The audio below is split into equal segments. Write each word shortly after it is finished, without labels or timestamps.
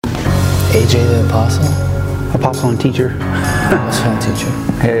AJ the Apostle? Apostle and teacher. Apostle and teacher.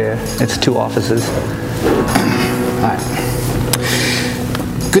 Yeah. It's 2 offices. Alright.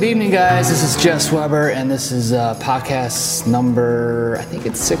 Good evening, guys. This is Jess Weber, and this is podcast number, I think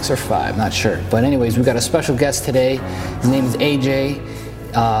it's 6 or 5, not sure. But anyways, we've got a special guest today. His name is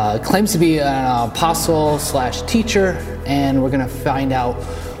AJ. Claims to be an apostle / teacher, and we're going to find out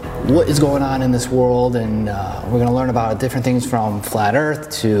what is going on in this world, and we're going to learn about different things from flat earth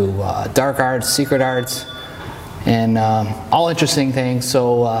to dark arts, secret arts, and all interesting things.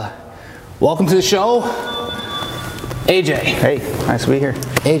 So welcome to the show, AJ. Hey, nice to be here.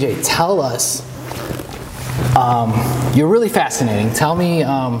 AJ, tell us, you're really fascinating. Tell me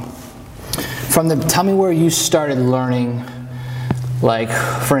tell me where you started learning. Like,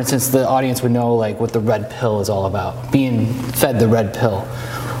 for instance, the audience would know like what the red pill is all about, being fed the red pill.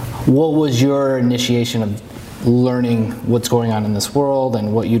 What was your initiation of learning what's going on in this world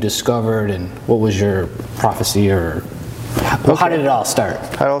and what you discovered, and what was your prophecy, or how did it all start? How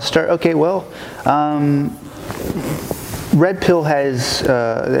did it all start? Okay, well, red pill has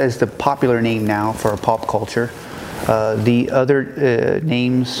the popular name now for pop culture. The other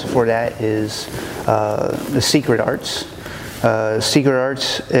names for that is the secret arts. Secret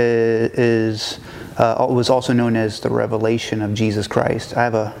arts was also known as the revelation of Jesus Christ. I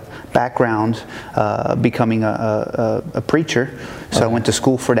have a background becoming a preacher, so I went to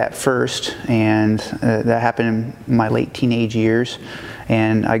school for that first, and that happened in my late teenage years.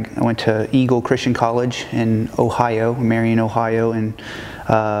 And I went to Eagle Christian College in Ohio, Marion, Ohio, and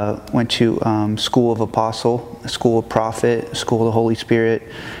went to School of Apostle, School of Prophet, School of the Holy Spirit.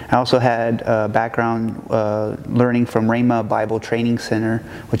 I also had background learning from Rhema Bible Training Center,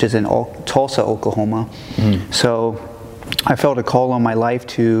 which is in Tulsa, Oklahoma. So I felt a call on my life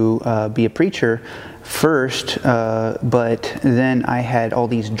to be a preacher first, but then I had all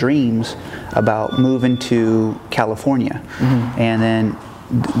these dreams about moving to California. And then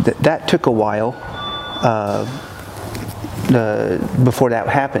that took a while before that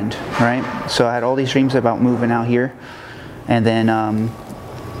happened, right? So I had all these dreams about moving out here, and then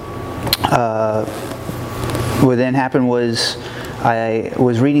what then happened was I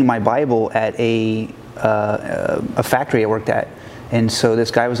was reading my Bible at a factory I worked at. And so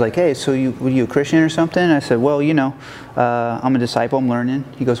this guy was like, "Hey, so were you a Christian or something?" I said, "Well, I'm a disciple. I'm learning."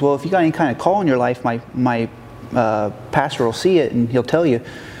 He goes, "Well, if you got any kind of call in your life, my pastor will see it and he'll tell you."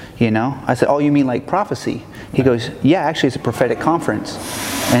 I said, "Oh, you mean like prophecy?" He goes, "Yeah, actually, it's a prophetic conference."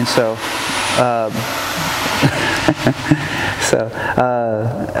 And so,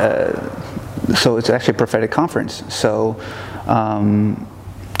 so it's actually a prophetic conference. So.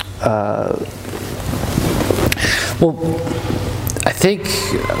 Well, I think,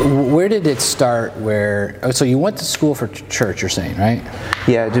 where did it start? So you went to school for church, you're saying, right?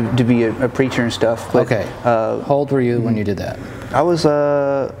 Yeah, to be a preacher and stuff. But, okay. How old were you when you did that? I was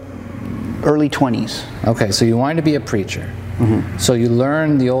early 20s. Okay, so you wanted to be a preacher. So you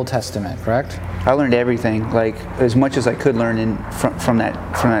learned the Old Testament, correct? I learned everything, like as much as I could learn from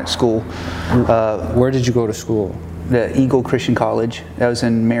that school. Where did you go to school? The Eagle Christian College. That was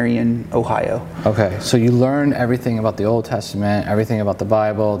in Marion, Ohio. Okay, so you learned everything about the Old Testament, everything about the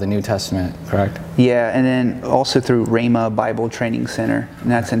Bible, the New Testament, correct? Yeah, and then also through Rhema Bible Training Center, and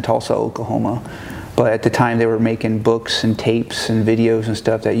that's in Tulsa, Oklahoma. But at the time they were making books and tapes and videos and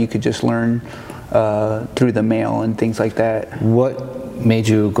stuff that you could just learn through the mail and things like that. What made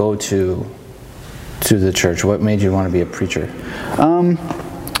you go to the church? What made you want to be a preacher?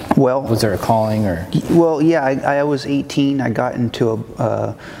 Well, was there a calling, or? Well, yeah, I was 18. I got into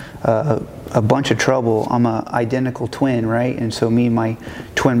a bunch of trouble. I'm an identical twin, right? And so me and my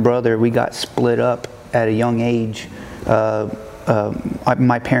twin brother, we got split up at a young age.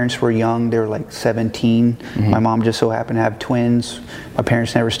 My parents were young. They were like 17. My mom just so happened to have twins. My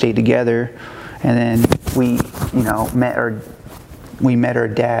parents never stayed together. And then we met our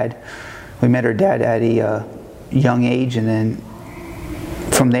dad. We met our dad at a young age, and then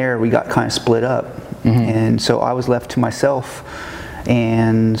from there we got kind of split up. And so I was left to myself,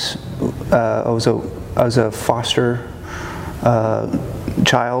 and I was a foster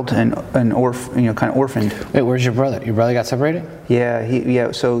child and kind of orphaned. Wait, where's your brother? Your brother got separated?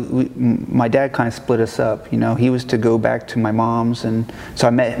 Yeah, so my dad kind of split us up. He was to go back to my mom's, and so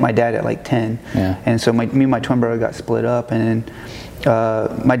I met my dad at like 10. Yeah. And so me and my twin brother got split up, and then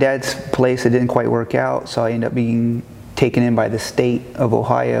my dad's place, it didn't quite work out, so I ended up being taken in by the state of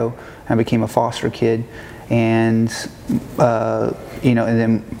Ohio and became a foster kid. And and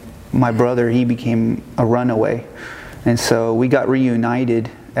then my brother, he became a runaway. And so we got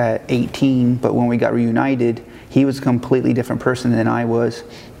reunited at 18, but when we got reunited, he was a completely different person than I was.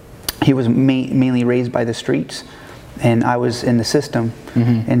 he was mainly raised by the streets, and I was in the system.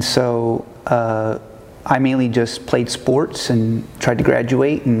 And so I mainly just played sports and tried to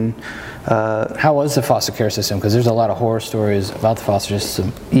graduate. And how was the foster care system? Because there's a lot of horror stories about the foster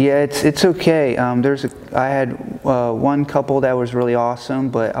system. Yeah, it's okay. I had one couple that was really awesome,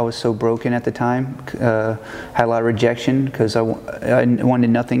 but I was so broken at the time. Had a lot of rejection because I wanted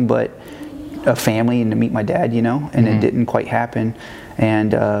nothing but a family and to meet my dad, you know, and it didn't quite happen.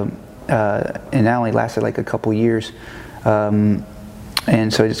 And that only lasted like a couple years.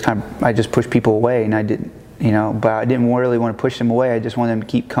 And so I just pushed people away, and I didn't, you know, but I didn't really want to push them away. I just wanted them to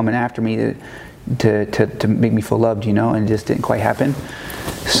keep coming after me to make me feel loved, you know, and it just didn't quite happen.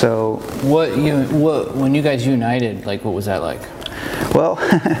 So when you guys united, like, what was that like?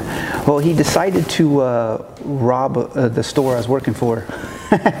 Well, he decided to rob the store I was working for.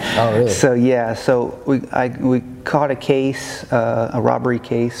 Oh, really? So yeah, so we caught a case, a robbery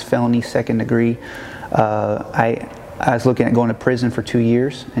case, felony 2nd degree. I was looking at going to prison for 2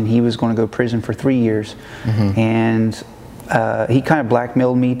 years, and he was going to go to prison for 3 years. And he kind of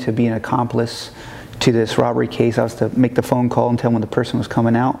blackmailed me to be an accomplice to this robbery case. I was to make the phone call and tell when the person was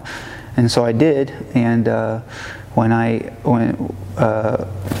coming out, and so I did. And when I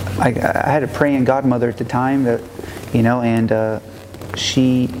had a praying godmother at the time that, you know, and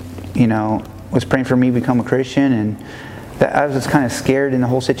she, you know, was praying for me to become a Christian, and I was just kind of scared in the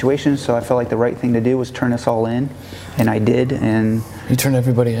whole situation, so I felt like the right thing to do was turn us all in, and I did. And you turned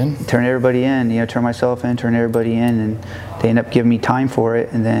everybody in? Turn everybody in, you know, turn myself in, turn everybody in, and they ended up giving me time for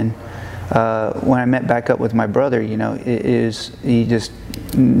it. And then when I met back up with my brother, you know, he just,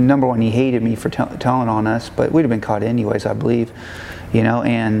 number one, he hated me for telling on us, but we'd have been caught anyways, I believe, you know,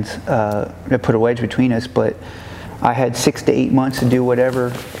 and it put a wedge between us. But I had 6 to 8 months to do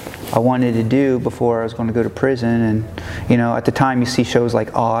whatever I wanted to do before I was going to go to prison. And, you know, at the time you see shows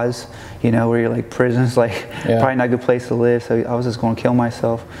like Oz, you know, where you're like, prison's like probably not a good place to live, so I was just going to kill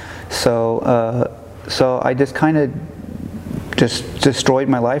myself. So I just kind of just destroyed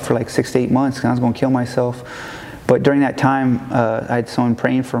my life for like 6 to 8 months, and I was going to kill myself. But during that time, I had someone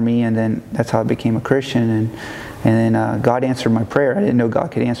praying for me, and then that's how I became a Christian. And then God answered my prayer. I didn't know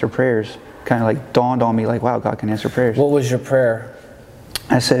God could answer prayers. Kind of like dawned on me, like, wow, God can answer prayers. What was your prayer?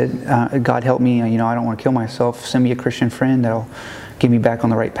 I said, God help me, you know, I don't want to kill myself. Send me a Christian friend that'll get me back on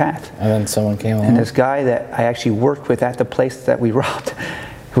the right path. And then someone came along. And this guy that I actually worked with at the place that we robbed,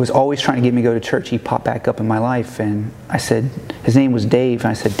 who was always trying to get me to go to church, he popped back up in my life. And I said, his name was Dave. And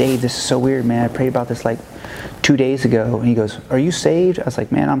I said, Dave, this is so weird, man. I prayed about this like 2 days ago. And he goes, are you saved? I was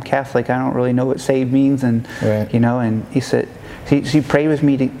like, man, I'm Catholic. I don't really know what saved means. And, you know, and he said, he prayed with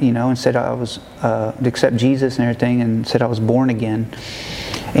me, to, you know, and said I was to accept Jesus and everything, and said I was born again.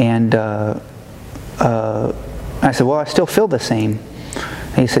 And I said, well, I still feel the same.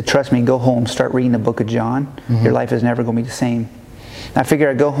 And he said, trust me, go home, start reading the book of John. Your life is never going to be the same. And I figured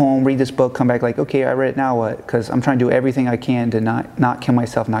I'd go home, read this book, come back like, okay, I read it, now what? Because I'm trying to do everything I can to not kill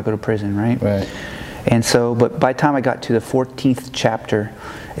myself, not go to prison, right? Right. And so, but by the time I got to the 14th chapter,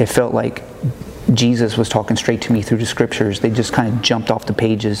 it felt like Jesus was talking straight to me through the scriptures. They just kind of jumped off the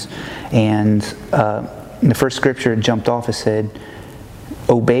pages. And in the first scripture it jumped off, it said,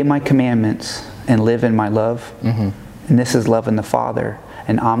 obey my commandments and live in my love. And this is loving the Father.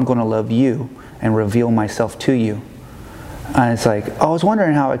 And I'm going to love you and reveal myself to you. And it's like, I was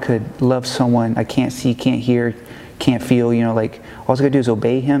wondering how I could love someone I can't see, can't hear, can't feel, you know, like all I was going to do is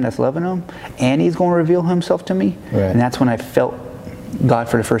obey him, that's loving him, and he's going to reveal himself to me. Right. And that's when I felt God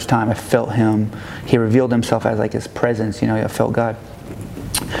for the first time. I felt him. He revealed himself as like his presence, you know, I felt God.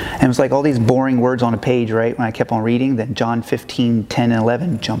 And it was like all these boring words on a page, right? When I kept on reading, then John 15, 10, and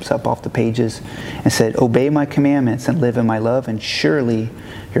 11 jumps up off the pages and said, obey my commandments and live in my love, and surely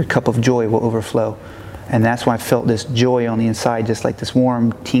your cup of joy will overflow. And that's when I felt this joy on the inside, just like this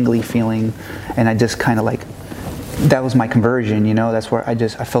warm, tingly feeling. And I just kind of like, that was my conversion, you know. That's where I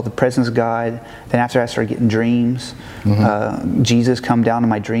felt the presence of God. Then after I started getting dreams, Jesus come down in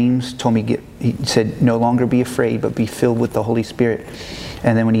my dreams, told me, he said, no longer be afraid, but be filled with the Holy Spirit.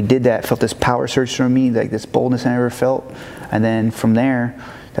 And then when he did that, I felt this power surge through me, like this boldness I never felt. And then from there,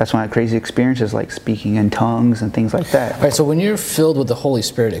 that's when I had crazy experiences like speaking in tongues and things like that. All right, so when you're filled with the Holy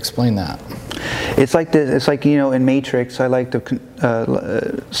Spirit, explain that. It's like this. It's like, you know, in Matrix. I like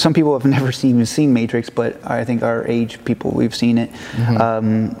to. Some people have never even seen Matrix, but I think our age people, we've seen it.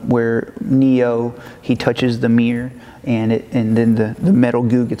 Where Neo, he touches the mirror, and then the metal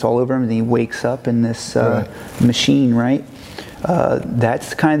goo gets all over him, and he wakes up in this machine, right?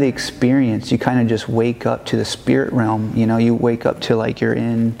 That's kind of the experience. You kind of just wake up to the spirit realm. You know, you wake up to like you're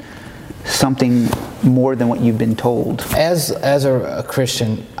in something more than what you've been told. As a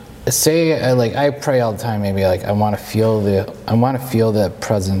Christian, say like I pray all the time, maybe like I want to feel the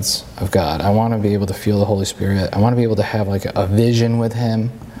presence of God. I want to be able to feel the Holy Spirit. I want to be able to have like a vision with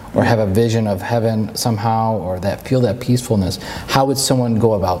Him, or have a vision of heaven somehow, or feel that peacefulness. How would someone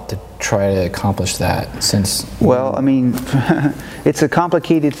go about to try to accomplish that? Well, I mean, it's a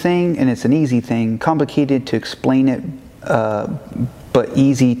complicated thing and it's an easy thing. Complicated to explain it, but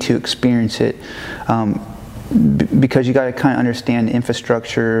easy to experience it, because you got to kind of understand the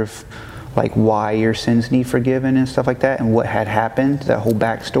infrastructure of like why your sins need forgiven and stuff like that, and what had happened, that whole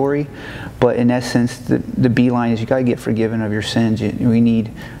backstory. But in essence, the beeline is you got to get forgiven of your sins. We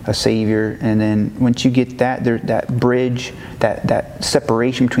need a Savior, and then once you get that, that bridge, that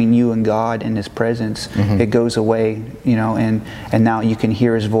separation between you and God and His presence, it goes away, and now you can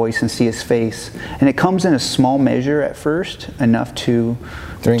hear His voice and see His face. And it comes in a small measure at first, enough to...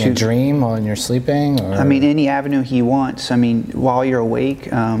 During a dream while you're sleeping? Or? I mean, any avenue He wants. I mean, while you're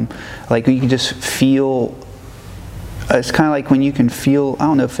awake, like you can just feel... It's kind of like when you can feel, I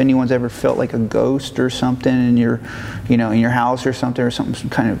don't know if anyone's ever felt like a ghost or something in your, in your house or something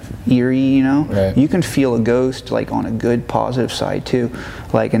kind of eerie, Right. You can feel a ghost like on a good positive side too.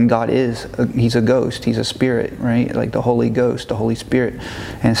 Like, and God He's a ghost, He's a spirit, right? Like the Holy Ghost, the Holy Spirit.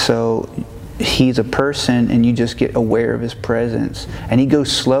 And so He's a person, and you just get aware of His presence. And He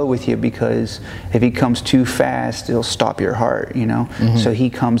goes slow with you, because if He comes too fast, it'll stop your heart, So He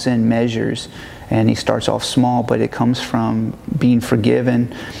comes in measures. And He starts off small, but it comes from being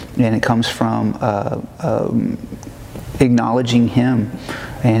forgiven, and it comes from acknowledging Him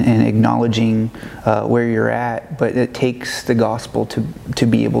and acknowledging where you're at. But it takes the gospel to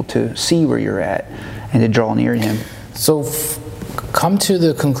be able to see where you're at and to draw near to Him. So come to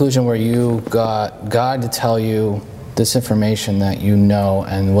the conclusion where you got God to tell you this information that you know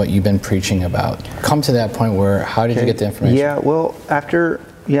and what you've been preaching about. Come to that point where, how did you get the information? Yeah, well, after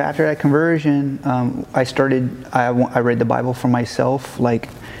that conversion, I read the Bible for myself. Like,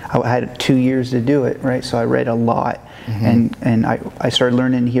 I had 2 years to do it, right? So I read a lot, and I started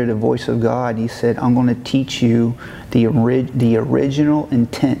learning to hear the voice of God. He said, I'm going to teach you the original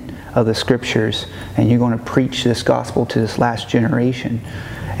intent of the Scriptures, and you're going to preach this gospel to this last generation.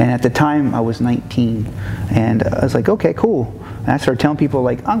 And at the time, I was 19, and I was like, okay, cool. And I started telling people,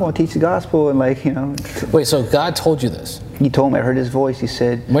 like, I'm going to teach the gospel, and like, Wait, so God told you this? He told me. I heard His voice. He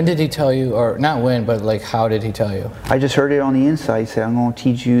said... When did He tell you? Or not when, but like, how did He tell you? I just heard it on the inside. He said, I'm going to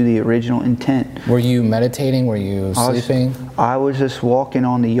teach you the original intent. Were you meditating? Were you sleeping? I was just walking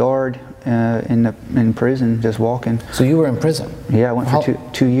on the yard in prison, just walking. So you were in prison? Yeah, I went for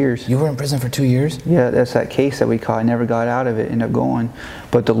two years. You were in prison for 2 years? Yeah, that's that case that we caught. I never got out of it, ended up going.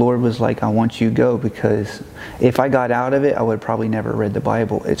 But the Lord was like, I want you to go, because if I got out of it, I would probably never read the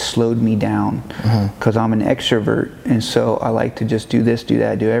Bible. It slowed me down, because I'm an extrovert, and so I like to just do this, do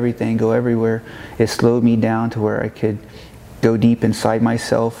that, do everything, go everywhere. It slowed me down to where I could go deep inside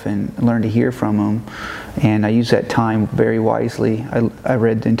myself and learn to hear from Him. And I used that time very wisely. I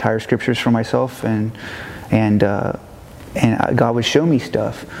read the entire Scriptures for myself, and God would show me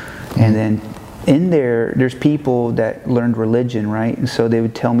stuff. And then in there's people that learned religion, right? And so they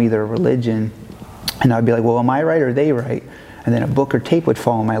would tell me their religion, and I'd be like, well, am I right or are they right? And then a book or tape would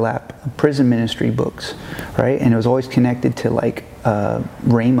fall in my lap, prison ministry books, right? And it was always connected to like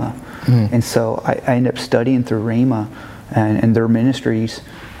Rhema. And so I ended up studying through Rhema and their ministries,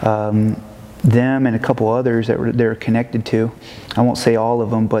 them and a couple others that they're connected to. I won't say all of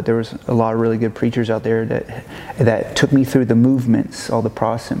them, but there was a lot of really good preachers out there that took me through the movements, all the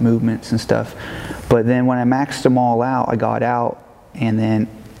Protestant movements and stuff. But then when I maxed them all out, I got out, and then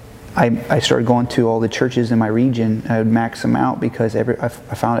I started going to all the churches in my region. I would max them out, because I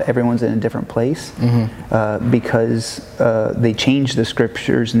found everyone's in a different place, because they changed the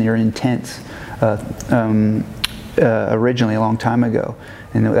Scriptures and their intents originally a long time ago.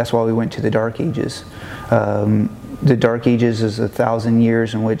 And that's why we went to the Dark Ages. The Dark Ages is 1,000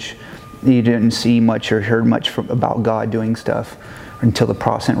 years in which you didn't see much or heard much about God doing stuff until the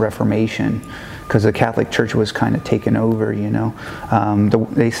Protestant Reformation, because the Catholic Church was kind of taken over,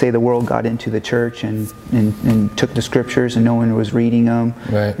 They say the world got into the church and took the Scriptures, and no one was reading them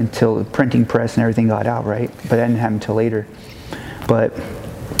until the printing press and everything got out, right? But that didn't happen until later. But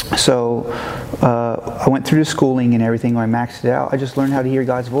so I went through the schooling and everything. When I maxed it out, I just learned how to hear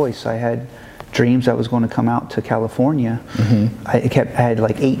God's voice. I had dreams I was going to come out to California. I had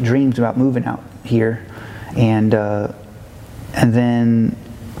like 8 dreams about moving out here, and then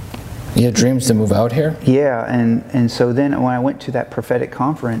you had dreams to move out here? Yeah, and so then when I went to that prophetic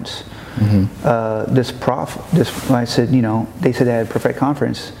conference, I said, they said they had a prophetic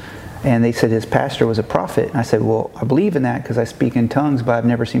conference, And they said his pastor was a prophet. And I said, well, I believe in that because I speak in tongues, but I've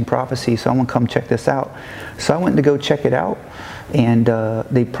never seen prophecy, so I want to come check this out. So I went to go check it out, and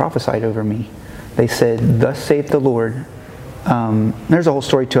they prophesied over me. They said, thus saith the Lord. There's a whole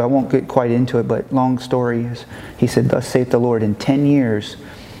story too. I won't get quite into it, but long story is, he said, thus saith the Lord, in 10 years,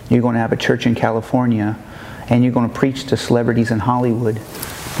 you're going to have a church in California, and you're going to preach to celebrities in Hollywood.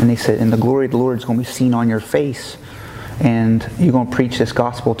 And they said, and the glory of the Lord is going to be seen on your face. And you're going to preach this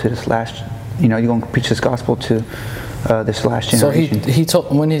gospel to this last, you're going to preach this gospel to this last generation. So he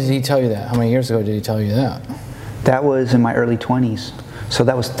told. When did he tell you that? How many years ago did he tell you that? That was in my early 20s. So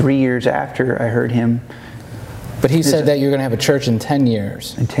that was 3 years after I heard him. But he said that you're going to have a church in 10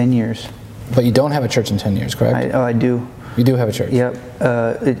 years. In 10 years. But you don't have a church in 10 years, correct? I do. You do have a church? Yep.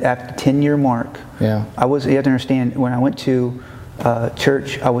 At the 10-year mark, you have to understand, when I went to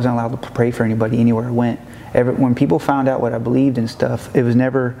church, I wasn't allowed to pray for anybody anywhere I went. When people found out what I believed and stuff, it was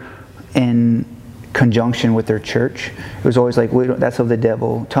never in conjunction with their church. It was always like, that's of the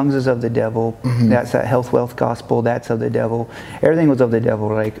devil. Tongues is of the devil. Mm-hmm. That's that health, wealth gospel. That's of the devil. Everything was of the devil,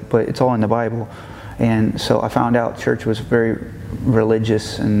 but it's all in the Bible. And so I found out church was very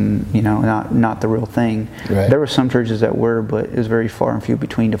religious and, not the real thing. Right. There were some churches that were, but it was very far and few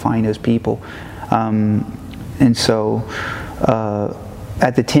between to find those people. And so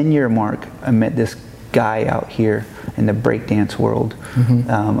at the 10-year mark, I met this guy out here in the breakdance world. Mm-hmm.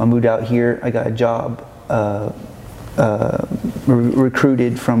 I moved out here. I got a job,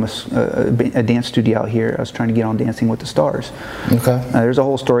 recruited from a dance studio out here. I was trying to get on Dancing with the Stars. Okay. There's a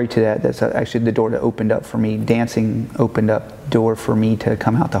whole story to that. That's actually the door that opened up for me. Dancing opened up door for me to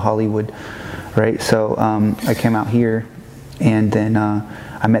come out to Hollywood, right? So I came out here, and then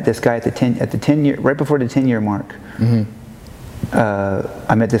I met this guy at the 10 year, right before the 10-year mark. Mm-hmm.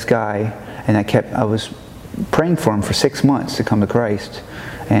 I met this guy, and I was praying for him for 6 months to come to Christ.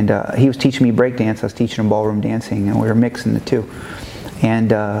 And he was teaching me breakdance. I was teaching him ballroom dancing, and we were mixing the two. And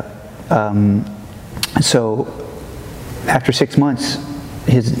so after 6 months,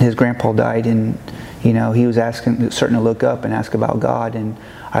 his grandpa died, and he was starting to look up and ask about God, and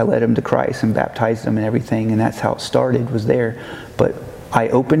I led him to Christ and baptized him and everything, and that's how it started, was there. But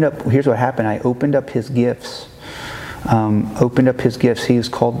here's what happened. I opened up his gifts. He's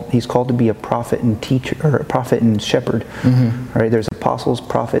called to be a prophet and teacher, or a prophet and shepherd. Mm-hmm. Right? There's apostles,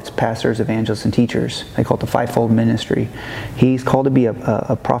 prophets, pastors, evangelists, and teachers. They call it the fivefold ministry. He's called to be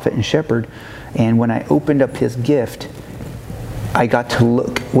a prophet and shepherd. And when I opened up his gift, I got to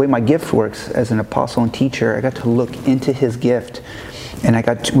look. The way my gift works as an apostle and teacher, I got to look into his gift, and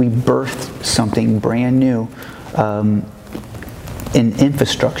we birthed something brand new in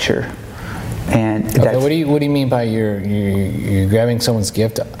infrastructure. And okay, what do you mean by you're grabbing someone's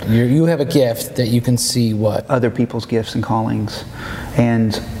gift? You have a gift that you can see what? Other people's gifts and callings.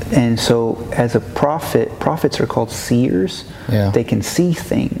 And so as a prophet, prophets are called seers. Yeah. They can see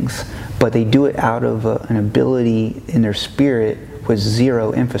things, but they do it out of an ability in their spirit with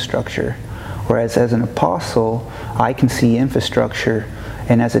zero infrastructure. Whereas as an apostle, I can see infrastructure.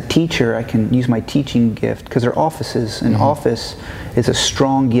 And as a teacher, I can use my teaching gift, because they're offices. An office is a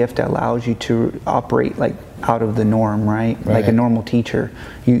strong gift that allows you to operate like out of the norm, right? Like a normal teacher.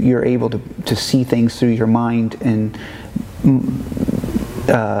 You're able to see things through your mind and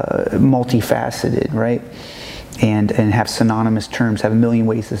multifaceted, right? And have synonymous terms, have a million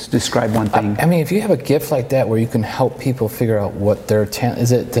ways to describe one thing. I mean, if you have a gift like that where you can help people figure out what their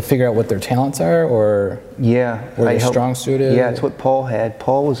is it to figure out what their talents are, or where they're strong suited? Yeah, it's what Paul had.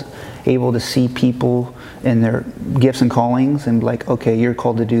 Paul was able to see people in their gifts and callings and be like, okay, you're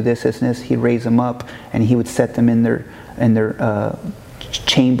called to do this, this, and this. He'd raise them up, and he would set them in their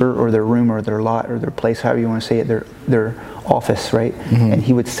chamber or their room or their lot or their place, however you want to say it, their office, right? Mm-hmm. And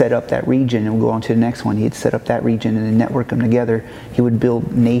he would set up that region and we'll go on to the next one. He'd set up that region and then network them together. He would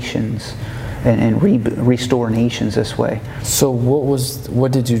build nations and restore nations this way. So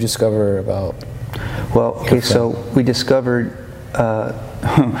what did you discover about? Well, okay, so we discovered,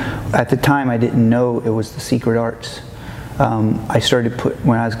 at the time I didn't know it was the secret arts. I started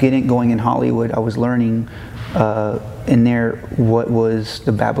when I was going in Hollywood, I was learning in there what was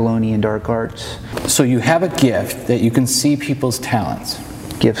the Babylonian dark arts. So you have a gift that you can see people's talents.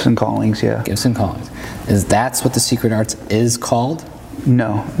 Gifts and callings, yeah. Gifts and callings. That's what the secret arts is called?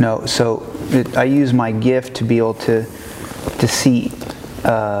 No. So I use my gift to be able to see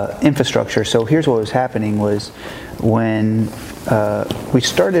infrastructure. So here's what was happening was when we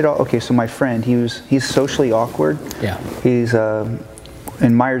started off, okay, so my friend, he's socially awkward. Yeah. He's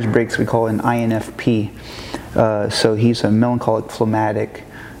in Myers-Briggs we call it an INFP. So he's a melancholic phlegmatic.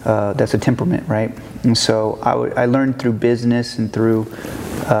 That's a temperament, right? And so I learned through business and through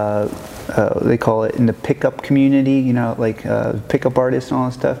they call it in the pickup community, you know, like pickup artists and all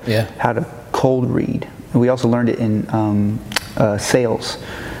that stuff. Yeah. How to cold read. And we also learned it in sales,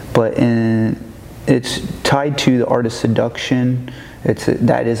 but it's tied to the art of seduction.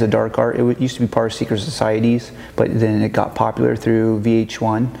 That is a dark art. It used to be part of secret societies, but then it got popular through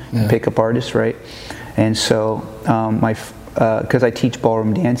VH1, pickup artists, right? And so because I teach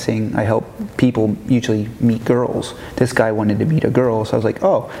ballroom dancing, I help people usually meet girls. This guy wanted to meet a girl, so I was like,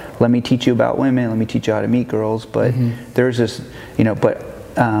 oh, let me teach you about women, let me teach you how to meet girls. But there's this, you know, but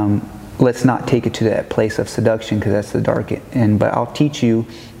let's not take it to that place of seduction, because that's the dark end. But I'll teach you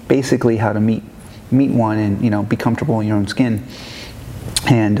basically how to meet one and, you know, be comfortable in your own skin.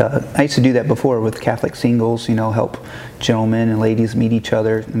 And I used to do that before with Catholic singles, you know, help gentlemen and ladies meet each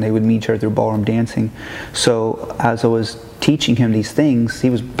other, and they would meet each other through ballroom dancing. So as I was teaching him these things, he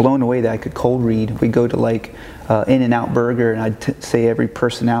was blown away that I could cold read. We'd go to like In-N-Out Burger, and I'd say every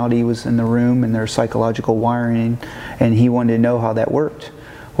personality was in the room and their psychological wiring, and he wanted to know how that worked.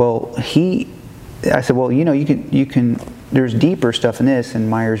 Well, I said, well, you know, you can. There's deeper stuff in this in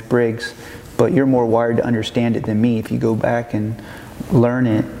Myers-Briggs, but you're more wired to understand it than me. If you go back and learn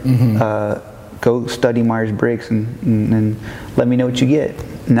it, go study Myers-Briggs and let me know what you get.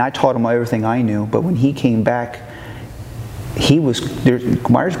 And I taught him everything I knew, but when he came back,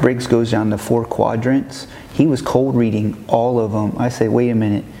 Myers-Briggs goes down to 4 quadrants. He was cold reading all of them. I said, wait a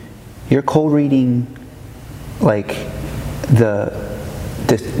minute, you're cold reading like the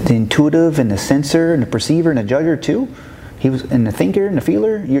intuitive and the sensor and the perceiver and the judger too? He was, and the thinker and the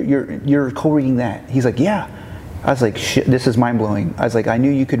feeler, you're cold reading that. He's like, yeah. I was like, shit, this is mind blowing. I was like, I knew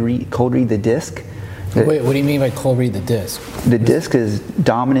you could cold read the disc. Wait, what do you mean by cold read the disc? The disc is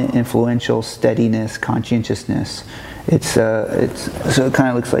dominant, influential, steadiness, conscientiousness. So it kind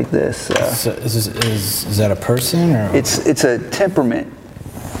of looks like this. So is that a person, or? It's a temperament.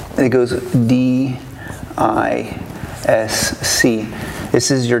 It goes D, I, S, C. This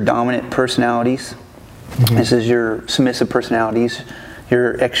is your dominant personalities. This is your submissive personalities,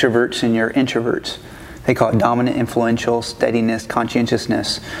 your extroverts and your introverts. They call it dominant, influential, steadiness,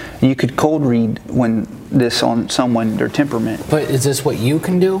 conscientiousness. You could cold read this on someone, their temperament. But is this what you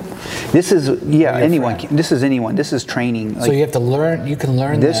can do? This is, yeah, anyone. This is anyone. This is training. So you have to learn. You can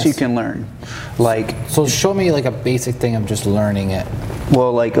learn this. You can learn. Like. So show me like a basic thing of just learning it.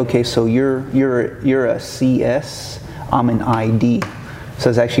 Well, like, okay, so you're a CS. I'm an ID. So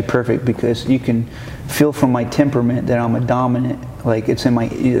it's actually perfect, because you can feel from my temperament that I'm a dominant. Like it's in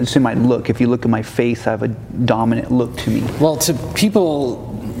my look. If you look at my face, I have a dominant look to me. Well, to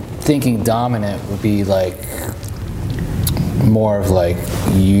people thinking dominant would be like more of like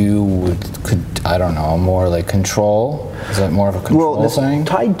I don't know, more like control. Is that more of a control thing?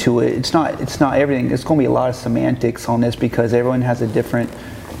 Tied to it. It's not everything. It's going to be a lot of semantics on this, because everyone has a different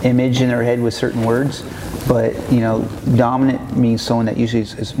image in their head with certain words. But, you know, dominant means someone that usually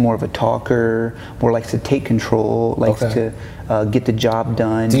is more of a talker, more likes to take control, likes to get the job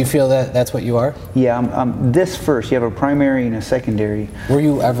done. Do you feel that that's what you are? Yeah, I'm this first. You have a primary and a secondary. Were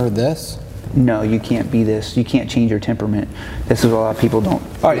you ever this? No, you can't be this. You can't change your temperament. This is what a lot of people don't.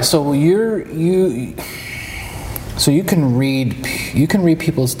 All right, so so you can read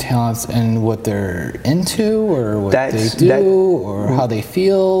people's talents and what they're into, or what they do, or how they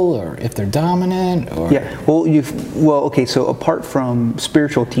feel, or if they're dominant, or yeah. Well, okay. So apart from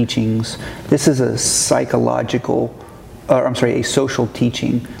spiritual teachings, this is a social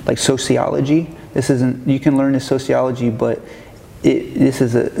teaching, like sociology. This isn't. You can learn this sociology, but this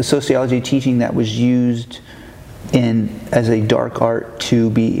is a sociology teaching that was used as a dark art to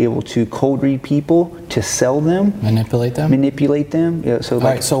be able to cold read people, to sell them, manipulate them. Yeah. So all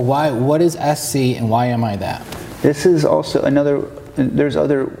right. So what is SC and why am I that? This is also another. There's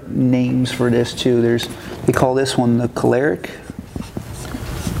other names for this too. They call this one the choleric.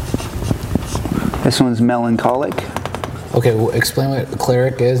 This one's melancholic. Okay, well, explain what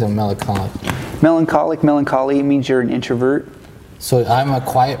choleric is and melancholic. Melancholy means you're an introvert. So I'm a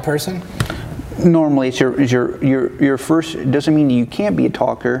quiet person? Normally, it's your first. It doesn't mean you can't be a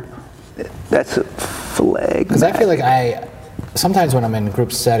talker. That's a flag. Because I feel like sometimes when I'm in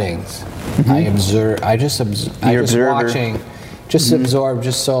group settings, I observe. I just watching, just absorb.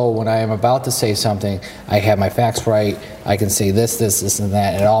 Just so when I am about to say something, I have my facts right. I can say this, and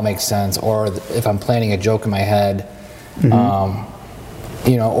that, and it all makes sense. Or if I'm planning a joke in my head,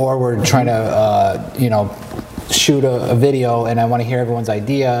 or we're trying to, shoot a video, and I want to hear everyone's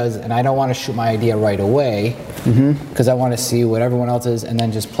ideas, and I don't want to shoot my idea right away, because I want to see what everyone else is, and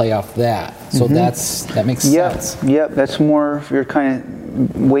then just play off that. So that makes sense. Yep. That's more. You're kind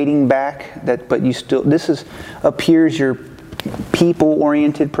of waiting back. But you still. This appears you're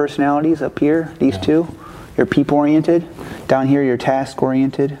people-oriented personalities up here, these two. You're people-oriented. Down here, you're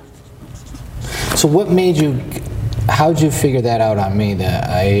task-oriented. So what made you, how'd you figure that out on me that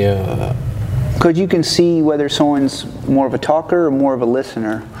I... Because you can see whether someone's more of a talker or more of a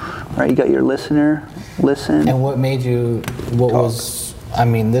listener, right? You got your listener, listen. And what made you, what talk. was, I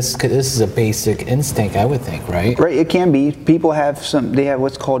mean, this is a basic instinct, I would think, right? Right, it can be. People have they have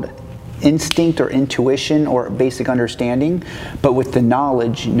what's called instinct or intuition or basic understanding, but with the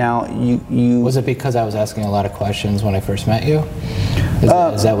knowledge, now you... Was it because I was asking a lot of questions when I first met you?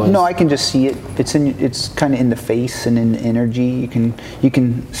 Is that what? No, I can just see it. It's kind of in the face and in the energy. You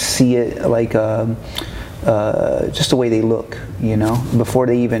can see it like just the way they look, you know, before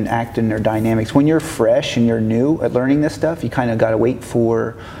they even act in their dynamics. When you're fresh and you're new at learning this stuff, you kind of got to wait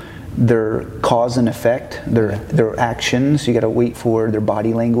for their cause and effect, their actions. You got to wait for their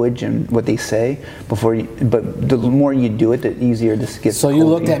body language and what they say before you. But the more you do it, the easier this gets. So you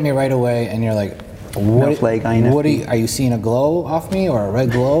looked at me right away, and you're like, "What? Are you seeing a glow off me or a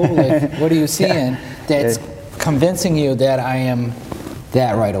red glow? Like, what are you seeing that's convincing you that I am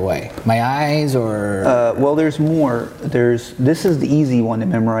that right away? My eyes, or?" Well, there's more. This is the easy one to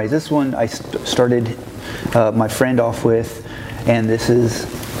memorize. This one I started my friend off with, and this is.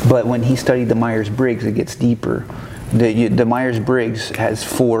 But when he studied the Myers-Briggs, it gets deeper. The Myers-Briggs has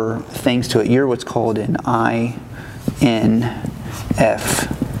 4 things to it. You're what's called an INFP.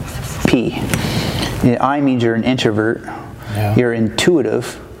 I means you're an introvert. Yeah. You're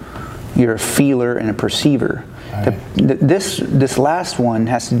intuitive. You're a feeler and a perceiver. Right. This last one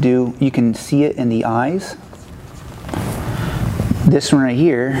has to do. You can see it in the eyes. This one right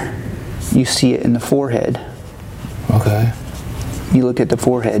here, you see it in the forehead. Okay. You look at the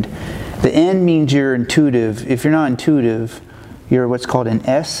forehead. The N means you're intuitive. If you're not intuitive, you're what's called an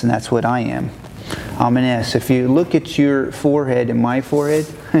S, and that's what I am. I'm an S. If you look at your forehead and my forehead,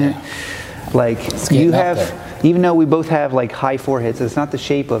 like you have, even though we both have like high foreheads, it's not the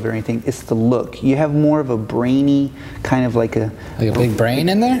shape of it or anything, it's the look. You have more of a brainy, kind of like a big brain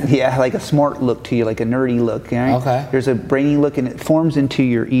in there? Yeah, like a smart look to you, like a nerdy look. Right? Okay. There's a brainy look, and it forms into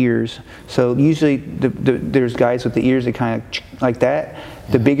your ears. So usually there's guys with the ears that kind of like that.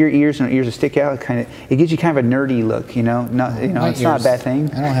 The bigger ears and ears that stick out, it gives you kind of a nerdy look, you know. It's not a bad thing.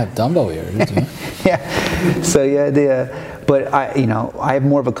 I don't have Dumbo ears. Do you? Yeah. So yeah, but I have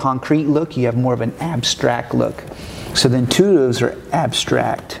more of a concrete look. You have more of an abstract look. So the intuitives are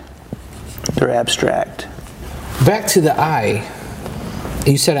abstract. They're abstract. Back to the I.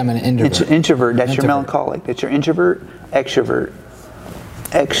 You said I'm an introvert. Introvert. That's your melancholic. That's your introvert. Extrovert.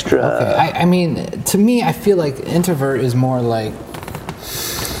 Extra. Okay. I mean, to me, I feel like introvert is more like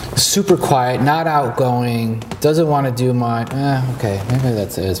super quiet, not outgoing, doesn't want to do much. Okay, maybe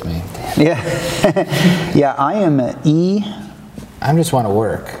that's it. It's me. Yeah. Yeah, I am an E. I just want to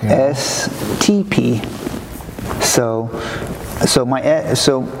work. STP. So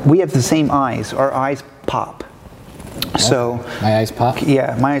we have the same eyes. Our eyes pop. So my eyes pop?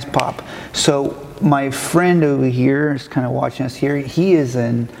 Yeah, my eyes pop. So my friend over here is kind of watching us here. He is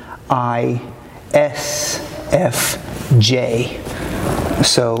an ISFJ.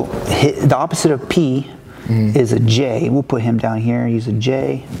 So the opposite of P is a J. We'll put him down here. He's a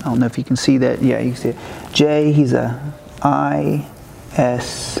J. I don't know if you can see that. Yeah, you can see it. J, he's a ISFJ.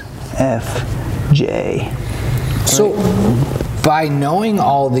 So by knowing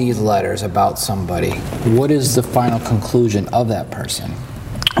all these letters about somebody, what is the final conclusion of that person?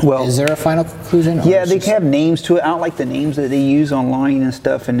 Well, is there a final conclusion? Yeah, they have names to it. I don't like the names that they use online and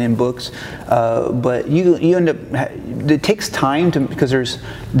stuff and in books, but you end up. It takes time because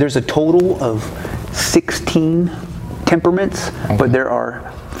there's a total of 16 temperaments, but there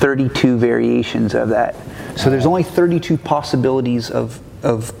are 32 variations of that. So there's only 32 possibilities of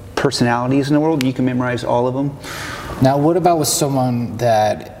personalities in the world. You can memorize all of them. Now, what about with someone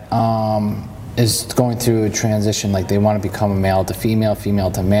that is going through a transition, like they want to become a male to female,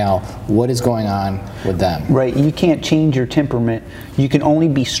 female to male? What is going on with them? Right, you can't change your temperament. You can only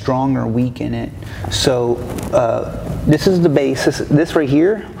be strong or weak in it. So this is the basis. This right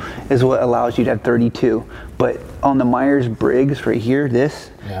here is what allows you to have 32. But on the Myers-Briggs right here,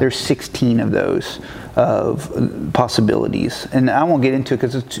 there's 16 of those possibilities. And I won't get into it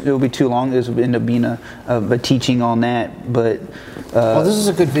because it'll be too long. This will end up being a teaching on that. But well, this is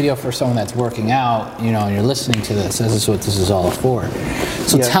a good video for someone that's working out, and you're listening to this. This is what this is all for.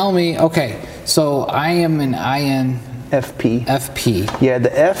 So tell me, okay, so I am an INFP. FP. Yeah,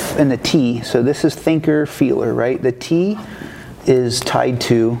 the F and the T. So this is thinker, feeler, right? The T is tied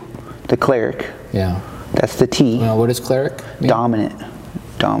to the cleric. Yeah. That's the T. What does cleric mean? Dominant.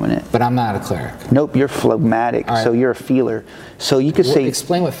 dominant. But I'm not a cleric. Nope, you're phlegmatic, All right. so you're a feeler. So you could say...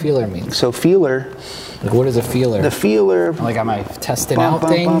 Explain what feeler means. So feeler... Like, what is a feeler? The feeler... Like, am I testing out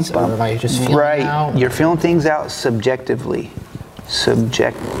things, or am I just feeling out? You're feeling things out subjectively.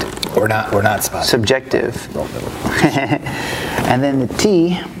 We're not spotted. Subjective. And then the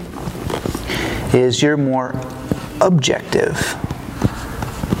T is you're more objective.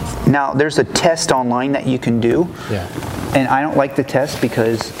 Now, there's a test online that you can do. Yeah. And I don't like the test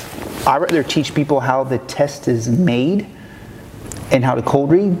because I rather teach people how the test is made and how to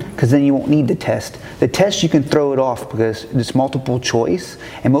cold read, because then you won't need the test. The test, you can throw it off because it's multiple choice,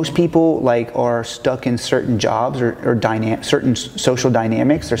 and most people like are stuck in certain jobs or certain social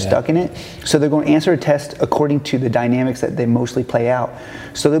dynamics. They're stuck in it, so they're going to answer a test according to the dynamics that they mostly play out.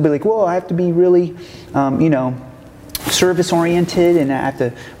 So they'll be like, well, I have to be really, service oriented, and I have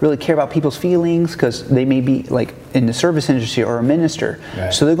to really care about people's feelings because they may be like in the service industry or a minister.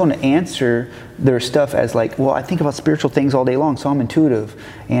 Right. So they're going to answer their stuff as like, well, I think about spiritual things all day long, so I'm intuitive,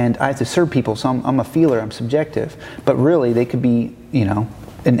 and I have to serve people, so I'm a feeler, I'm subjective. But really, they could be,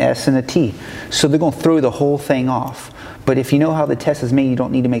 an S and a T. So they're going to throw the whole thing off. But if you know how the test is made, you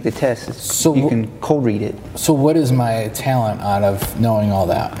don't need to make the test. So you can cold read it. So what is my talent out of knowing all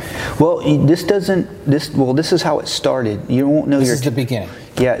that? Well, this is how it started. You won't know This is the beginning.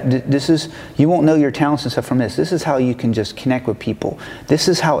 Yeah, you won't know your talents and stuff from this. This is how you can just connect with people. This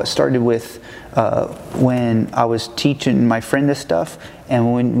is how it started with when I was teaching my friend this stuff,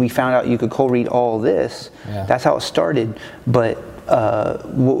 and when we found out you could cold read all this, that's how it started. But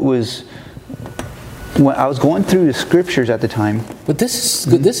when I was going through the scriptures at the time. But this is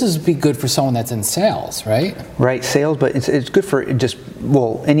good. This is be good for someone that's in sales, right? Right, sales, but it's good for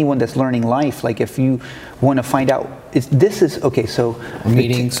anyone that's learning life. Like if you want to find out,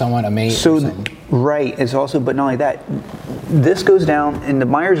 meeting someone, a mate. So right, it's also, but not only that, this goes down in the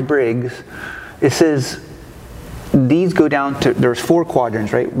Myers-Briggs. It says these go down to, there's 4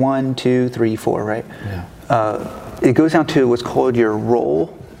 quadrants, right? 1, 2, 3, 4, right? Yeah. It goes down to what's called your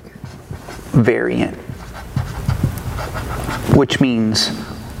role variant, which means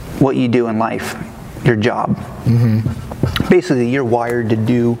what you do in life, your job. Mm-hmm. Basically, you're wired to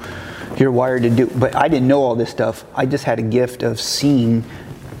do. But I didn't know all this stuff. I just had a gift of seeing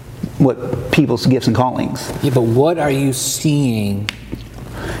what people's gifts and callings. Yeah, but what are you seeing?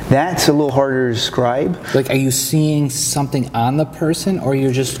 That's a little harder to describe. Like, are you seeing something on the person, or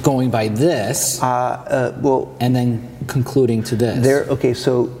you're just going by this? And then concluding to this.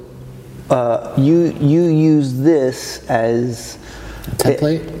 So you use this as a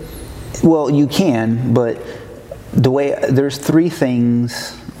template? Well, you can, but there's 3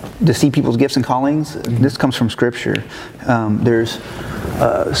 things to see people's gifts and callings. Mm-hmm. This comes from Scripture. There's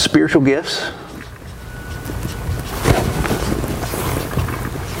spiritual gifts,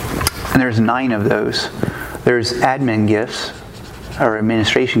 and there's 9 of those. There's admin gifts, or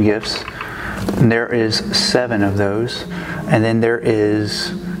administration gifts, and there is 7 of those. And then there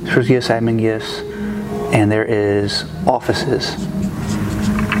is spiritual gifts, admin gifts, and there is offices.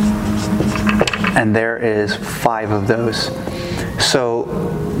 And there is 5 of those. So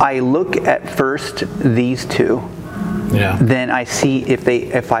I look at first these 2. Yeah. Then I see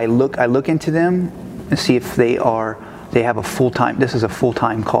I look into them and see if they have a full-time. This is a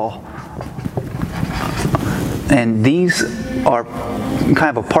full-time call. And these are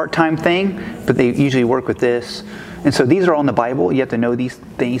kind of a part-time thing, but they usually work with this. And so these are all in the Bible. You have to know these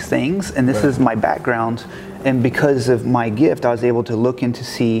things. And this is my background. And because of my gift, I was able to look in to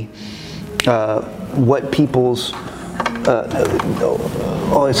see what people's...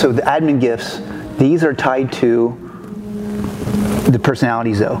 so the admin gifts, these are tied to the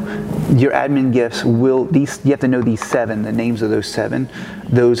personalities, though. Your admin gifts you have to know these 7, the names of those 7.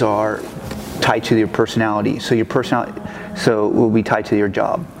 Those are tied to your personality. So your personality will be tied to your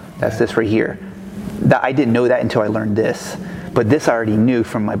job. That's this right here. I didn't know that until I learned this. But this I already knew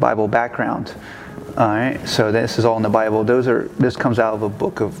from my Bible background. All right, so this is all in the Bible. This comes out of a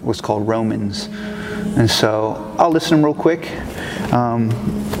book of what's called Romans. And so I'll list them real quick.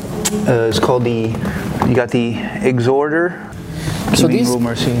 It's called you got the exhorter. So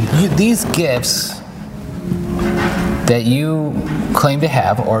these gifts that you claim to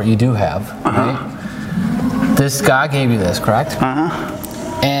have, or you do have, right? This God gave you this, correct? Uh-huh.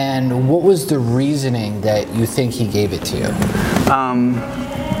 And what was the reasoning that you think He gave it to you?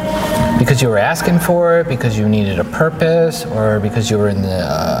 Because you were asking for it, because you needed a purpose, or because you were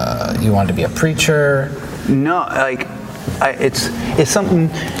you wanted to be a preacher? No, it's something.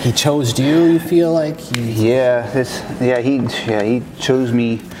 He chose you feel like? He chose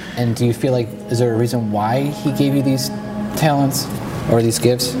me. And do you feel like, is there a reason why He gave you these talents? or these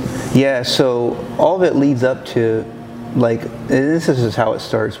gifts? Yeah, so all of it leads up to, like, this is how it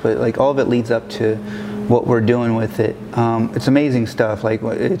starts, but like all of it leads up to what we're doing with it. It's amazing stuff. Like,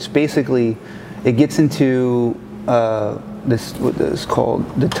 it's basically, it gets into this, what is called,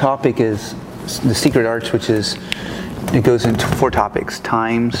 the topic is the secret arts, which is, it goes into 4 topics: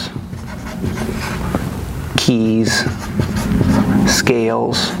 times, keys,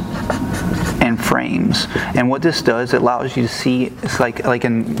 scales, and frames. And what this does, it allows you to see, it's like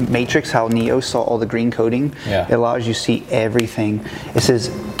in Matrix, how Neo saw all the green coding. Yeah. It allows you to see everything. It says,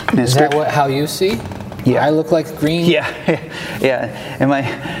 Is that how you see? Yeah. I look like green? Yeah,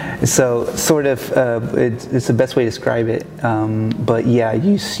 yeah. So sort of, it's the best way to describe it. But yeah,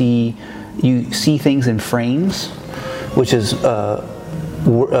 you see things in frames, which is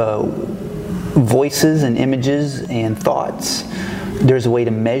voices and images and thoughts. There's a way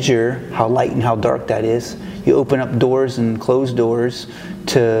to measure how light and how dark that is. You open up doors and close doors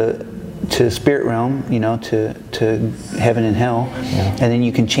to spirit realm, to heaven and hell, and then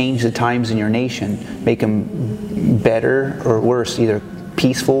you can change the times in your nation, make them better or worse, either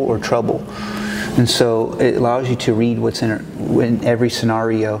peaceful or trouble. And so it allows you to read what's in every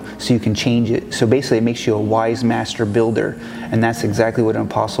scenario, so you can change it. So basically it makes you a wise master builder, and that's exactly what an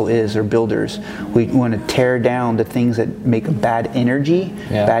apostle is, or builders. We want to tear down the things that make a bad energy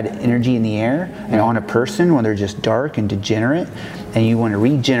in the air and on a person when they're just dark and degenerate, and you want to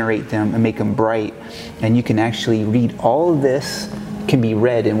regenerate them and make them bright. And you can actually read all of this, can be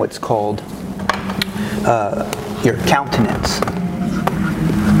read in what's called your countenance.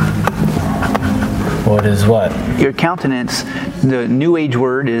 What is what? Your countenance, the New Age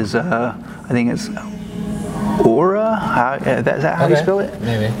word is, I think it's aura? Is that how you spell it?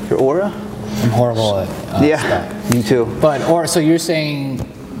 Maybe. Your aura? I'm horrible at stuff. Me too. But aura, so you're saying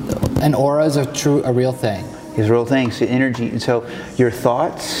an aura is a real thing? It's a real thing, so energy. And so your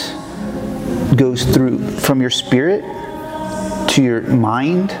thoughts goes through from your spirit to your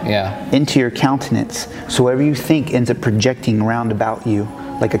mind into your countenance. So whatever you think ends up projecting round about you,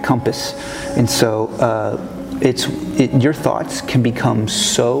 like a compass. And so your thoughts can become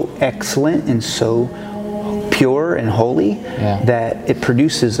so excellent and so pure and holy that it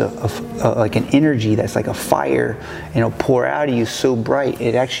produces like an energy that's like a fire, and it'll pour out of you so bright.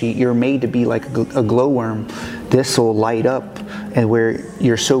 You're made to be like a glowworm. This will light up, and where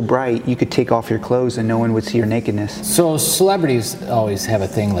you're so bright you could take off your clothes and no one would see your nakedness. So celebrities always have a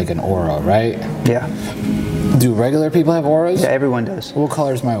thing like an aura, right? Yeah. Do regular people have auras? Yeah, everyone does. What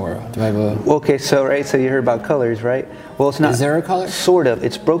color is my aura? Do I have a... Okay, so you heard about colors, right? Well, it's not. Is there a color? Sort of.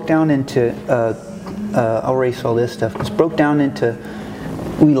 It's broke down into, I'll erase all this stuff. It's broke down into,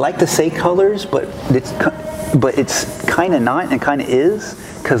 we like to say colors, but it's kind of not and kind of is,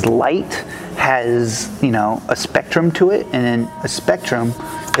 because light has, a spectrum to it, and then a spectrum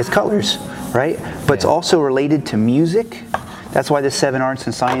is colors, right? But it's also related to music. That's why the 7 arts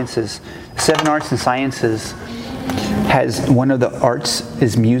and sciences has, one of the arts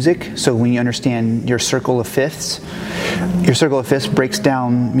is music. So when you understand your circle of fifths breaks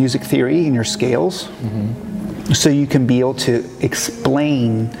down music theory in your scales. Mm-hmm. So you can be able to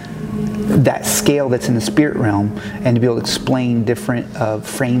explain that scale that's in the spirit realm, and to be able to explain different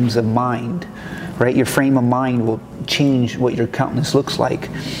frames of mind, right? Your frame of mind will change what your countenance looks like.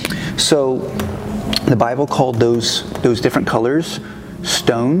 So the Bible called those different colors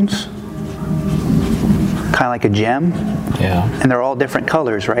stones, kind of like a gem. Yeah. And they're all different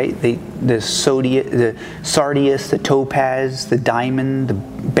colors, right? The sardius, the topaz, the diamond, the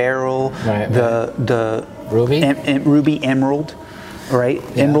beryl, the ruby, ruby, emerald, right?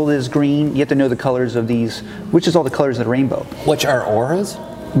 Yeah. Emerald is green. You have to know the colors of these, which is all the colors of the rainbow. Which are auras?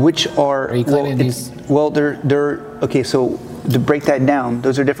 Which are you claiming these? Well, they're okay. So to break that down,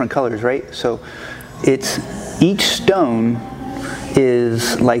 those are different colors, right? So it's each stone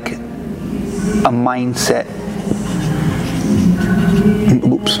is like a mindset.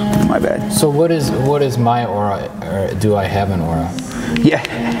 Oops, my bad. So what is my aura? Or do I have an aura? Yeah.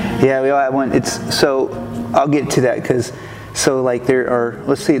 We all have one. So I'll get to that, because like there are,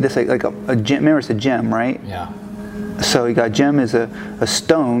 let's see this like a gem. Remember, it's a gem, right? Yeah. So you got gem is a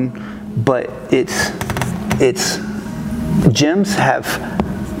stone, but it's gems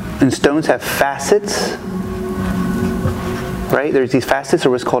and stones have facets. Right? There's these facets, or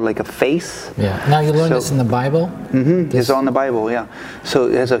what's called like a face. Yeah. Now you learned this in the Bible? Mm-hmm. It's all in the Bible, yeah. So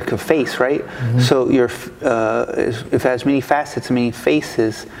it has like a face, right? Mm-hmm. So if it has many facets, many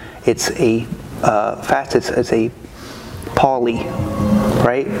faces, it's a facets as a poly,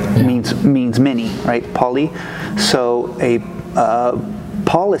 right? Yeah. Means many, right? Poly. So a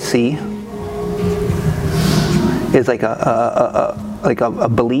policy is like like a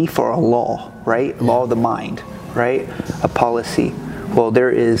belief or a law, right? Law of the mind, right? A policy. Well,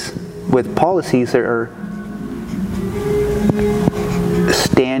 with policies, there are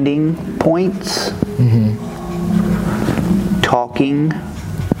standing points, talking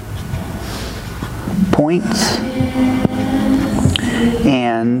points,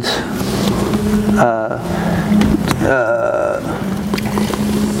 and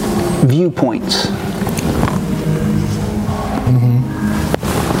viewpoints.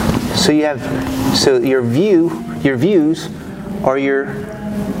 So your views are your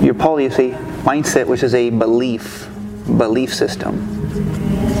policy mindset, which is a belief system.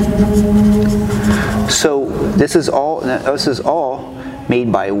 So this is all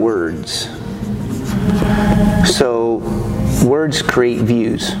made by words. So words create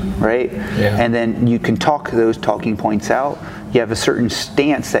views, right? Yeah. And then you can talk those talking points out. You have a certain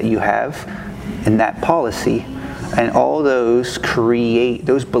stance that you have in that policy, and all those create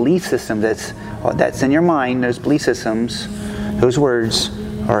those belief systems that's in your mind. Those belief systems, those words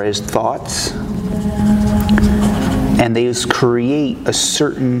are as thoughts, and those create a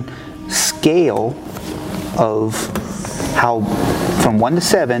certain scale of how, from 1 to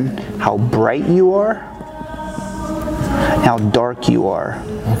 7, how bright you are, how dark you are.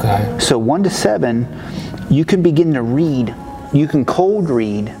 Okay. So 1 to 7, you can begin to read. You can cold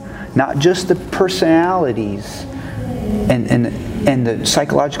read, not just the personalities and the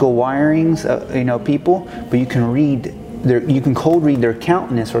psychological wirings of people, but you can read you can cold read their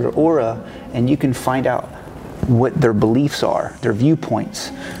countenance or their aura, and you can find out what their beliefs are, their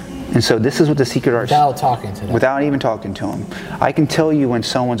viewpoints. And so this is what the secret arts. Without talking to them. Without even talking to them. I can tell you when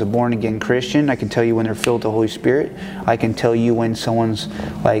someone's a born again Christian. I can tell you when they're filled with the Holy Spirit. I can tell you when someone's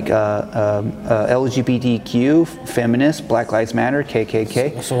like LGBTQ, feminist, Black Lives Matter,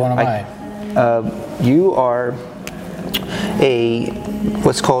 KKK. So what am I? You are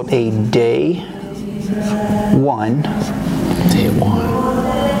what's called a day 1. Day 1.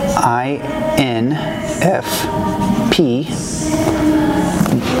 INFP.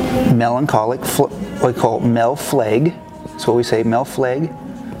 Melancholic, what we call Mel Flag. That's what we say, Mel Flag.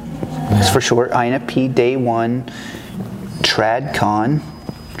 It's for short. INFP, day 1. TradCon,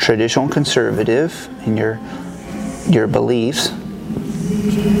 traditional and conservative in your beliefs.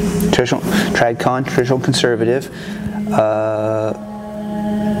 TradCon, traditional and conservative.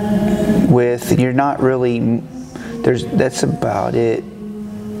 You're not really. That's about it,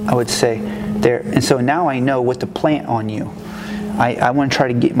 I would say. There, and so now I know what to plant on you. I want to try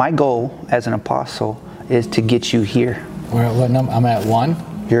to get, my goal as an apostle is to get you here. What number? I'm at 1.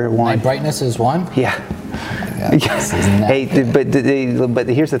 You're at 1. My brightness is 1. Yeah. Hey, but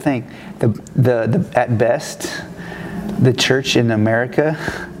here's the thing. The at best, the church in America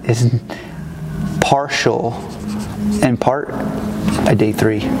is partial, in part, at day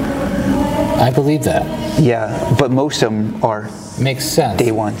 3. I believe that. Yeah, but most of them are. Makes sense. Day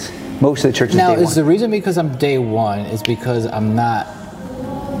 1s. Most of the churches. Now, day is 1. the reason because I'm day 1 is because I'm not,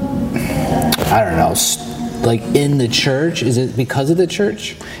 I don't know, like in the church? Is it because of the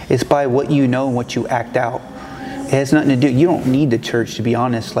church? It's by what you know and what you act out. It has nothing to do. You don't need the church, to be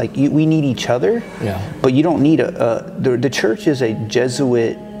honest. Like we need each other. Yeah. But you don't need the church is a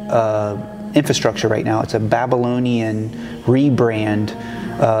Jesuit infrastructure right now. It's a Babylonian rebrand.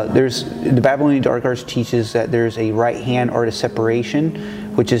 The Babylonian dark arts teaches that there's a right hand art of separation,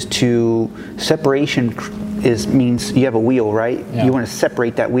 which is separation means you have a wheel, right? Yeah. You want to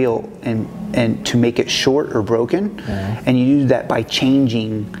separate that wheel and to make it short or broken, and you do that by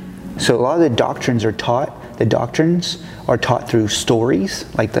changing. So a lot of the doctrines are taught. The doctrines are taught through stories,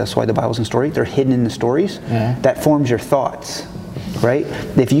 like that's why the Bible's in stories. They're hidden in the stories. Yeah. That forms your thoughts. Right?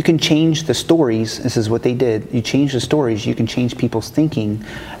 If you can change the stories, this is what they did. You change the stories, you can change people's thinking,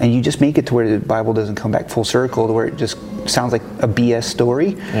 and you just make it to where the Bible doesn't come back full circle, to where it just sounds like a BS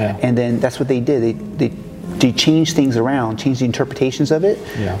story. Yeah. And then that's what they did. They changed things around, changed the interpretations of it,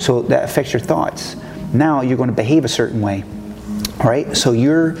 so that affects your thoughts. Now you're going to behave a certain way. Right? So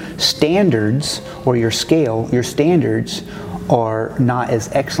your standards or your scale, your standards are not as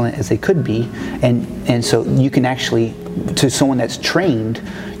excellent as they could be, and so you can actually, to someone that's trained,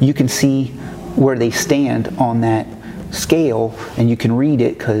 you can see where they stand on that scale, and you can read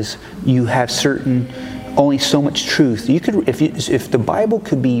it because you have only so much truth. You could, if the Bible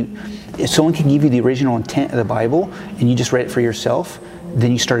could be, if someone could give you the original intent of the Bible and you just read it for yourself,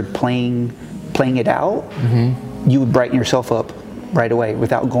 then you started playing it out, you would brighten yourself up right away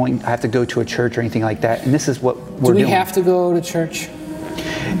without I have to go to a church or anything like that. And this is what we're doing. Do we have to go to church?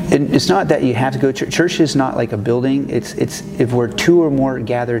 And it's not that you have to go to church. Church is not like a building. It's if we're 2 or more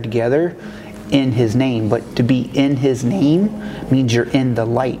gathered together in His name. But to be in His name means you're in the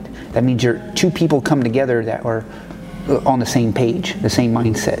light. That means you're two people come together that are on the same page, the same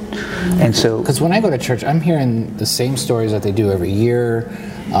mindset. And so, because when I go to church, I'm hearing the same stories that they do every year,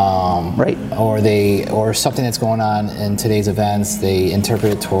 right? Or something that's going on in today's events. They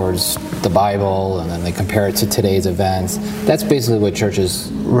interpret it towards the Bible, and then they compare it to today's events. That's basically what church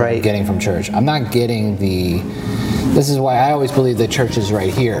is getting from church. I'm not getting the. This is why I always believe the church is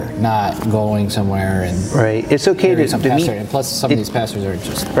right here, not going somewhere and It's okay to meet. And plus, some of these pastors are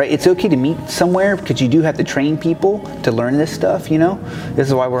just It's okay to meet somewhere because you do have to train people to learn this stuff. This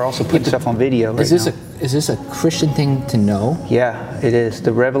is why we're also putting stuff on video. Is this a Christian thing to know? Yeah, it is.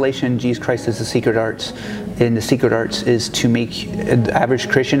 The revelation of Jesus Christ is the secret arts, and the secret arts is to make an average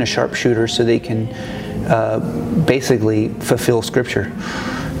Christian a sharpshooter so they can basically fulfill Scripture.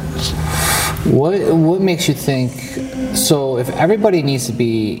 What makes you think? So if everybody needs to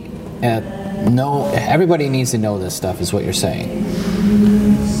be everybody needs to know this stuff, is what you're saying.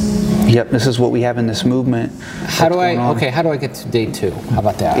 Yep, this is what we have in this movement. How do I get to day 2? How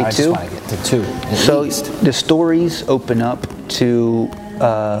about that? Day 2? I just want to get to 2 at least. The stories open up to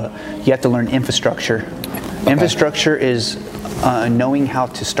you have to learn infrastructure. Okay. Infrastructure is knowing how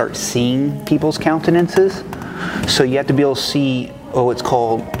to start seeing people's countenances. So you have to be able to see. It's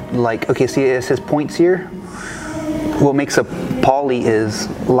called see, it says points here. What makes a poly is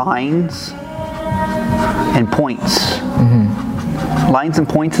lines and points. Mm-hmm. Lines and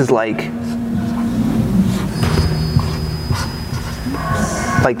points is like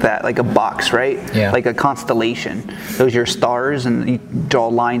that, like a box, right? Yeah. Like a constellation. Those are your stars, and you draw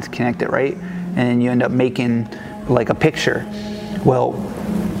lines, connect it, right? And then you end up making like a picture. Well,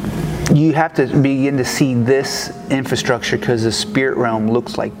 you have to begin to see this infrastructure because the spirit realm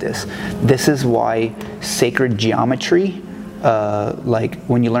looks like this. This is why sacred geometry, like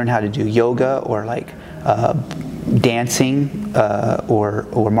when you learn how to do yoga or dancing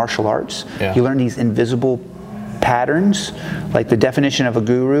or martial arts, you learn these invisible patterns. Like the definition of a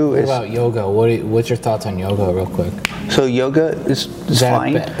guru is. What about yoga? What's your thoughts on yoga, real quick? So yoga is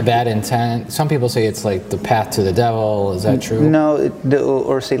fine. Bad intent. Some people say it's like the path to the devil. Is that true? No,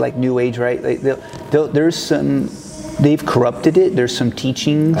 or say like New Age, right? There's some. They've corrupted it. There's some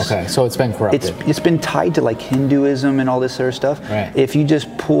teachings. Okay, so it's been corrupted. It's been tied to like Hinduism and all this other stuff. Right. If you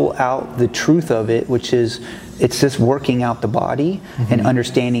just pull out the truth of it, which is it's just working out the body and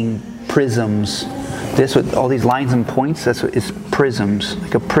understanding prisms. This with all these lines and points, that's what is prisms.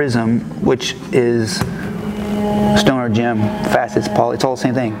 Like a prism, which is stone or gem, facets, poly, it's all the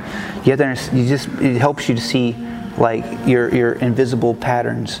same thing. You have to understand, it helps you to see like your invisible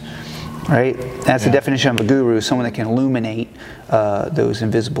patterns, right? That's the definition of a guru, someone that can illuminate those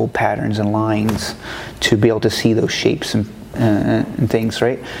invisible patterns and lines to be able to see those shapes and things,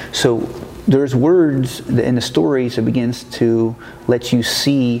 right? So there's words in the stories that begins to let you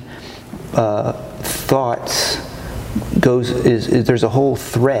see thoughts there's a whole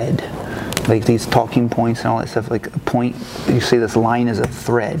thread, like these talking points and all that stuff. Like a point, you say this line is a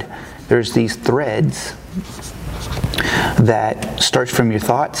thread. There's these threads that starts from your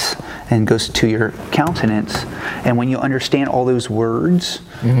thoughts and goes to your countenance. And when you understand all those words,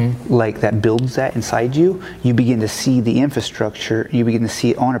 like that builds that inside you, you begin to see the infrastructure. You begin to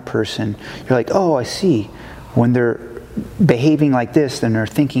see it on a person. You're like, oh, I see. When they're behaving like this, then they're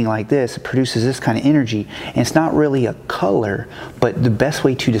thinking like this, it produces this kind of energy. And it's not really a color, but the best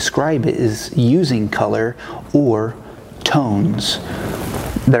way to describe it is using color or tones.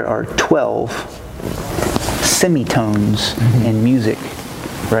 There are 12 semitones in music,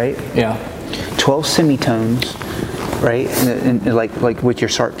 right? Yeah. 12 semitones, right? And like with your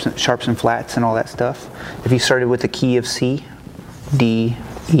sharps and flats and all that stuff. If you started with the key of C, D,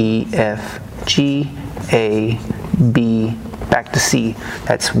 E, F, G, A, B, back to C.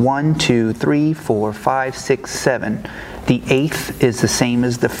 That's 1, 2, 3, 4, 5, 6, 7. The 8th is the same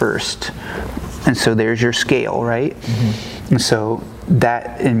as the 1st. And so there's your scale, right? And so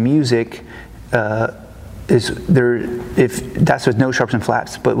that in music is there, if that's with no sharps and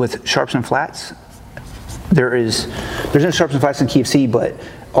flats, but with sharps and flats, there's no sharps and flats in key of C, but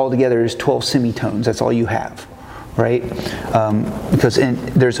altogether there's 12 semitones. That's all you have, right? Because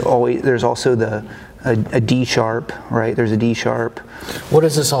there's also a D sharp, right? There's a D sharp. What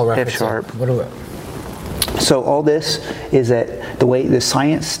is this all referencing? F sharp. So all this is that the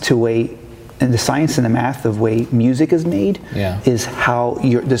science and the math of way music is made is how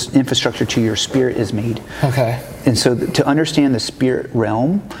this infrastructure to your spirit is made. Okay. And so to understand the spirit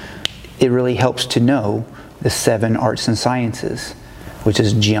realm, it really helps to know the 7 arts and sciences, which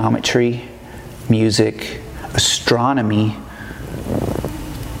is geometry, music, astronomy,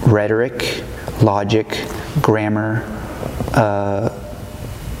 rhetoric, logic, grammar,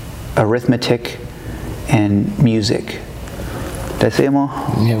 arithmetic, and music. Did I say them all?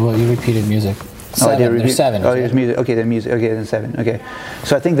 Yeah, well, you repeated music. Oh, There's 7. Oh, there's music. Okay, then music. Okay, then 7. Okay.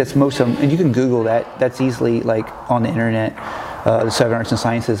 So I think that's most of them. And you can Google that. That's easily like on the internet, the 7 arts and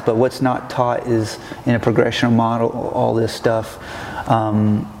sciences. But what's not taught is in a progressional model, all this stuff.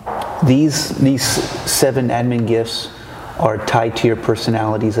 These 7 admin gifts are tied to your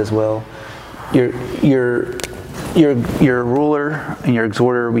personalities as well. Your ruler and your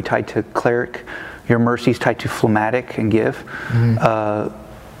exhorter will be tied to cleric. Your mercy is tied to phlegmatic and give. Mm-hmm.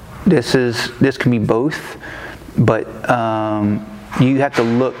 This can be both, but you have to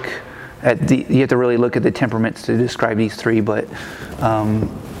look at you have to really look at the temperaments to describe these 3. But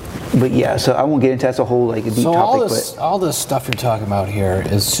yeah, so I won't get into that's a whole like a deep topic. So all this stuff you're talking about here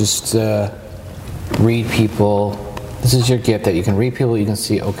is just read people. This is your gift that you can read people. You can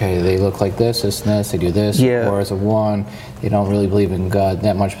see, okay, they look like this, and this. They do this. Yeah. Or as a 1, they don't really believe in God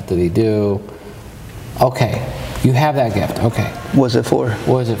that much, but they do. Okay, you have that gift. Okay. What's it for?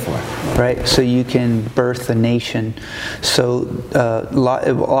 What is it for? Right, so you can birth a nation. So a lot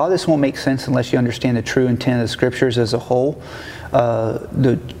of this won't make sense unless you understand the true intent of the scriptures as a whole.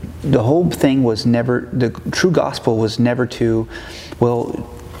 The whole thing was never, the true gospel was never to, well,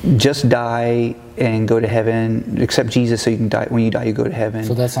 just die and go to heaven, accept Jesus so you can die. When you die, you go to heaven.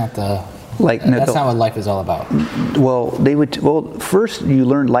 So that's not the... Like that's not what life is all about. Well, first you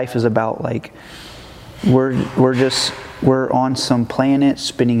learn life is about like, we're on some planet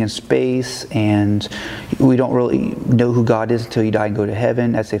spinning in space, and we don't really know who God is until you die and go to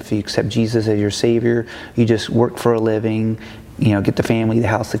heaven. That's if you accept Jesus as your Savior. You just work for a living, get the family, the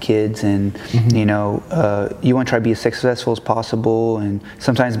house, the kids, and you want to try to be as successful as possible. And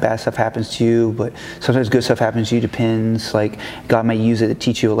sometimes bad stuff happens to you, but sometimes good stuff happens to you. Depends. Like God may use it to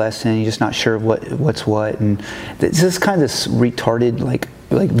teach you a lesson. You're just not sure what's what, and this is kind of this retarded like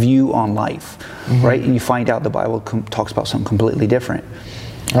view on life, right? And you find out the Bible talks about something completely different.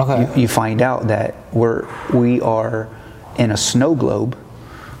 Okay. You find out that we are in a snow globe,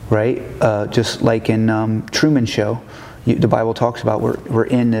 right? Just like in Truman Show, the Bible talks about we're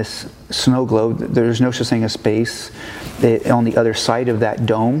in this snow globe. There's no such thing as space. On the other side of that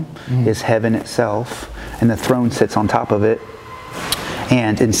dome is heaven itself, and the throne sits on top of it.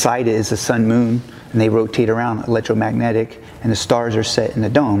 And inside it is the sun, moon, and they rotate around, electromagnetic, and the stars are set in the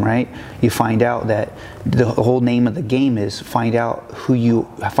dome, right? You find out that the whole name of the game is find out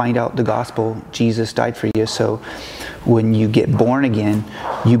the gospel. Jesus died for you. So when you get born again,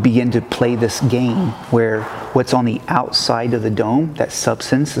 you begin to play this game where what's on the outside of the dome, that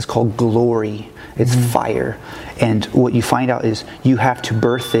substance, is called glory. It's fire. And what you find out is you have to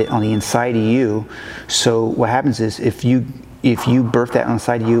birth it on the inside of you. So what happens is if you birth that on the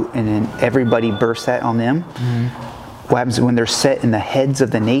side of you and then everybody births that on them, what happens is when they're set in the heads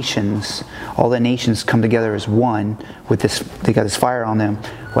of the nations, all the nations come together as one with this, they got this fire on them.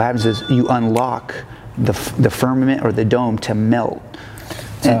 What happens is you unlock the firmament or the dome to melt.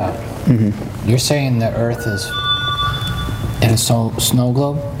 You're saying the Earth is in a snow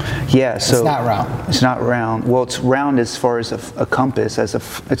globe? Yeah, so it's not round. It's not round. Well, it's round as far as a compass,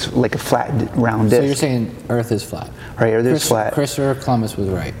 it's like a flat round disc. So you're saying Earth is flat? Right, Earth is flat. Christopher Columbus was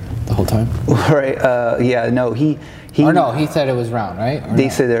right the whole time? Right. Yeah. No. He said it was round, right? They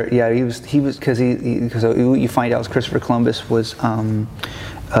said there. Yeah. He was because you find out Christopher Columbus was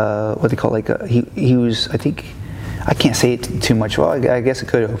what they call he was, I think, I can't say it too much. Well, I guess it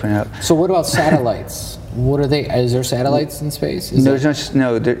could open it up. So what about satellites? What are they? Is there satellites in space?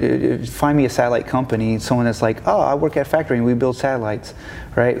 Find me a satellite company, someone that's like, oh, I work at a factory and we build satellites,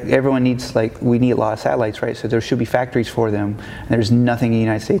 right? Everyone needs, we need a lot of satellites, right? So there should be factories for them. And there's nothing in the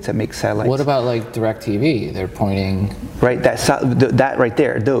United States that makes satellites. What about DirecTV? They're pointing. Right, that right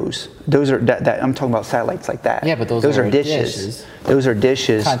there, those are, that I'm talking about satellites like that. Yeah, but those are dishes. Those are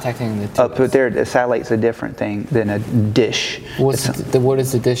dishes. Contacting the tubes. Up there, the satellite's a different thing than a dish. What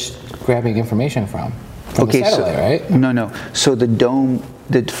is the dish grabbing information from? From the satellite, right? No. So the dome,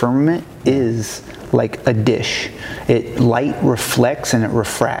 the firmament is like a dish. Light reflects and it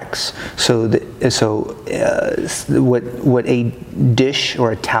refracts. So what a dish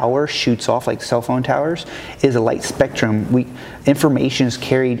or a tower shoots off, like cell phone towers, is a light spectrum. Information is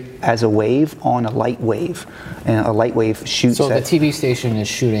carried as a wave on a light wave, and a light wave shoots. So the TV station is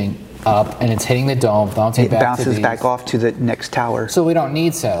shooting up and it's hitting the dome, bouncing back. It bounces back off to the next tower. So we don't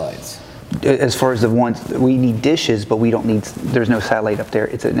need satellites. As far as the ones, we need dishes, but we don't need, there's no satellite up there.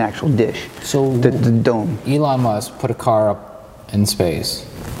 It's an actual dish. So the dome. Elon Musk put a car up in space.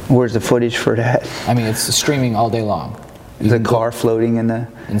 Where's the footage for that? I mean, it's streaming all day long. The car floating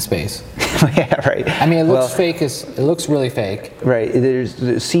in space. Yeah, right. I mean, it looks fake. It looks really fake. Right. There's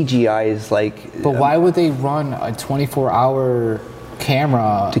the CGI is like. But why would they run a 24-hour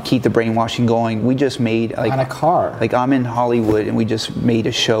camera to keep the brainwashing going? We just made on a car. Like I'm in Hollywood, and we just made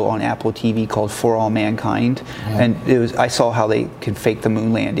a show on Apple TV called For All Mankind, and I saw how they could fake the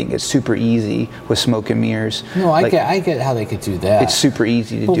moon landing. It's super easy with smoke and mirrors. No, I get how they could do that. It's super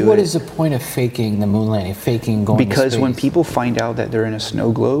easy to do. But what is the point of faking the moon landing? Faking going because to space? When people find out that they're in a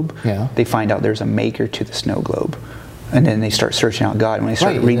snow globe, they find out there's a maker to the snow globe, and then they start searching out God. When they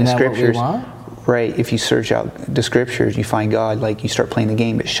start reading the scriptures. Right, if you search out the scriptures, you find God. Like you start playing the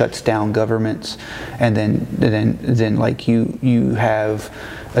game, it shuts down governments, and then like you have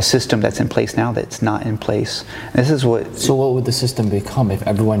a system that's in place now that's not in place. This is what. So what would the system become if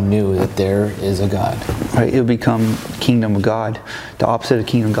everyone knew that there is a God? Right, it would become kingdom of God. The opposite of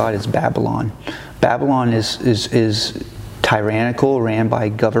kingdom of God is Babylon. Babylon is tyrannical, ran by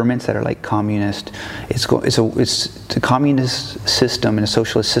governments that are like communist. It's the communist system, and a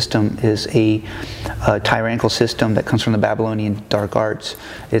socialist system is a tyrannical system that comes from the Babylonian dark arts.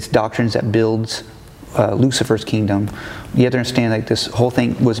 It's doctrines that builds Lucifer's kingdom. You have to understand, like, this whole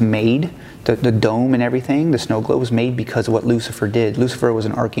thing was made, the dome and everything, the snow globe was made because of what Lucifer did. Lucifer was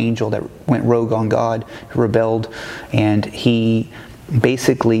an archangel that went rogue on God, who rebelled, and he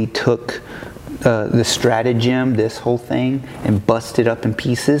basically took the stratagem, this whole thing, and busted up in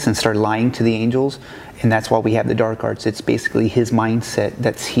pieces and started lying to the angels. And that's why we have the dark arts. It's basically his mindset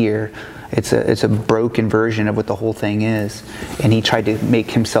that's here. It's a broken version of what the whole thing is. And he tried to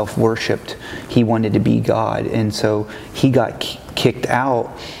make himself worshipped. He wanted to be God. And so he got kicked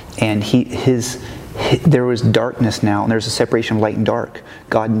out, and there was darkness now, and there's a separation of light and dark.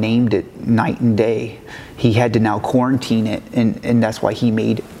 God named it night and day. He had to now quarantine it, and that's why he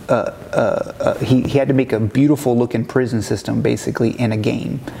made he had to make a beautiful looking prison system, basically, in a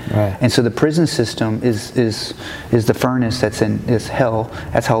game. Right. And so the prison system is the furnace that's in this hell.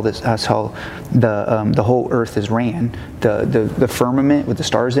 That's how the whole earth is ran. The firmament with the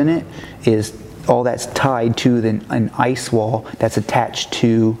stars in it is all that's tied to an ice wall that's attached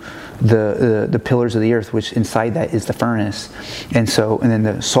to the pillars of the earth, which inside that is the furnace. And then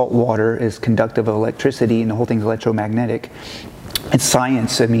the salt water is conductive of electricity, and the whole thing's electromagnetic. It's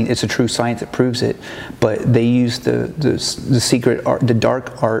science. I mean, it's a true science that proves it. But they use the secret art, the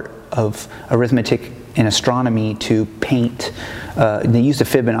dark art of arithmetic and astronomy to paint. They use the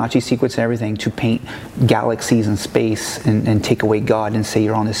Fibonacci sequence and everything to paint galaxies in space and take away God and say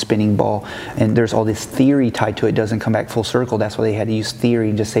you're on this spinning ball. And there's all this theory tied to it. It doesn't come back full circle. That's why they had to use theory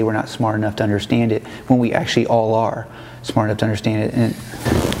and just say we're not smart enough to understand it, when we actually all are smart enough to understand it. And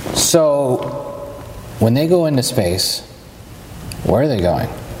so when they go into space, where are they going?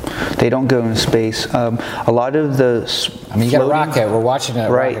 They don't go into space. A lot of the you got a rocket. We're watching a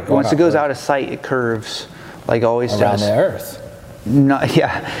right. rocket. Once it goes out of sight, it curves, like always around does. the Earth.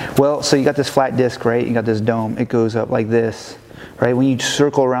 Yeah. Well, so you got this flat disc, right? You got this dome. It goes up like this, right? When you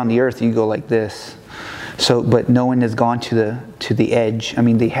circle around the Earth, you go like this. So, but no one has gone to the edge. I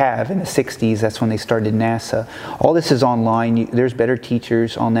mean, they have in the 60s. That's when they started NASA. All this is online. There's better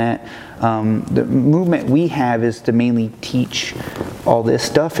teachers on that. The movement we have is to mainly teach all this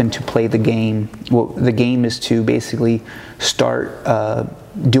stuff and to play the game. Well, the game is to basically start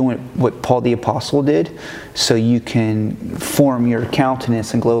doing what Paul the Apostle did, so you can form your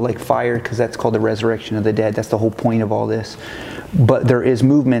countenance and glow like fire, because that's called the resurrection of the dead. That's the whole point of all this. But there is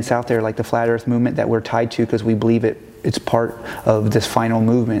movements out there like the Flat Earth movement that we're tied to because we believe it's part of this final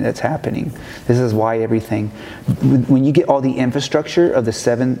movement that's happening. This is why everything, when you get all the infrastructure of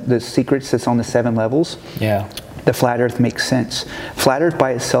the secrets that's on the 7 levels, the Flat Earth makes sense. Flat Earth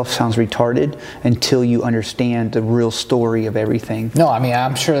by itself sounds retarded until you understand the real story of everything. No, I mean,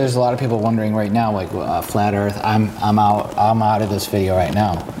 I'm sure there's a lot of people wondering right now, like, Flat Earth, I'm out of this video right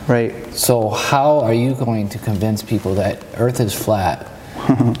now. Right. So how are you going to convince people that Earth is flat?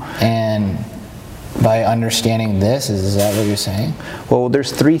 And by understanding this, is that what you're saying? Well,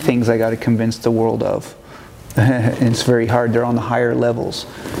 there's 3 things I got to convince the world of. And it's very hard. They're on the higher levels.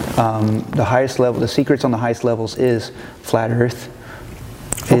 The highest level, the secrets on the highest levels is Flat Earth,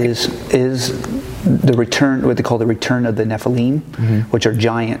 is the return, what they call the return of the Nephilim, which are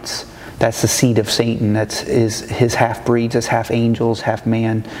giants. That's the seed of Satan. That's his half breeds. That's half angels, half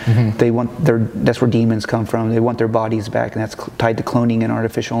man. That's where demons come from. They want their bodies back, and that's tied to cloning and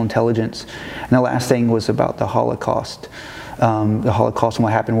artificial intelligence. And the last thing was about the Holocaust. The Holocaust and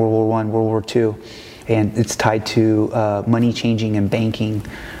what happened in World War I, World War II. And it's tied to money changing and banking.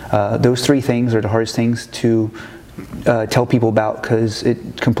 Those 3 things are the hardest things to tell people about, because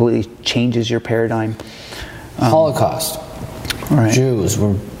it completely changes your paradigm. Holocaust. Right. Jews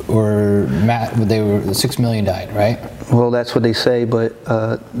the 6 million died, right? Well, that's what they say, but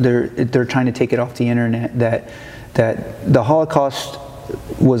they're trying to take it off the internet that the Holocaust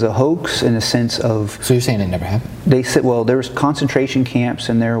was a hoax in the sense of. So you're saying it never happened? They said, well, there was concentration camps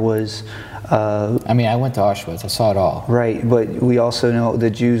and there was. I mean, I went to Auschwitz. I saw it all. Right, but we also know the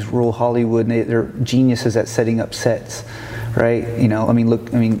Jews rule Hollywood, and they're geniuses at setting up sets. Right, you know, I mean,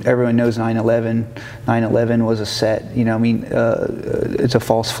 look, I mean, everyone knows 9/11. 9/11 was a set. You know, I mean, it's a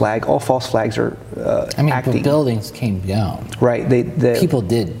false flag. All false flags are acting. The buildings came down. Right, people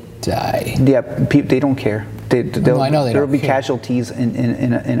did die. Yeah, they don't care. I know they there will don't be care. casualties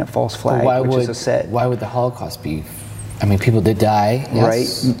in a false flag, which is a set. Why would the Holocaust be? I mean, people did die.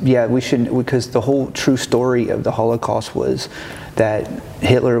 Yes. Right? Yeah, we shouldn't, because the whole true story of the Holocaust was that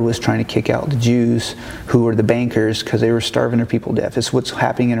Hitler was trying to kick out the Jews, who were the bankers, because they were starving their people to death. It's what's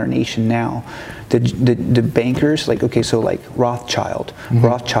happening in our nation now. The bankers, like, okay, so like Rothschild. Mm-hmm.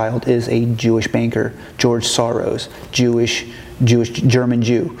 Rothschild is a Jewish banker. George Soros, Jewish German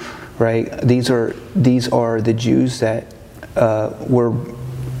Jew, right? These are the Jews that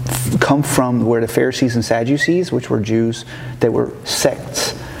come from where the Pharisees and Sadducees, which were Jews, that were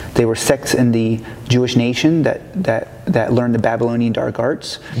sects. They were sects in the Jewish nation that learned the Babylonian dark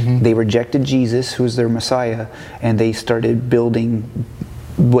arts. Mm-hmm. They rejected Jesus, who was their Messiah, and they started building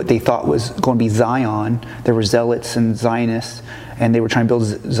what they thought was going to be Zion. There were zealots and Zionists, and they were trying to build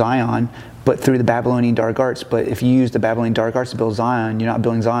Zion, but through the Babylonian dark arts. But if you use the Babylonian dark arts to build Zion, you're not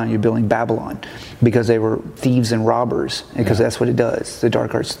building Zion, you're building Babylon, because they were thieves and robbers, because that's what it does. The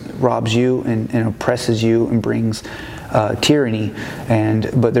dark arts robs you and oppresses you and brings tyranny,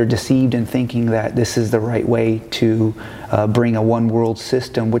 but they're deceived in thinking that this is the right way to bring a one world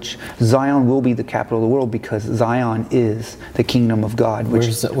system, which Zion will be the capital of the world, because Zion is the kingdom of God.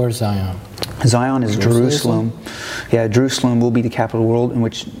 Where's Zion? Zion is Jerusalem. Yeah, Jerusalem will be the capital of the world, in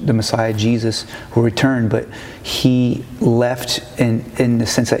which the Messiah Jesus will return. But he left in the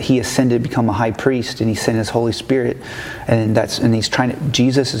sense that he ascended to become a high priest, and he sent his Holy Spirit, and he's trying to.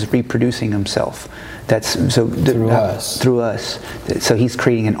 Jesus is reproducing himself. Through us. So he's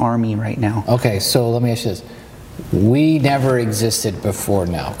creating an army right now. Okay, so let me ask you this: we never existed before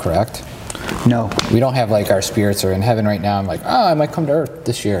now, correct? No. We don't have like our spirits are in heaven right now. I'm like, I might come to Earth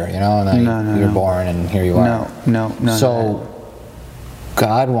this year, you know, and you're born and here you are. No. So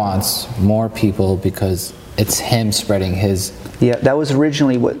God wants more people because it's him spreading his. Yeah, that was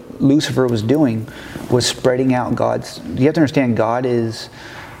originally what Lucifer was doing, was spreading out God's. You have to understand, God is.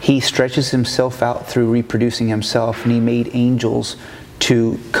 He stretches himself out through reproducing himself, and he made angels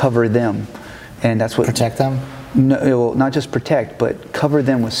to cover them, and that's what protect them. No, well, not just protect, but cover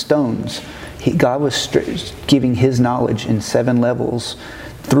them with stones. God was giving his knowledge in 7 levels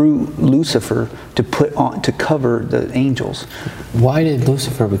through Lucifer to cover the angels. Why did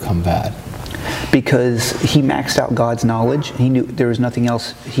Lucifer become bad? Because he maxed out God's knowledge. He knew there was nothing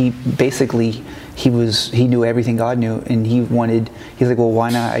else. He knew everything God knew, and he's like, well,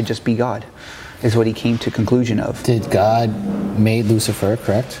 why not I just be God? Is what he came to conclusion of. Did God made Lucifer,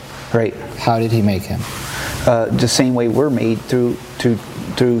 correct? Right. How did he make him? The same way we're made, through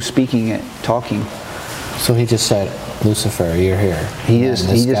speaking it, talking. So he just said, Lucifer, you're here.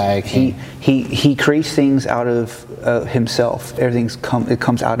 He creates things out of himself. It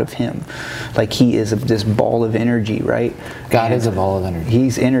comes out of him. Like he is this ball of energy, right? God is a ball of energy.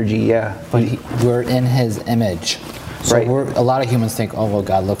 He's energy, yeah. But we're in his image. So right. A lot of humans think, oh well,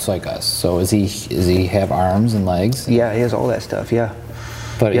 God looks like us. So is he have arms and legs? Yeah, he has all that stuff. Yeah.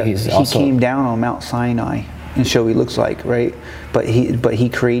 But he came down on Mount Sinai and show what he looks like, right? But he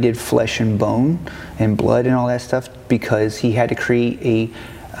created flesh and bone and blood and all that stuff, because he had to create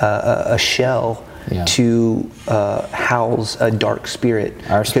a shell to house a dark spirit.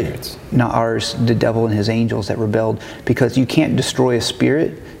 Our spirits. Not ours, the devil and his angels that rebelled. Because you can't destroy a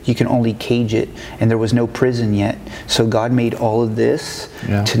spirit, you can only cage it. And there was no prison yet. So God made all of this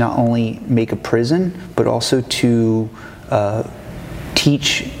to not only make a prison, but also to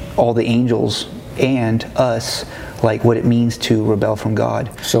teach all the angels and us like what it means to rebel from God.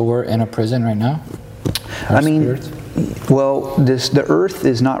 So we're in a prison right now? Spirits? Well, the earth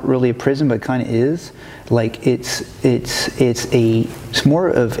is not really a prison, but it kind of is. Like it's more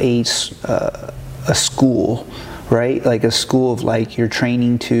of a school, right? Like a school of, like, you're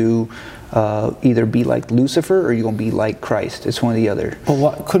training to either be like Lucifer or you're going to be like Christ. It's one or the other.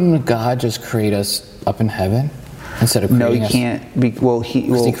 But couldn't God just create us up in heaven instead of creating us? No, he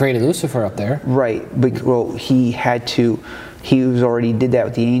can't. He created Lucifer up there. Right. He had to. He already did that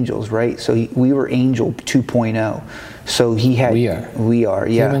with the angels, right? So we were angel 2.0. So he had. We are.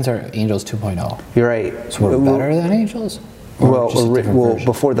 Yeah. Humans are angels 2.0. You're right. So we're better than angels?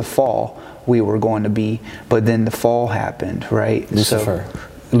 Before the fall, we were going to be, but then the fall happened, right? Lucifer.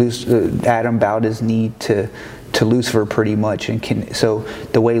 So Adam bowed his knee to Lucifer pretty much, so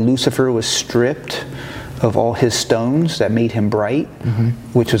the way Lucifer was stripped of all his stones that made him bright,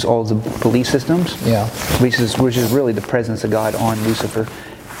 which was all the belief systems, which is really the presence of God on Lucifer.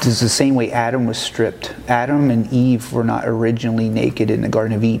 It's the same way Adam was stripped. Adam and Eve were not originally naked in the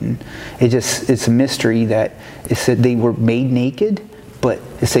Garden of Eden. It's a mystery that it said they were made naked, but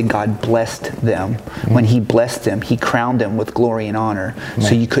it said God blessed them. When He blessed them, He crowned them with glory and honor,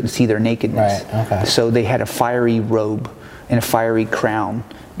 so you couldn't see their nakedness. Right. Okay. So they had a fiery robe and a fiery crown.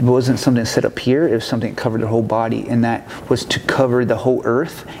 It wasn't something set up here, it was something that covered their whole body, and that was to cover the whole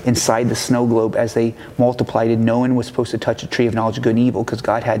earth inside the snow globe as they multiplied. And no one was supposed to touch the tree of knowledge of good and evil, because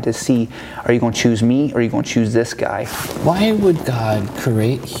God had to see, are you going to choose me or are you going to choose this guy? Why would God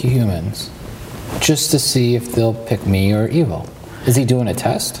create humans just to see if they'll pick me or evil? Is He doing a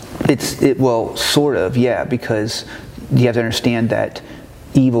test? Well, sort of, yeah, because you have to understand that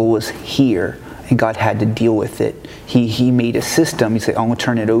evil was here and God had to deal with it. He made a system. He said, I'm going to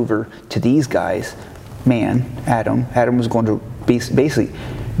turn it over to these guys. Man, Adam was going to basically,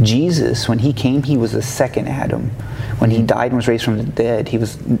 Jesus, when He came, He was the second Adam. When He died and was raised from the dead, He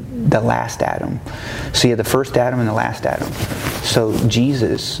was the last Adam. So you had the first Adam and the last Adam. So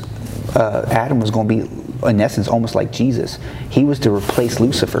Jesus, Adam was going to be, in essence, almost like Jesus. He was to replace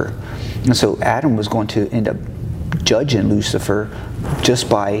Lucifer. And so Adam was going to end up judging Lucifer just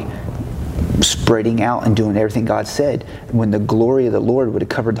by spreading out and doing everything God said. When the glory of the Lord would have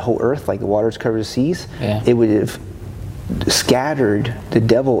covered the whole earth like the waters cover the seas, it would have scattered the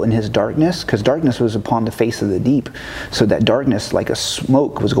devil in his darkness, because darkness was upon the face of the deep. So that darkness, like a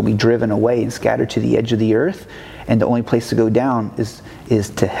smoke, was going to be driven away and scattered to the edge of the earth. And the only place to go down is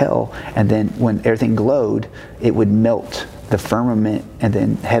to hell. And then when everything glowed, it would melt the firmament, and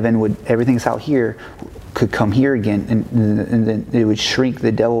then heaven would, everything that's out here could come here again, and then it would shrink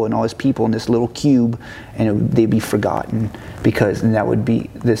the devil and all his people in this little cube, and they'd be forgotten, and that would be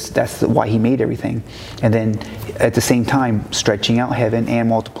this. That's why He made everything. And then at the same time, stretching out heaven and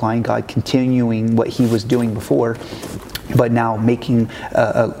multiplying, God continuing what He was doing before, but now making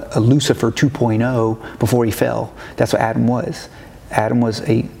a Lucifer 2.0 before he fell. That's what Adam was. Adam was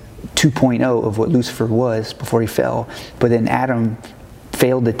a 2.0 of what Lucifer was before he fell. But then Adam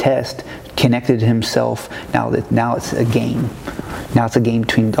failed the test, connected himself. Now it's a game. Now it's a game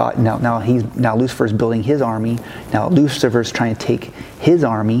between God. Now Lucifer's building his army. Now Lucifer's trying to take his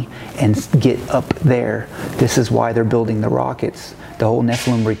army and get up there. This is why they're building the rockets. The whole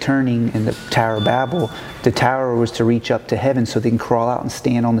Nephilim returning in the Tower of Babel. The tower was to reach up to heaven so they can crawl out and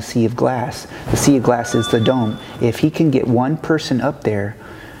stand on the sea of glass. The sea of glass is the dome. If he can get one person up there,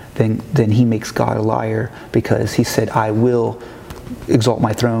 then he makes God a liar, because He said, I will exalt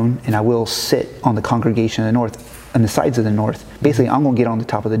my throne, and I will sit on the congregation of the north, on the sides of the north. Basically, I'm going to get on the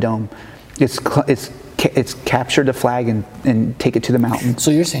top of the dome. It's capture the flag and take it to the mountain.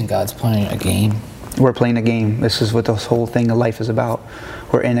 So you're saying God's playing a game? We're playing a game. This is what this whole thing of life is about.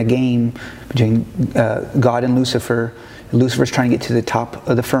 We're in a game between God and Lucifer. Lucifer's trying to get to the top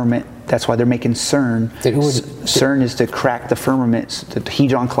of the firmament. That's why they're making CERN. CERN is to crack the firmament, the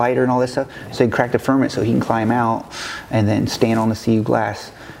Hadron Collider and all this stuff. So they can crack the firmament so he can climb out and then stand on the sea of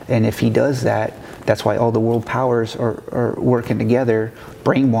glass. And if he does that, that's why all the world powers are working together,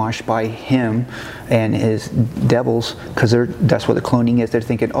 brainwashed by him and his devils, because that's what the cloning is. They're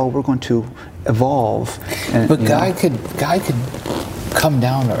thinking, oh, we're going to evolve. And, but God could come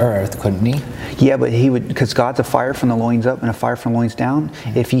down to earth, couldn't He? Yeah, but He would, because God's a fire from the loins up and a fire from the loins down.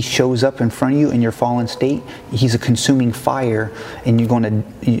 Mm-hmm. If He shows up in front of you in your fallen state, He's a consuming fire, and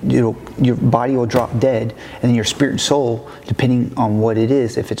your body will drop dead, and then your spirit and soul, depending on what it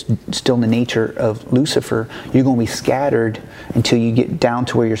is, if it's still in the nature of Lucifer, you're going to be scattered until you get down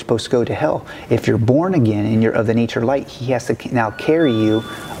to where you're supposed to go, to hell. If you're born again and you're of the nature of light, He has to now carry you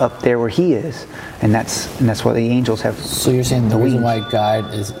up there where He is, and that's why the angels have. So you're saying the reason why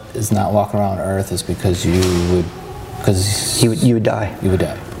God is not walking around Earth is because you would die. You would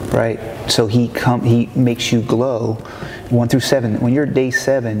die. Right. So He makes you glow 1 through 7. When you're day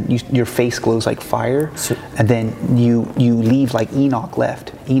 7, your face glows like fire, and then you leave like Enoch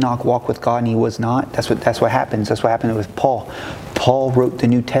left. Enoch walked with God and he was not. That's what happens. That's what happened with Paul. Paul wrote the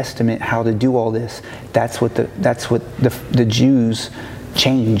New Testament how to do all this. That's what the Jews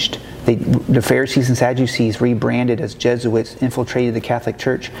changed. The Pharisees and Sadducees rebranded as Jesuits, infiltrated the Catholic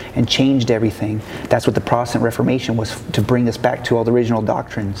Church, and changed everything. That's what the Protestant Reformation was, to bring us back to all the original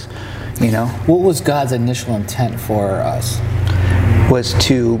doctrines. What was God's initial intent for us? Was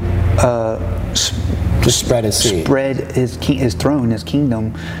to Just spread his seed. Spread his throne, his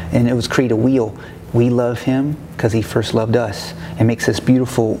kingdom, and it was create a wheel. We love him because he first loved us, and makes this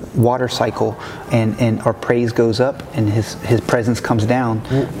beautiful water cycle, and our praise goes up and his presence comes down.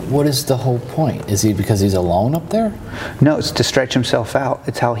 What is the whole point? Is he because he's alone up there? No, it's to stretch himself out.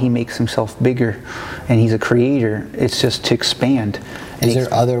 It's how he makes himself bigger, and he's a creator. It's just to expand. Is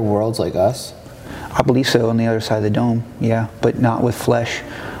there other worlds like us? I believe so, on the other side of the dome, yeah, but not with flesh.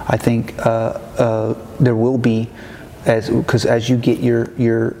 I think there will be, because as you get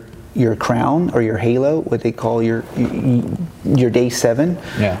your crown or your halo, what they call your day 7,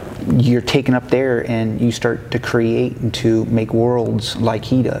 you're taken up there and you start to create and to make worlds like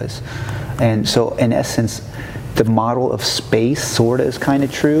he does. And so in essence, the model of space sort of is kind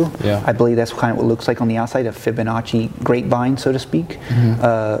of true. Yeah. I believe that's kind of what it looks like on the outside, a Fibonacci grapevine, so to speak.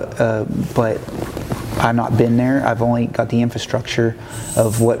 But I've not been there. I've only got the infrastructure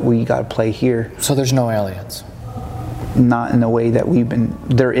of what we got to play here. So there's no aliens? Not in the way that we've been.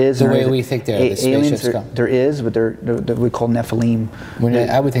 There is the way we think there. The aliens. There is, but they're we call Nephilim.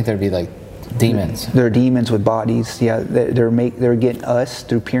 I would think there'd be like demons. They're demons with bodies. Yeah, they're getting us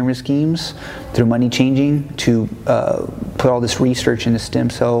through pyramid schemes, through money changing, to put all this research into stem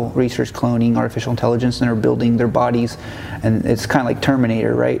cell research, cloning, artificial intelligence, and they're building their bodies. And it's kind of like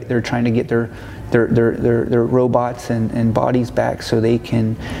Terminator, right? They're trying to get their robots and bodies back so they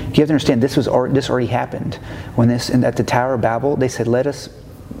can. You have to understand, this already happened when at the Tower of Babel. They said, let us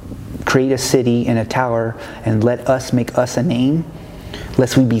create a city and a tower and let us make us a name,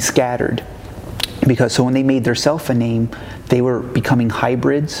 lest we be scattered. Because so when they made theirself a name, they were becoming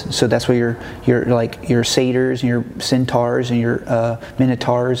hybrids. So that's where your satyrs and your centaurs and your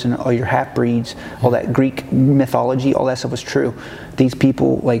minotaurs and all your half breeds, all that Greek mythology, all that stuff was true. These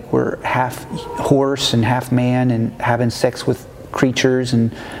people were half horse and half man and having sex with creatures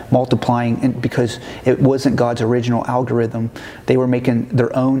and multiplying, and because it wasn't God's original algorithm, they were making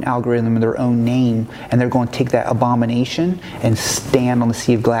their own algorithm and their own name, and they're going to take that abomination and stand on the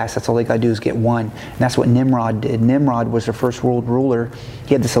sea of glass. That's all they got to do is get one. And that's what Nimrod did. Nimrod was the first world ruler.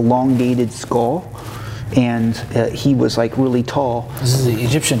 He had this elongated skull, and he was really tall. This is the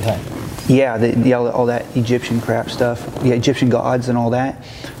Egyptian time. Yeah, all that Egyptian crap stuff. Yeah, Egyptian gods and all that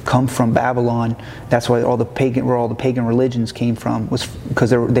come from Babylon. That's why all the pagan religions came from, was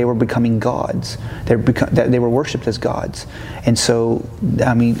because they were becoming gods. They were worshipped as gods. And so,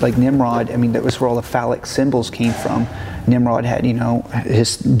 like Nimrod, that was where all the phallic symbols came from. Nimrod had,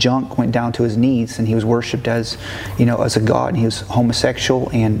 his junk went down to his knees, and he was worshipped as, as a god. And he was homosexual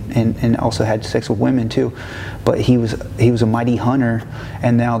and also had sex with women too. But he was a mighty hunter,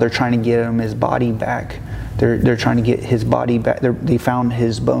 and now they're trying to get him his body back. They're trying to get his body back. They found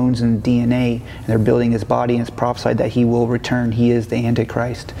his bones and DNA, and they're building his body, and it's prophesied that he will return. He is the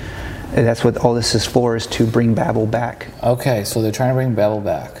Antichrist. And that's what all this is for, is to bring Babel back. Okay, so they're trying to bring Babel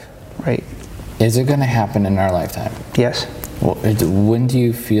back. Right. Is it going to happen in our lifetime? Yes. Well, when do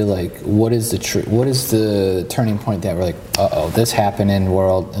you feel what is the turning point that we're like, this happened in the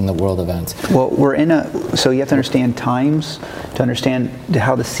world events? Well, so you have to understand times to understand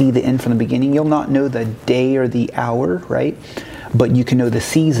how to see the end from the beginning. You'll not know the day or the hour, right? But you can know the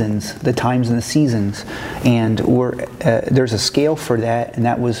seasons, the times and the seasons. And there's a scale for that, and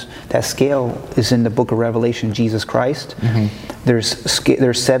that scale is in the book of Revelation, Jesus Christ. Mm-hmm.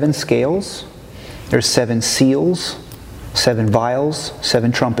 There's 7 scales, there's 7 seals, 7 vials,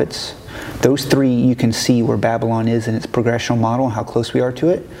 7 trumpets. Those 3 you can see where Babylon is in its progressional model and how close we are to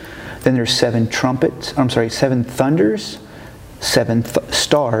it. Then there's 7 thunders, 7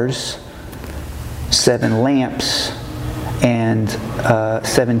 stars, 7 lamps, and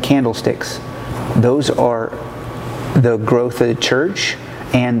 7 candlesticks. Those are the growth of the church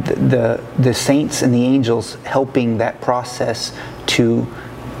and the saints and the angels helping that process to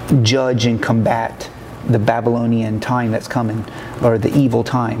judge and combat the Babylonian time that's coming, or the evil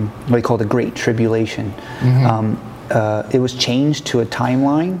time, what we call the Great Tribulation. Mm-hmm. It was changed to a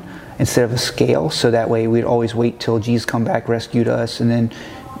timeline instead of a scale, so that way we'd always wait till Jesus come back, rescued us, and then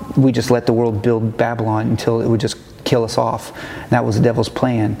we just let the world build Babylon until it would just kill us off. And that was the devil's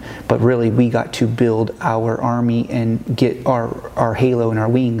plan. But really, we got to build our army and get our halo and our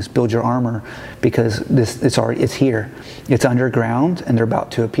wings, build your armor, because it's here. It's underground, and they're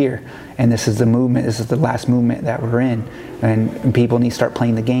about to appear. And this is the movement. This is the last movement that we're in. And people need to start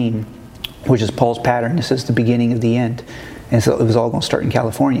playing the game, which is Paul's pattern. This is the beginning of the end. And so it was all going to start in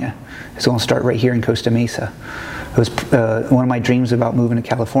California. It's going to start right here in Costa Mesa. It was one of my dreams about moving to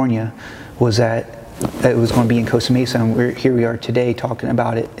California was that it was going to be in Costa Mesa, and here we are today talking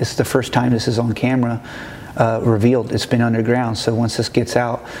about it. It's the first time this is on camera. revealed. It's been underground. So once this gets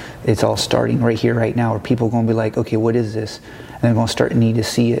out, it's all starting right here, right now, where people are going to be like, okay, what is this? And they're going to start to need to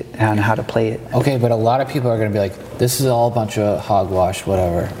see it and how to play it. Okay, but a lot of people are going to be like, this is all a bunch of hogwash,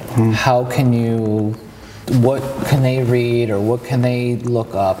 whatever. How can you, what can they read or what can they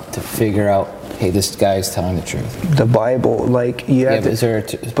look up to figure out, hey, this guy's telling the truth? The Bible, like, you have is there a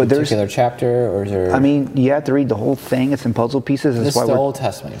particular chapter, or is there... I mean, you have to read the whole thing. It's in puzzle pieces. This is the Old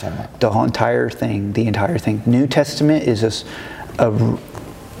Testament you're talking about. The whole entire thing, the entire thing. New Testament is just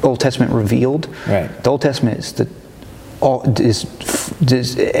Old Testament revealed. Right. The Old Testament is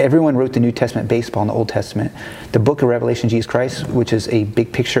everyone wrote the New Testament based upon the Old Testament. The book of Revelation, Jesus Christ, which is a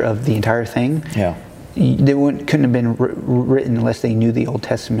big picture of the entire thing. Yeah. They couldn't have been written unless they knew the Old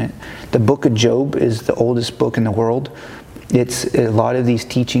Testament. The book of Job is the oldest book in the world. It's a lot of these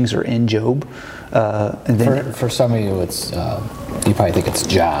teachings are in Job. And then for some of you, it's you probably think it's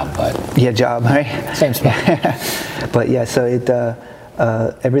Job, but yeah, Job, right? Same spot. But yeah, so it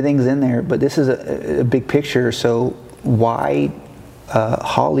everything's in there. But this is a big picture. So why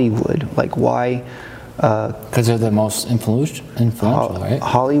Hollywood? Like why? Because they're the most influential, right?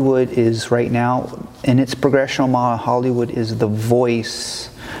 Hollywood is right now, in its progressional model, Hollywood is the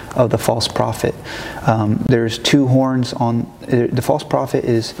voice of the false prophet. There's two horns on, the false prophet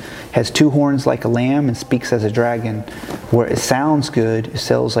has two horns like a lamb and speaks as a dragon. Where it sounds good, it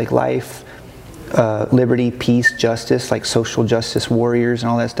sells like life, liberty, peace, justice, like social justice warriors and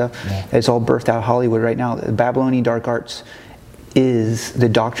all that stuff. Yeah. It's all birthed out of Hollywood right now. The Babylonian dark arts is the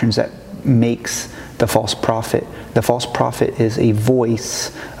doctrines that makes the false prophet. The false prophet is a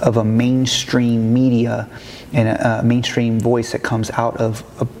voice of a mainstream media and a mainstream voice that comes out of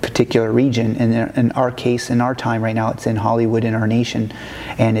a particular region. And in our case, in our time right now, it's in Hollywood, in our nation.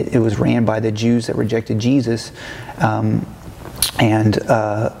 And it was ran by the Jews that rejected Jesus. A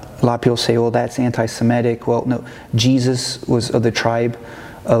lot of people say, well, that's anti-Semitic. Well, no, Jesus was of the tribe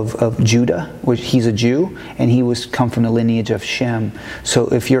of Judah, which he's a Jew, and he was come from the lineage of Shem. So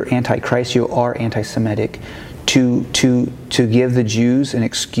if you're anti-Christ, you are anti-Semitic. To give the Jews an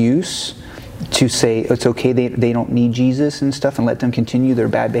excuse to say it's okay, they don't need Jesus and stuff, and let them continue their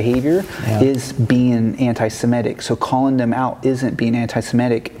bad behavior is being anti-Semitic. So calling them out isn't being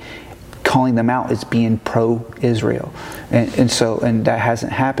anti-Semitic. Calling them out is being pro-Israel. And that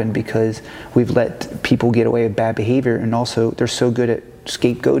hasn't happened because we've let people get away with bad behavior, and also they're so good at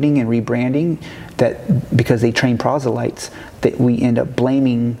scapegoating and rebranding that because they train proselytes that we end up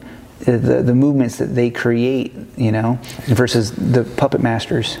blaming the movements that they create, versus the puppet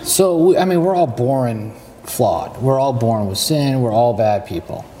masters. So, I mean, we're all born flawed. We're all born with sin. We're all bad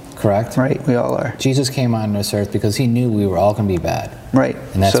people. Correct? Right, we all are. Jesus came on this earth because he knew we were all going to be bad. Right.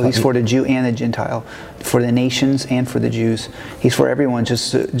 And that's so he's for the Jew and the Gentile, for the nations and for the Jews. He's for everyone.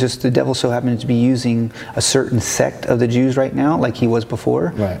 Just the devil so happens to be using a certain sect of the Jews right now, like he was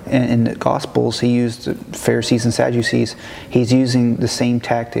before. Right. And in the Gospels, he used the Pharisees and Sadducees. He's using the same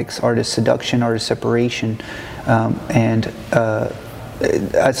tactics: art of seduction, art of separation,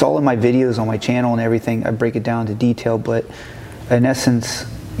 it's all in my videos on my channel and everything. I break it down to detail, but in essence,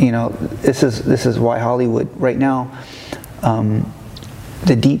 this is why Hollywood right now.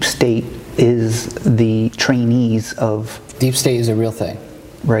 The deep state is the trainees of... Deep state is a real thing.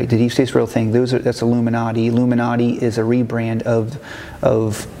 Right, the deep state's a real thing. That's Illuminati. Illuminati is a rebrand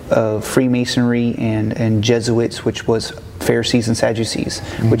of Freemasonry and Jesuits, which was Pharisees and Sadducees,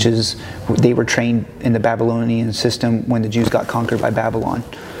 which is, they were trained in the Babylonian system when the Jews got conquered by Babylon.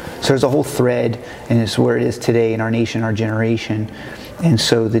 So there's a whole thread, and it's where it is today in our nation, our generation. And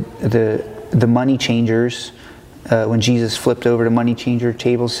so the money changers, when Jesus flipped over the money changer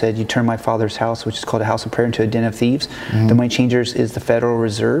table, said, "You turn my Father's house," which is called a house of prayer, into a den of thieves. The money changers is the Federal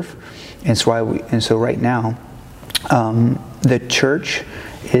Reserve, and so right now, the church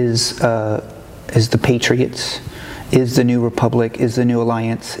is the Patriots, is the New Republic, is the New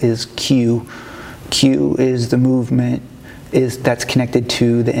Alliance, is Q. Q is the movement. That's connected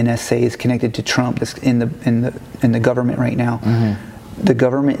to the NSA, is connected to Trump. That's in the government right now. The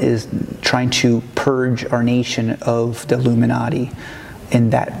government is trying to purge our nation of the Illuminati in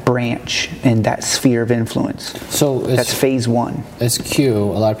that branch, in that sphere of influence. So that's phase one. It's Q.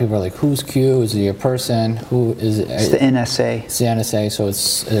 A lot of people are like, who's Q? Is it a person? Who is it? It's the NSA. It's the NSA, so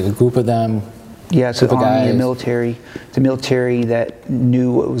it's a group of them. Yeah, it's the army and military. The military that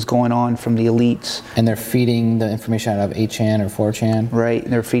knew what was going on from the elites. And they're feeding the information out of 8chan or 4chan. Right,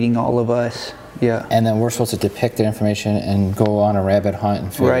 they're feeding all of us. Yeah. And then we're supposed to depict that information and go on a rabbit hunt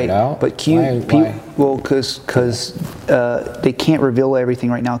and figure it out. But why? Well, because they can't reveal everything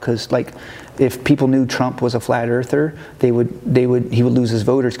right now. Because like if people knew Trump was a flat earther, he would lose his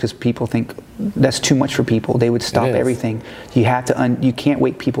voters because people think that's too much for people. They would stop everything. You have to you can't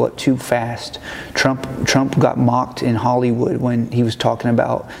wake people up too fast. Trump got mocked in Hollywood when he was talking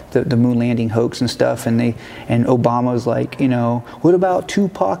about the moon landing hoax and stuff, and Obama was like, what about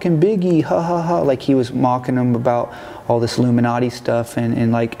Tupac and Biggie? Ha ha ha! Like he was mocking them about all this Illuminati stuff,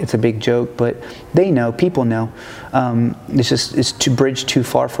 and like it's a big joke, but people know. It's to bridge too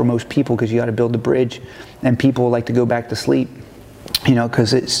far for most people because you got to build the bridge, and people like to go back to sleep,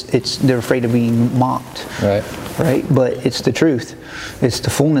 because they're afraid of being mocked, right? But it's the truth. It's the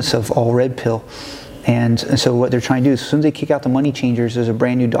fullness of all red pill. And so what they're trying to do is, as soon as they kick out the money changers, there's a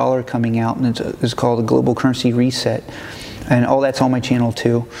brand new dollar coming out, and it's called a global currency reset. And all that's on my channel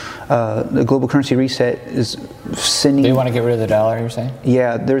too. The global currency reset is sending. Do you want to get rid of the dollar, you're saying?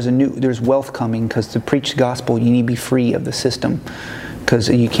 Yeah, there's wealth coming, because to preach the gospel, you need to be free of the system. Because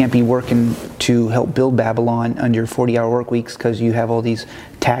you can't be working to help build Babylon under 40-hour work weeks, because you have all these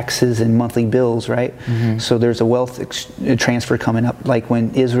taxes and monthly bills, right? Mm-hmm. So there's a wealth transfer coming up. Like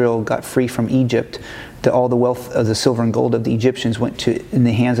when Israel got free from Egypt, all the wealth of the silver and gold of the Egyptians went in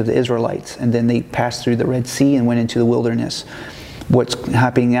the hands of the Israelites, and then they passed through the Red Sea and went into the wilderness. What's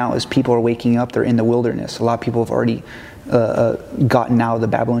happening now is people are waking up. They're in the wilderness. A lot of people have already gotten out of the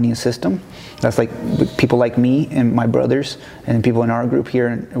Babylonian system. That's like people like me and my brothers and people in our group here.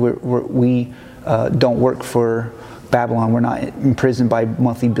 And we don't work for Babylon. We're not imprisoned by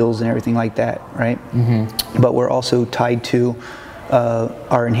monthly bills and everything like that, right? Mm-hmm. But we're also tied to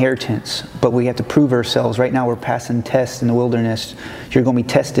our inheritance, but we have to prove ourselves. Right now we're passing tests in the wilderness. You're going to be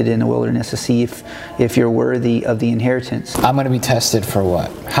tested in the wilderness to see if you're worthy of the inheritance. I'm going to be tested for what?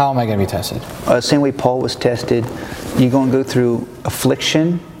 How am I going to be tested? Same way Paul was tested. You're going to go through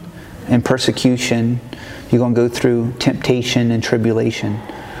affliction and persecution. You're going to go through temptation and tribulation.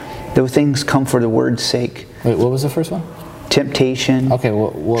 Those things come for the word's sake. Wait, what was the first one? Temptation,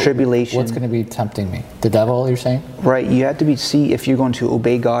 tribulation. What's going to be tempting me? The devil, you're saying? Right. You have to see if you're going to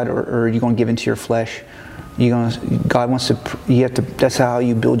obey God or you're going to give into your flesh. God wants to. You have to. That's how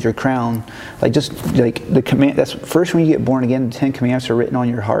you build your crown. Just like the command. That's first when you get born again. The 10 Commandments are written on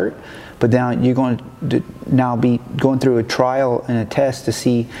your heart. But now you're going to now be going through a trial and a test to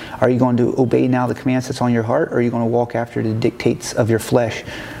see, are you going to obey now the commands that's on your heart, or are you going to walk after the dictates of your flesh?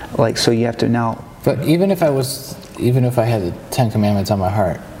 So you have to now. But even if I had the 10 Commandments on my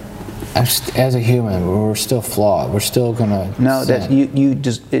heart, as a human, we're still flawed. We're still gonna. No, sin. that you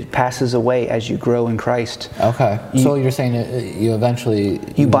just, it passes away as you grow in Christ. Okay. So you're saying that you eventually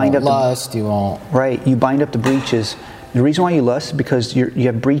you bind up lust. You won't. Right. You bind up the breaches. The reason why you lust is because you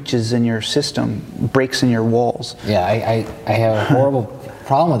have breaches in your system, breaks in your walls. Yeah, I have a horrible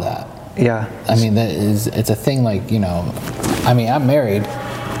problem with that. Yeah. I mean, it's a thing I'm married,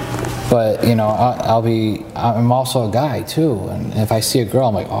 but I'm also a guy too, and if I see a girl,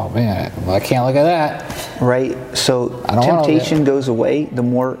 I'm like, oh man, I can't look at that. Right. So temptation goes away the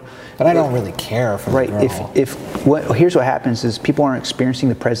more. But I don't really care for the girl. Here's what happens is people aren't experiencing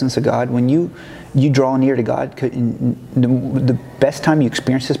the presence of God. When you draw near to God, the best time you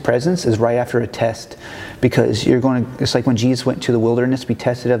experience His presence is right after a test, because it's like when Jesus went to the wilderness to be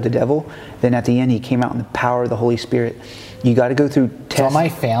tested of the devil. Then at the end, He came out in the power of the Holy Spirit. You got to go through tests. So am I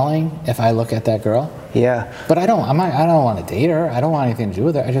failing if I look at that girl? Yeah. But I don't want to date her. I don't want anything to do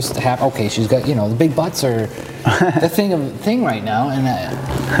with her. I just she's got, the big butts are the thing right now,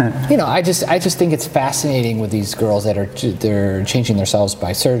 and I just think it's fascinating with these girls that they're changing themselves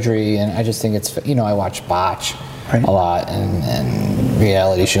by surgery, and I just think it's, I watch Botch a lot and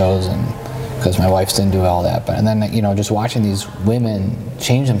reality shows, and because my wife's into all that, and then just watching these women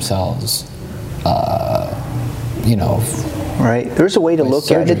change themselves, Right. There's a way to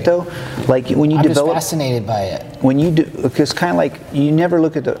look at it though. Like when you develop. I'm just fascinated by it. When you do, because kind of like you never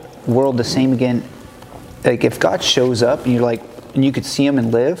look at the world the same again. Like if God shows up and and you could see Him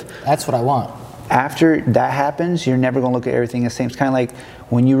and live. That's what I want. After that happens, you're never going to look at everything the same. It's kind of like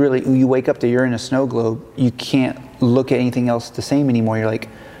when you wake up that you're in a snow globe, you can't look at anything else the same anymore. You're like,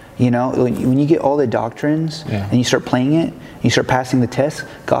 when you get all the doctrines and you start playing it, you start passing the tests,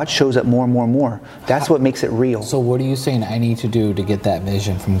 God shows up more and more and more. That's what makes it real. So what are you saying I need to do to get that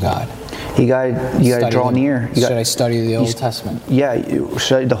vision from God? You got to draw near. Should I study the Old Testament? Yeah, you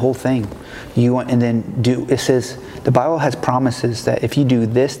study the whole thing. It says, the Bible has promises that if you do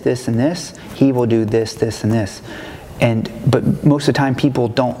this, this, and this, He will do this, this, and this. But most of the time people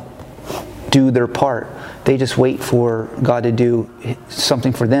don't do their part. They just wait for God to do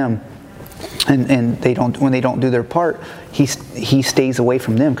something for them. And when they don't do their part, he stays away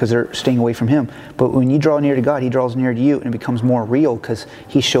from them because they're staying away from him. But when you draw near to God, he draws near to you, and it becomes more real because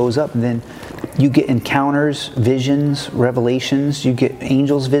he shows up. And then you get encounters, visions, revelations. You get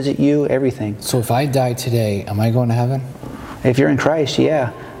angels visit you, everything. So if I die today, am I going to heaven? If you're in Christ,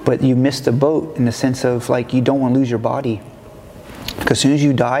 yeah. But you missed the boat in the sense of like you don't want to lose your body. Because as soon as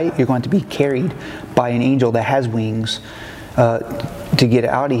you die, you're going to be carried by an angel that has wings to get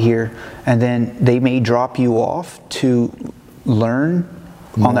out of here. And then they may drop you off to learn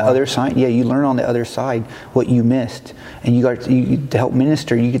on the other side. Yeah, you learn on the other side what you missed. And you to help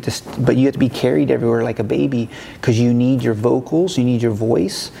minister, but you have to be carried everywhere like a baby because you need your vocals, you need your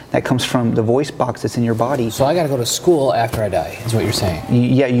voice. That comes from the voice box that's in your body. So I got to go to school after I die, is what you're saying.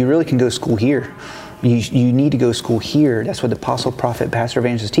 Yeah, you really can go to school here. You need to go to school here. That's what the apostle, prophet, pastor,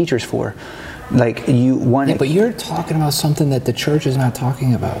 evangelist, teacher's for. Like you want. Yeah, but you're talking about something that the church is not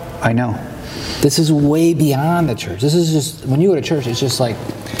talking about. I know. This is way beyond the church. This is just, when you go to church, it's just like,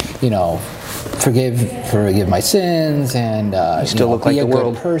 forgive my sins and still look like be the a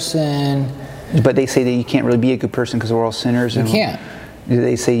world. good person. But they say that you can't really be a good person because we're all sinners. You can't.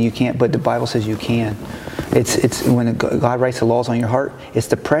 They say you can't, but the Bible says you can. It's when God writes the laws on your heart, it's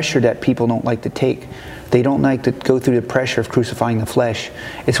the pressure that people don't like to take. They don't like to go through the pressure of crucifying the flesh.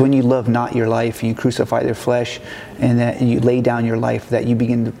 It's when you love not your life and you crucify their flesh and that you lay down your life that you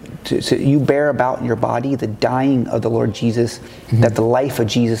begin to you bear about in your body the dying of the Lord Jesus, that the life of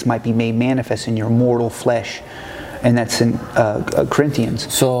Jesus might be made manifest in your mortal flesh. And that's in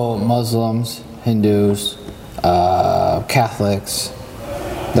Corinthians. So Muslims, Hindus, Catholics,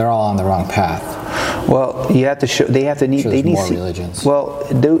 they're all on the wrong path. Well, you have to show. They need more religions. Well,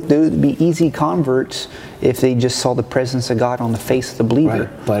 they would be easy converts if they just saw the presence of God on the face of the believer.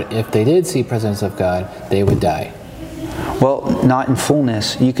 Right. But if they did see presence of God, they would die. Well, not in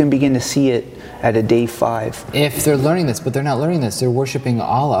fullness. You can begin to see it at a day 5. If they're learning this, but they're not learning this. They're worshiping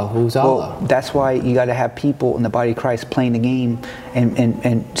Allah. Who's Allah? Well, that's why you got to have people in the body of Christ playing the game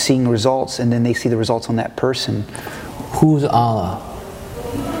and seeing results, and then they see the results on that person. Who's Allah?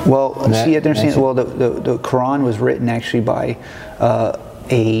 Well, see, you have to understand. Well, the Quran was written actually by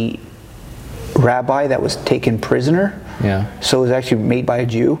a rabbi that was taken prisoner. Yeah. So it was actually made by a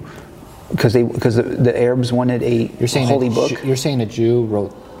Jew because the Arabs wanted a holy book. You're saying a Jew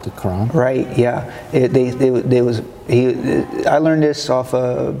wrote the Quran? Right. Yeah. I learned this off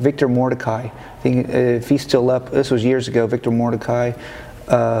Victor Mordecai. I think if he's still up, this was years ago. Victor Mordecai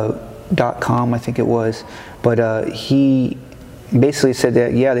 .com, I think it was, but he basically said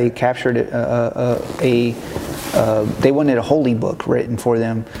that they captured they wanted a holy book written for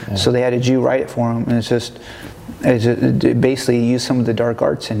them, so they had a Jew write it for them, and it basically used some of the dark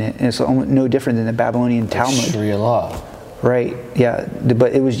arts in it, and it's no different than the Babylonian Talmud. Sharia law. Right. Yeah,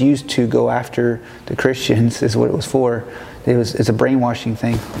 but it was used to go after the Christians, is what it was for. It's a brainwashing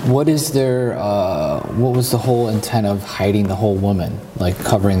thing. What is their? What was the whole intent of hiding the whole woman, like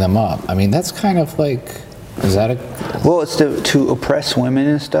covering them up? I mean, that's kind of like. Is that a? Well, it's to oppress women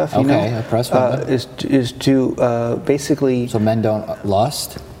and stuff. You know? Oppress women. Is to basically. So men don't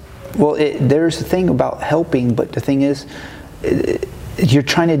lust. Well, there's a thing about helping, but the thing is, you're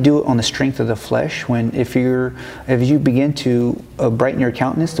trying to do it on the strength of the flesh. When if you begin to brighten your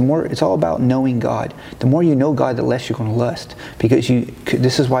countenance, the more it's all about knowing God. The more you know God, the less you're going to lust. Because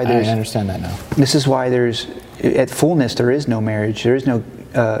this is why there's. I understand that now. This is why there's at fullness there is no marriage. There is no.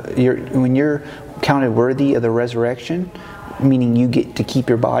 When you're counted worthy of the resurrection, meaning you get to keep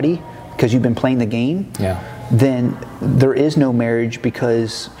your body because you've been playing the game. Yeah. Then there is no marriage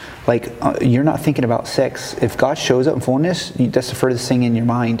because, you're not thinking about sex. If God shows up in fullness, that's the furthest thing in your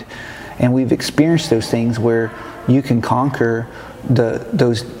mind. And we've experienced those things where you can conquer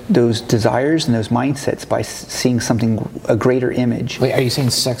those desires and those mindsets by seeing a greater image. Wait, are you saying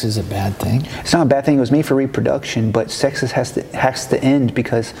sex is a bad thing? It's not a bad thing. It was made for reproduction, but sex has to end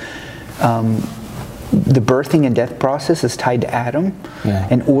because the birthing and death process is tied to Adam. Yeah.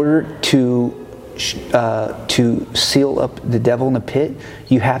 In order to seal up the devil in the pit,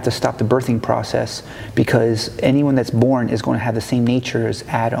 you have to stop the birthing process because anyone that's born is going to have the same nature as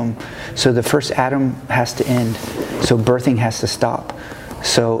Adam. So the first Adam has to end. So birthing has to stop.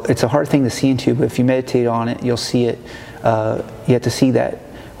 So it's a hard thing to see into, but if you meditate on it, you'll see it. You have to see that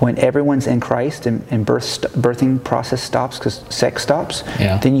when everyone's in Christ and birthing process stops because sex stops,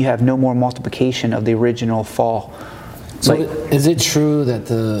 then you have no more multiplication of the original fall. So is it true that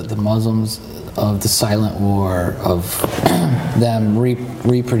the Muslims of the silent war of them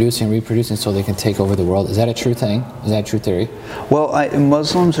reproducing so they can take over the world. Is that a true thing? Is that a true theory? Well,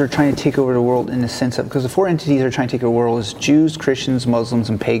 Muslims are trying to take over the world in the sense of, because the four entities that are trying to take over the world is Jews, Christians, Muslims,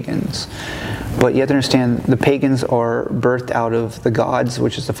 and pagans. But you have to understand, the pagans are birthed out of the gods,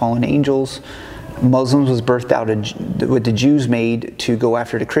 which is the fallen angels. Muslims was birthed out of what the Jews made to go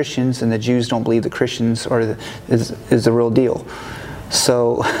after the Christians, and the Jews don't believe the Christians is the real deal.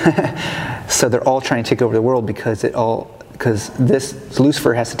 So, so they're all trying to take over the world because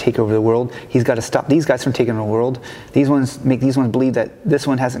Lucifer has to take over the world. He's got to stop these guys from taking over the world. These ones believe that this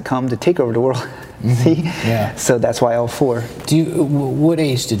one hasn't come to take over the world. See? Yeah. So that's why all four. What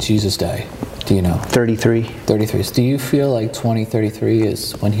age did Jesus die? Do you know? 33. 33. So do you feel like 2033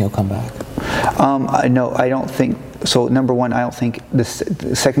 is when he'll come back? No, I don't think. So number one, I don't think the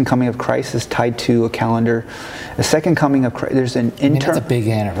second coming of Christ is tied to a calendar. The second coming of Christ, there's an that's a big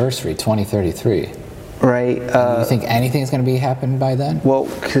anniversary, 2033. Right. You think anything's going to be happening by then? Well,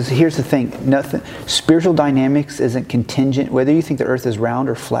 because here's the thing: nothing. Spiritual dynamics isn't contingent. Whether you think the Earth is round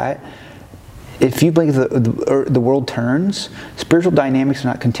or flat, if you believe the world turns, spiritual dynamics are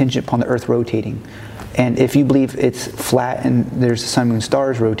not contingent upon the Earth rotating. And if you believe it's flat and there's the sun, moon,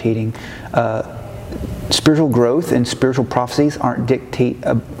 stars rotating, spiritual growth and spiritual prophecies aren't dictate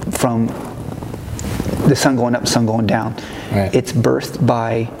from the sun going up, sun going down. Right. It's birthed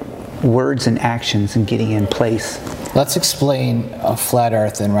by words and actions and getting in place. Let's explain a flat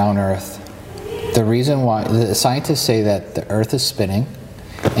Earth and round Earth. The reason why the scientists say that the Earth is spinning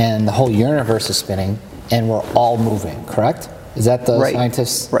and the whole universe is spinning and we're all moving, correct? Is that the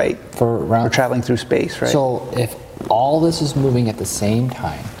scientists? Right. For round? We're traveling through space, right? So if all this is moving at the same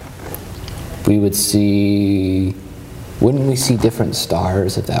time, wouldn't we see different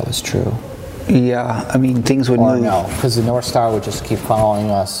stars if that was true? Yeah, I mean, things would move. No, because the North Star would just keep following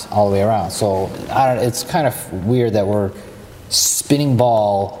us all the way around. So it's kind of weird that we're spinning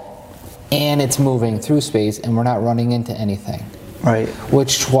ball and it's moving through space and we're not running into anything. Right.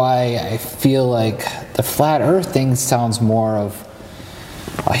 Which why I feel like the flat Earth thing sounds more of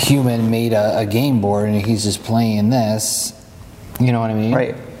a human made a game board and he's just playing this. You know what I mean?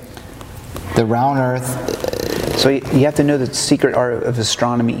 Right. The round Earth. So you have to know the secret art of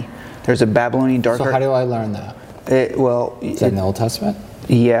astronomy. There's a Babylonian dark art. So how do I learn that? Is that in the Old Testament?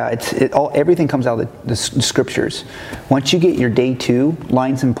 Yeah, everything comes out of the scriptures. Once you get your day 2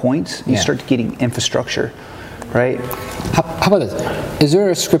 lines and points, you start getting infrastructure, right? How about this? Is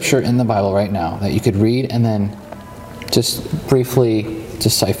there a scripture in the Bible right now that you could read and then just briefly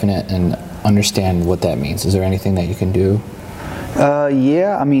just siphon it and understand what that means? Is there anything that you can do?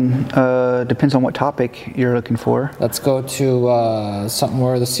 Yeah, I mean, depends on what topic you're looking for. Let's go to something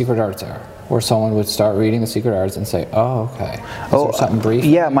where the secret arts are, where someone would start reading the secret arts and say, oh, okay. Is there something brief?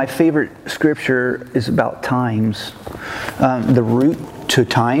 Yeah, my favorite scripture is about times. The root to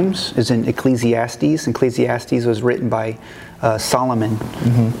times is in Ecclesiastes. Ecclesiastes was written by Solomon,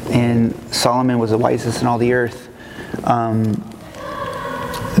 and Solomon was the wisest in all the earth.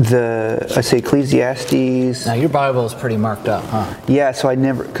 I say Ecclesiastes. Now your Bible is pretty marked up, huh? Yeah, so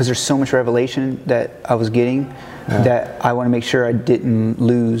because there's so much revelation that I was getting, that I want to make sure I didn't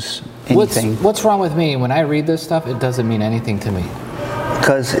lose anything. What's wrong with me? When I read this stuff, it doesn't mean anything to me.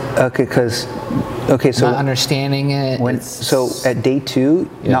 So not understanding it. So at day 2,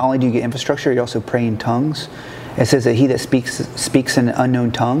 not only do you get infrastructure, you also pray in tongues. It says that he that speaks in an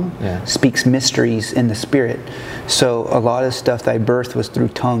unknown tongue speaks mysteries in the spirit. So a lot of stuff that I birthed was through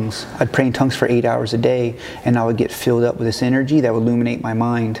tongues. I'd pray in tongues for 8 hours a day, and I would get filled up with this energy that would illuminate my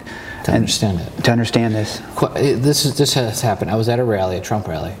mind. To understand it. To understand this. This has happened. I was at a Trump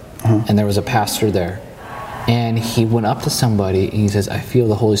rally, and there was a pastor there. And he went up to somebody and he says, I feel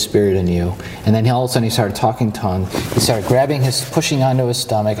the Holy Spirit in you. And then all of a sudden he started talking tongue. He started pushing onto his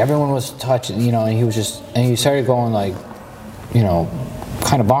stomach. Everyone was touching, and he started going like,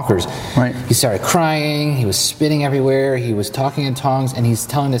 kind of bonkers. Right. He started crying. He was spitting everywhere. He was talking in tongues. And he's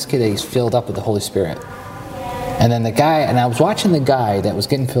telling this kid that he's filled up with the Holy Spirit. And then I was watching the guy that was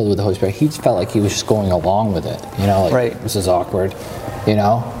getting filled with the Holy Spirit. He felt like he was just going along with it. This is awkward,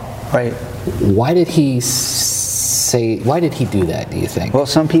 Right. Why did he do that, do you think? Well,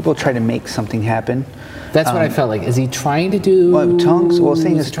 some people try to make something happen. That's what I felt like. Is he trying to do... tongues,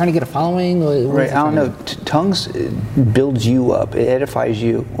 is he trying to get a following? Right, I don't know. Tongues builds you up. It edifies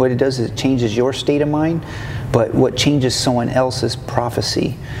you. What it does is it changes your state of mind, but what changes someone else is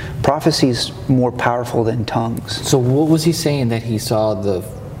prophecy. Prophecy is more powerful than tongues. So what was he saying that he saw the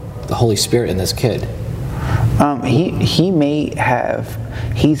Holy Spirit in this kid? He may have...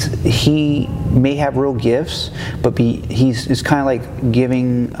 he may have real gifts, but it's kind of like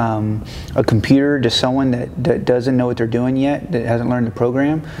giving a computer to someone that doesn't know what they're doing yet, that hasn't learned the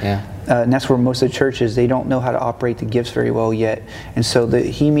program. Yeah. And that's where most of the churches, they don't know how to operate the gifts very well yet. And so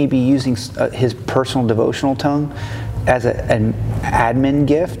he may be using his personal devotional tongue as an admin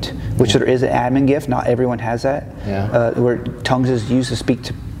gift, which there is an admin gift. Not everyone has that. Yeah. Where tongues is used to speak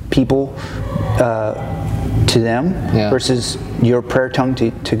to people, to them, versus your prayer tongue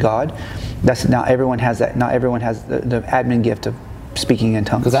to God. That's not everyone has that. Not everyone has the admin gift of speaking in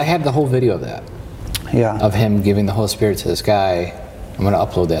tongues. Because I have the whole video of that. Yeah. Of him giving the Holy Spirit to this guy. I'm going to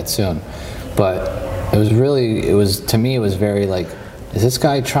upload that soon. But to me, it was very like, is this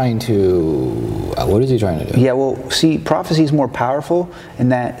guy trying to, what is he trying to do? Yeah, well, see, prophecy is more powerful in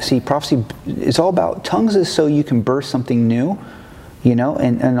that, prophecy, it's all about, tongues is so you can burst something new,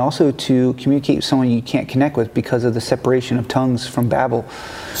 and also to communicate with someone you can't connect with because of the separation of tongues from Babel.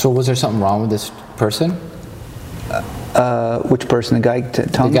 So was there something wrong with this person? Which person? The guy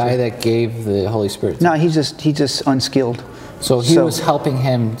tongues? The guy that gave the Holy Spirit? No, he's just unskilled. So he was helping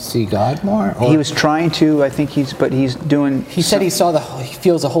him see God more? Or? He was trying to. I think he's doing. He said he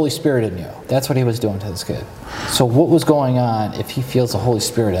feels the Holy Spirit in you. That's what he was doing to this kid. So what was going on if he feels the Holy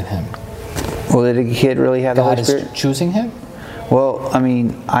Spirit in him? Well, did the kid really have the Holy Spirit? God is choosing him? Well, I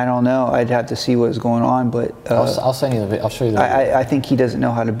mean, I don't know. I'd have to see what was going on, but I'll send you the. I'll show you the video. I think he doesn't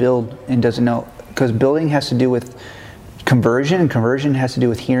know how to build and doesn't know, because building has to do with conversion, and conversion has to do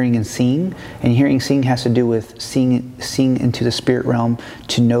with hearing and seeing, and hearing and seeing has to do with seeing into the spirit realm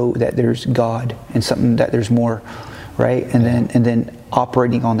to know that there's God and something, that there's more, right? And then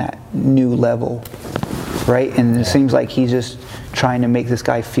operating on that new level, right? And it seems like he's just trying to make this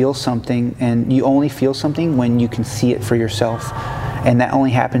guy feel something, and you only feel something when you can see it for yourself, and that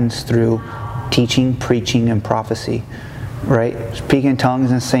only happens through teaching, preaching, and prophecy, right? Speaking in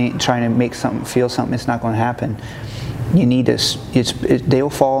tongues and trying to make something feel something, it's not going to happen. You need to. They will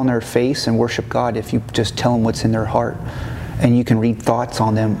fall on their face and worship God if you just tell them what's in their heart, and you can read thoughts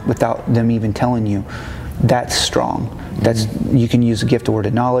on them without them even telling you. That's strong. You can use the gift of word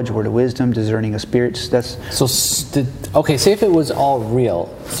of knowledge, word of wisdom, discerning of spirits. Okay. Say if it was all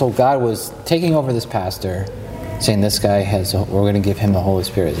real. So God was taking over this pastor, saying this guy we're going to give him the Holy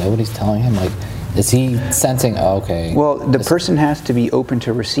Spirit. Is that what he's telling him? Like, is he sensing? Oh, okay. Well, the person has to be open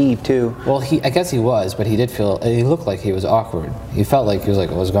to receive too. Well, I guess he was, but he did feel. He looked like he was awkward. He felt like he was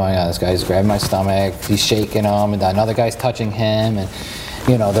like, "What's going on? This guy's grabbing my stomach. He's shaking him, and another guy's touching him, and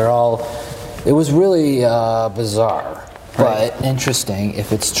they're all." It was really bizarre, but interesting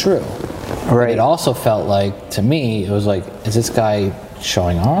if it's true. Right. But it also felt like, to me, it was like, is this guy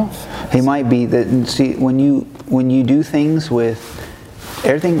showing off? He might be. See, when you do things with.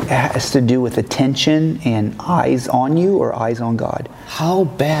 Everything has to do with attention and eyes on you or eyes on God. How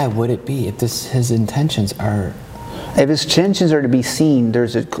bad would it be if his intentions are? If his intentions are to be seen,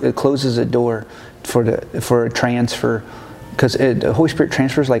 it closes a door for a transfer, because the Holy Spirit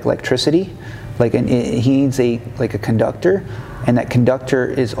transfers like electricity, he needs a conductor, and that conductor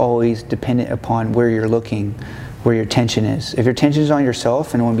is always dependent upon where you're looking, where your attention is. If your attention is on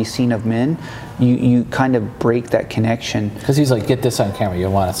yourself and want to be seen of men, you kind of break that connection. Because he's like, get this on camera, you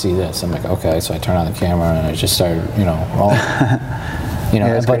want to see this. I'm like, okay, so I turn on the camera and I just started, rolling.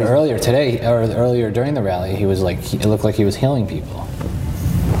 But crazy. Earlier during the rally, he was like, it looked like he was healing people.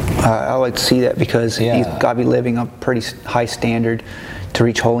 I like to see that, because he's got to be living a pretty high standard to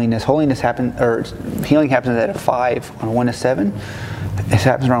reach holiness. Healing happens at a 5 on a 1 to 7. It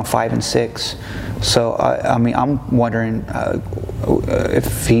happens around 5 and 6. So I'm wondering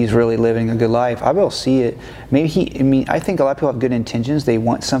if he's really living a good life. I will see it. I think a lot of people have good intentions. They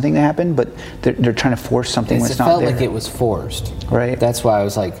want something to happen, but they're trying to force something when it's not there. It felt like it was forced. Right. That's why I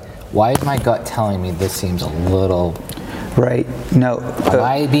was like, why is my gut telling me this seems a little? Right. No. Am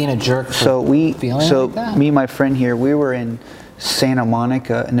I being a jerk for feeling like that? Me and my friend here, we were in Santa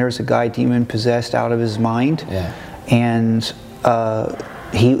Monica, and there was a guy demon possessed out of his mind. Yeah. And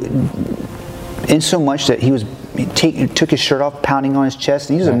he, in so much that he took his shirt off, pounding on his chest,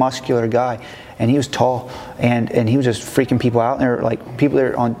 and he was a muscular guy, and he was tall, and he was just freaking people out. And there were like people that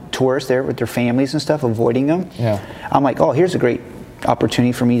are on tours there with their families and stuff, avoiding them. Yeah. I'm like, oh, here's a great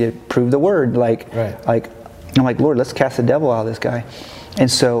opportunity for me to prove the word. I'm like, Lord, let's cast the devil out of this guy.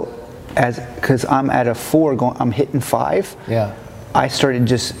 And so, because I'm at a 4, I'm hitting 5. Yeah. I started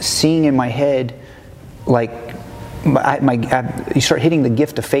just seeing in my head, like, you start hitting the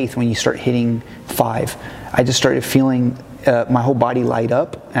gift of faith when you start hitting 5. I just started feeling my whole body light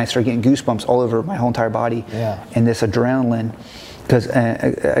up, and I started getting goosebumps all over my whole entire body. Yeah. And this adrenaline,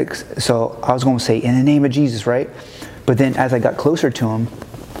 so I was going to say, in the name of Jesus, right? But then as I got closer to him,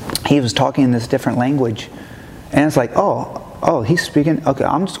 he was talking in this different language. And it's like, oh, he's speaking. Okay,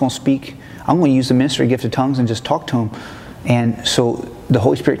 I'm just going to speak. I'm going to use the ministry gift of tongues and just talk to him. And so the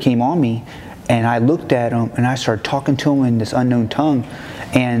Holy Spirit came on me, and I looked at him, and I started talking to him in this unknown tongue.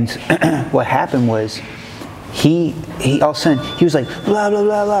 And what happened was, he all of a sudden, he was like, blah, blah,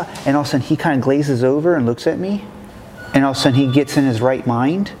 blah, blah. And all of a sudden, he kind of glazes over and looks at me. And all of a sudden, he gets in his right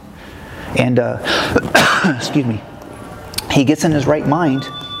mind. And, excuse me. He gets in his right mind.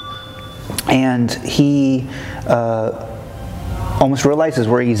 And he almost realizes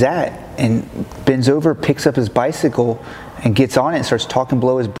where he's at. And bends over, picks up his bicycle, and gets on it and starts talking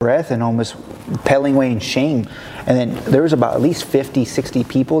below his breath and almost pedaling away in shame. And then there was about at least 50, 60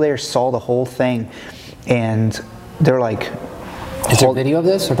 people there, saw the whole thing. And they're like... Is there video of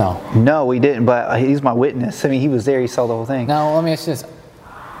this or no? No, we didn't, but he's my witness. I mean, he was there, he saw the whole thing. Now, let me ask you this.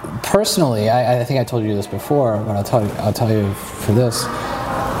 Personally, I think I told you this before, but I'll tell you for this.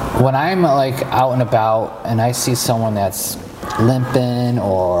 When I'm like out and about and I see someone that's limping,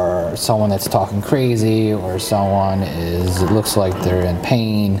 or someone that's talking crazy, or someone it looks like they're in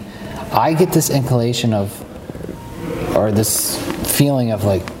pain, I get this inclination of, or this feeling of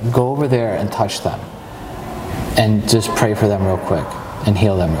like, go over there and touch them and just pray for them real quick and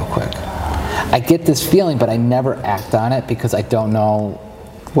heal them real quick. I get this feeling, but I never act on it because I don't know.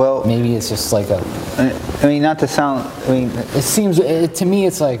 Well, maybe it's just like I mean, not to sound... I mean, it seems... to me,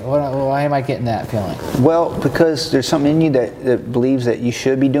 it's like, why am I getting that feeling? Well, because there's something in you that believes that you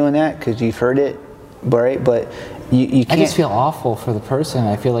should be doing that because you've heard it, right? But you can't... I just feel awful for the person.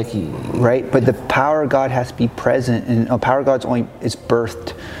 I feel like he... Right, but the power of God has to be present, and the power of God's it's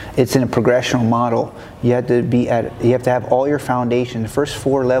birthed. It's in a progressional model. You have to have all your foundation. The first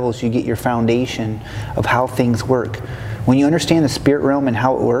 4 levels, you get your foundation of how things work. When you understand the spirit realm and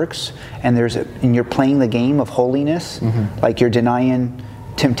how it works, and you're playing the game of holiness, like you're denying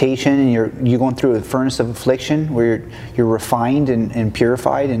temptation, and you're going through a furnace of affliction where you're refined and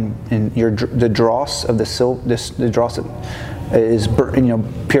purified, and the dross of the dross is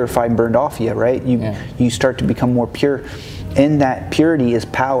purified and burned off you, right? You start to become more pure. In that purity is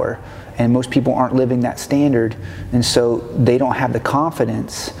power, and most people aren't living that standard, and so they don't have the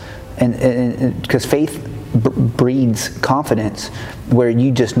confidence, and because faith breeds confidence, where you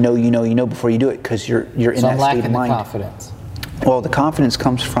just know before you do it because you're in that state of mind. Confidence. Well, the confidence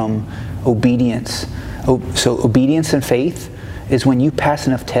comes from obedience. So obedience and faith is when you pass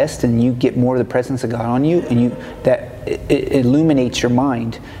enough tests and you get more of the presence of God on you, and it illuminates your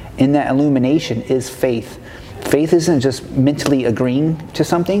mind. In that illumination is faith. Faith isn't just mentally agreeing to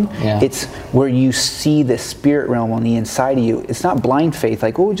something. Yeah. It's where you see the spirit realm on the inside of you. It's not blind faith,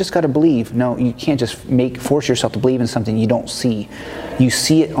 like, we just got to believe. No, you can't just force yourself to believe in something you don't see. You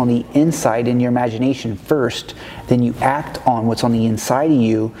see it on the inside in your imagination first, then you act on what's on the inside of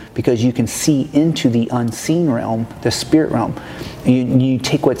you because you can see into the unseen realm, the spirit realm. You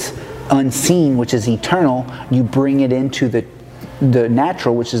take what's unseen, which is eternal, you bring it into the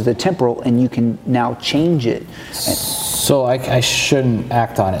natural, which is the temporal, and you can now change it. So I shouldn't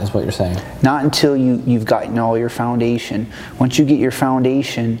act on it, is what you're saying? Not until you've gotten all your foundation. Once you get your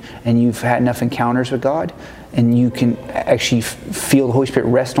foundation and you've had enough encounters with God, and you can actually feel the Holy Spirit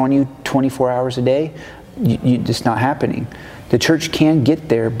rest on you 24 hours a day, it's not happening. The church can get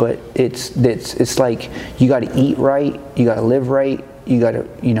there, but it's like you got to eat right, you got to live right, you got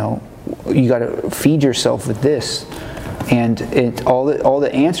to feed yourself with this. And all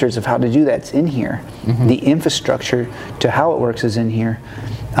the answers of how to do that's in here. The infrastructure to how it works is in here,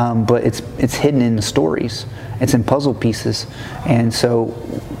 but it's hidden in the stories. It's in puzzle pieces. And so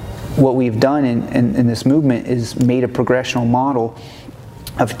what we've done in this movement is made a progressional model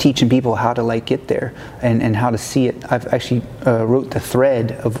of teaching people how to get there and how to see it. I've actually wrote the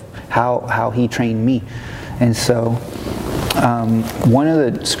thread of how he trained me. And so one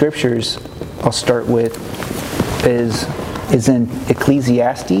of the scriptures I'll start with is in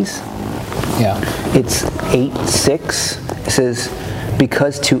Ecclesiastes. Yeah. It's 8:6. It says,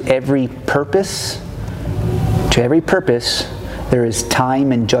 because to every purpose there is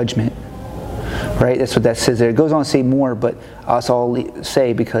time and judgment. Right? That's what that says there. It goes on to say more, but that's all I'll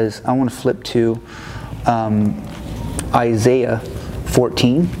say because I want to flip to Isaiah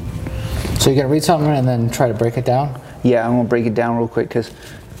 14. So you're going to read something and then try to break it down? Yeah, I'm going to break it down real quick because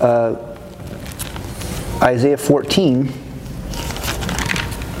Isaiah 14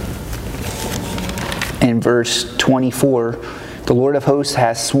 and verse 24, the Lord of hosts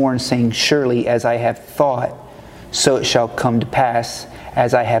has sworn, saying, surely as I have thought, so it shall come to pass.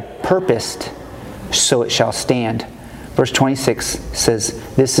 As I have purposed, so it shall stand. Verse 26 says,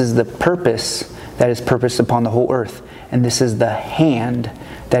 this is the purpose that is purposed upon the whole earth, and this is the hand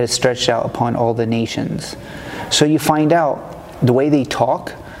that is stretched out upon all the nations. So you find out the way they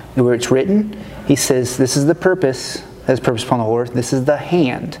talk, where it's written, he says, this is the purpose, as purpose upon the whole earth. This is the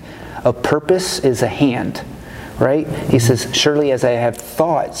hand. A purpose is a hand, right? He says, surely as I have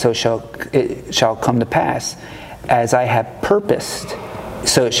thought, so it shall come to pass. As I have purposed,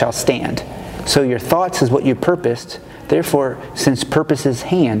 so it shall stand. So your thoughts is what you purposed. Therefore, since purpose is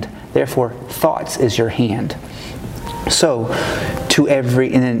hand, therefore thoughts is your hand. So,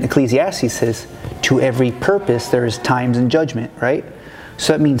 and then Ecclesiastes says, to every purpose there is times and judgment, right?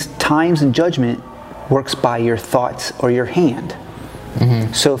 So that means times and judgment works by your thoughts or your hand.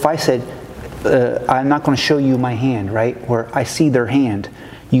 Mm-hmm. So if I said, I'm not going to show you my hand, right? Or I see their hand,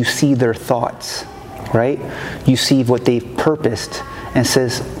 you see their thoughts, right? You see what they've purposed. And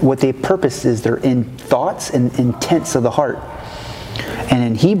says what they purposed is their thoughts and intents of the heart. And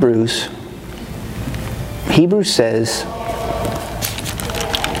in Hebrews says,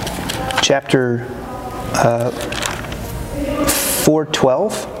 chapter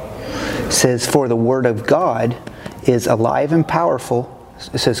 4:12 says, for the word of God is alive and powerful.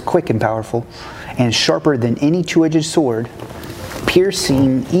 It says quick and powerful, and sharper than any two-edged sword,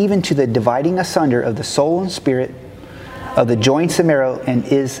 piercing even to the dividing asunder of the soul and spirit, of the joints and marrow, and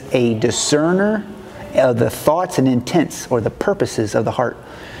is a discerner of the thoughts and intents or the purposes of the heart.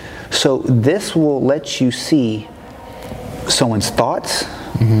 So this will let you see someone's thoughts,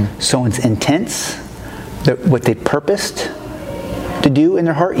 someone's intents, what they purposed to do in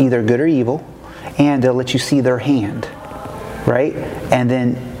their heart, either good or evil, and they'll let you see their hand, right? And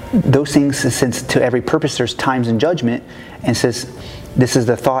then those things, since to every purpose there's times and judgment, and says this is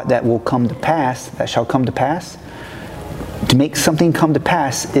the thought that will come to pass, that shall come to pass. To make something come to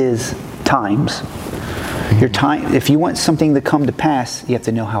pass is times. Your time. If you want something to come to pass, you have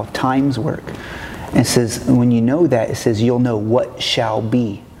to know how times work. And it says, when you know that, it says you'll know what shall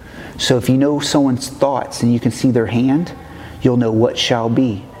be. So if you know someone's thoughts and you can see their hand, you'll know what shall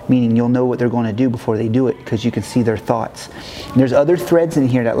be. Meaning you'll know what they're going to do before they do it, because you can see their thoughts. And there's other threads in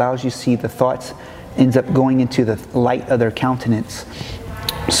here that allows you to see the thoughts ends up going into the light of their countenance.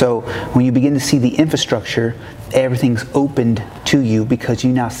 So when you begin to see the infrastructure, everything's opened to you, because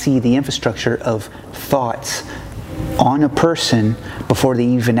you now see the infrastructure of thoughts on a person before they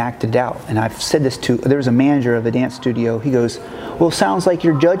even acted out. And I've said this to, there was a manager of a dance studio. He goes, well, it sounds like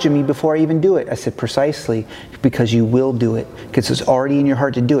you're judging me before I even do it. I said, precisely, because you will do it, because it's already in your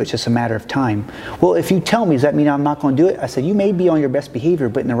heart to do it. It's just a matter of time. Well, if you tell me, does that mean I'm not going to do it? I said, you may be on your best behavior,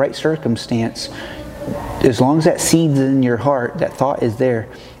 but in the right circumstance, as long as that seed's in your heart, that thought is there,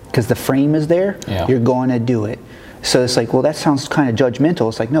 because the frame is there, you're going to do it. So it's like, well, that sounds kind of judgmental.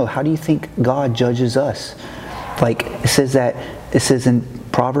 It's like, no, how do you think God judges us? Like, it says in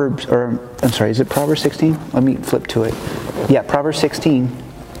Proverbs, or I'm sorry, is it Proverbs 16? Let me flip to it. Yeah, Proverbs 16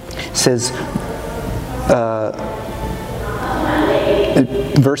 says,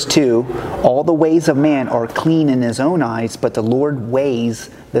 verse 2, all the ways of man are clean in his own eyes, but the Lord weighs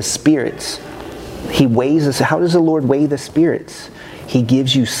the spirits. He weighs us. How does the Lord weigh the spirits? He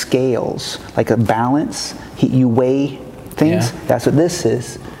gives you scales, like a balance. You weigh things. Yeah. That's what this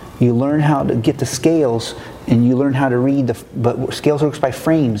is. You learn how to get the scales, and you learn how to read but scales works by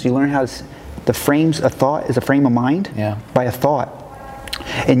frames. You learn how to, the frames, a thought is a frame of mind by a thought.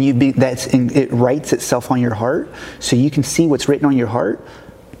 And it writes itself on your heart, so you can see what's written on your heart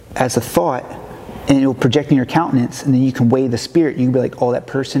as a thought, and it will project in your countenance, and then you can weigh the spirit. You can be like, oh, that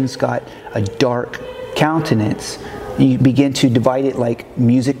person's got a dark countenance. You begin to divide it like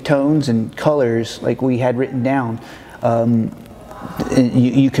music tones and colors, like we had written down.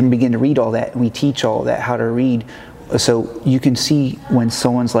 You can begin to read all that, and we teach all that, how to read. So you can see when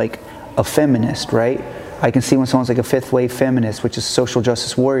someone's like a feminist, right? I can see when someone's like a fifth wave feminist, which is social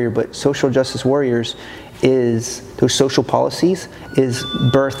justice warrior, but social justice warriors those social policies is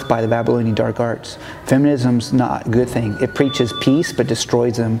birthed by the Babylonian dark arts. Feminism's not a good thing. It preaches peace, but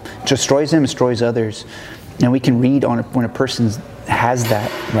destroys them, destroys others. And we can read on when a person has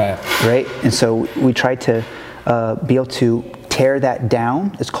that, right? And so we try to be able to tear that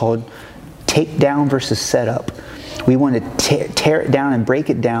down. It's called take down versus set up. We want to tear it down and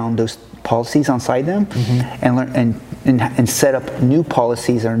break it down, those policies inside them, and learn and set up new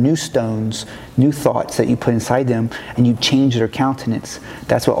policies or new stones, new thoughts that you put inside them, and you change their countenance.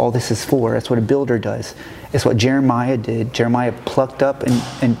 That's what all this is for. That's what a builder does. It's what Jeremiah did. Jeremiah plucked up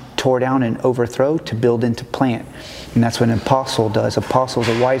and tore down and overthrow to build and to plant. And that's what an apostle does. Apostle is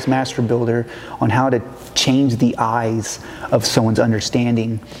a wise master builder on how to change the eyes of someone's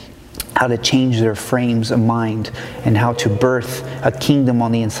understanding, how to change their frames of mind and how to birth a kingdom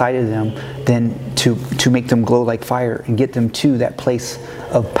on the inside of them, then to make them glow like fire and get them to that place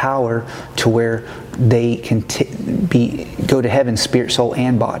of power to where they can go to heaven, spirit, soul,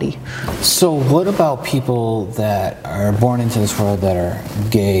 and body. So what about people that are born into this world that are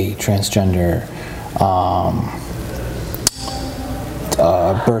gay, transgender,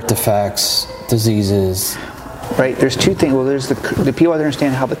 birth defects, diseases? Right, there's two things. Well, there's the people that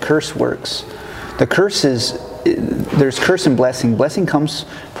understand how the curse works. The curse is, there's curse and blessing. Blessing comes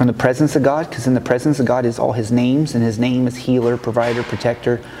from the presence of God, because in the presence of God is all His names, and His name is healer, provider,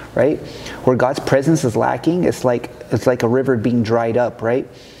 protector, right? Where God's presence is lacking, it's like a river being dried up, right?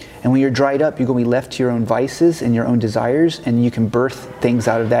 And when you're dried up, you're going to be left to your own vices and your own desires, and you can birth things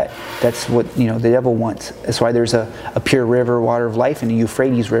out of that. That's what the devil wants. That's why there's a pure river, water of life, and a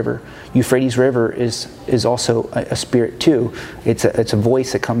Euphrates River. Euphrates River is also a spirit too. It's a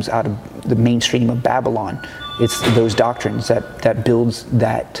voice that comes out of the mainstream of Babylon. It's those doctrines that builds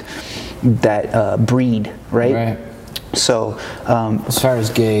that breed, right? Right. So, as far as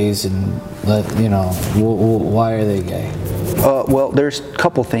gays and why are they gay? Well, there's a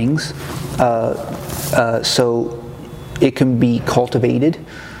couple things. So it can be cultivated,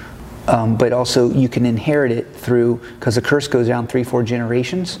 but also you can inherit it through, because the curse goes down 3-4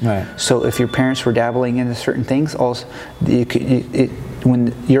 generations. Right. So if your parents were dabbling into certain things, also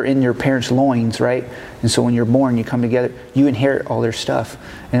when you're in your parents' loins, right? And so when you're born, you come together, you inherit all their stuff.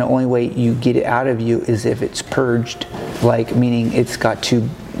 And the only way you get it out of you is if it's purged, meaning it's got to,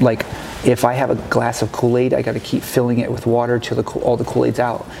 if I have a glass of Kool-Aid, I got to keep filling it with water till all the Kool-Aid's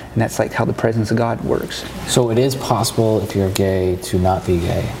out. And that's how the presence of God works. So it is possible, if you're gay, to not be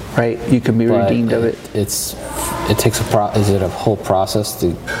gay. Right, you can be redeemed of it. It takes is it a whole process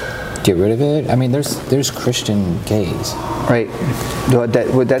to get rid of it? I mean, there's Christian gays. Right.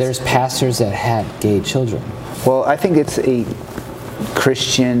 There's pastors that had gay children. Well, I think it's a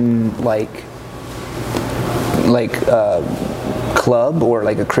Christian club, or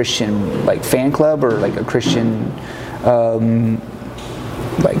a Christian fan club, or a Christian a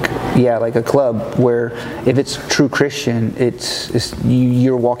club where if it's true Christian,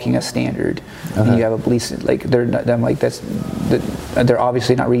 you're walking a standard. Okay. And you have a belief they're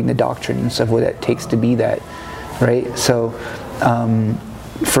obviously not reading the doctrine and stuff what it takes to be that, right? So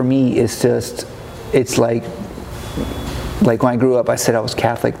for me, it's like when I grew up, I said I was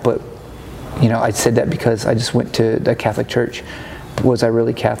Catholic, but I said that because I just went to the Catholic church. Was I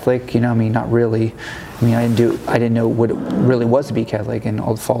really Catholic? Not really. I didn't know what it really was to be Catholic and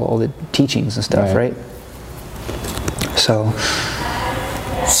follow all the teachings and stuff, right? So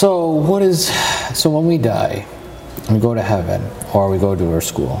when we die, we go to heaven, or we go to our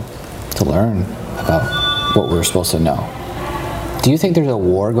school to learn about what we're supposed to know. Do you think there's a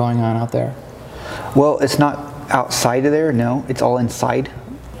war going on out there? Well, it's not outside of there, no. It's all inside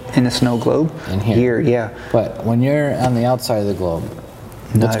in the snow globe. In here? Yeah. But when you're on the outside of the globe,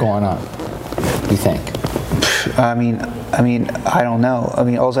 what's going on, you think? I mean, I don't know.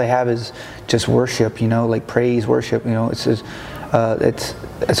 All I have is just worship, praise, worship, it's just,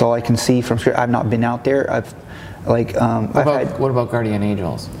 it's all I can see from Scripture. I've not been out there. What about guardian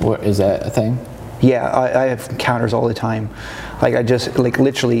angels? Is that a thing? Yeah, I have encounters all the time. I just,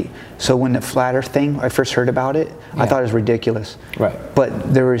 literally, so when the flat earth thing, I first heard about it, I thought it was ridiculous. Right.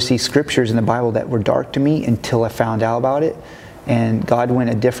 But there was these scriptures in the Bible that were dark to me until I found out about it. And God went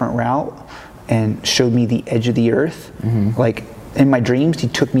a different route and showed me the edge of the earth. Mm-hmm. In my dreams, He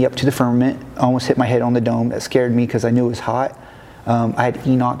took me up to the firmament. I almost hit my head on the dome. That scared me because I knew it was hot. I had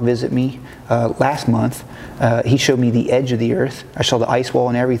Enoch visit me last month. He showed me the edge of the earth. I saw the ice wall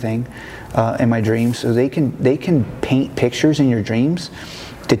and everything in my dreams. So they can paint pictures in your dreams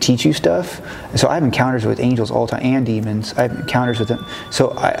to teach you stuff. So I have encounters with angels all the time, and demons. I have encounters with them.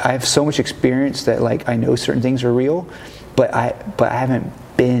 So I have so much experience that I know certain things are real, but I haven't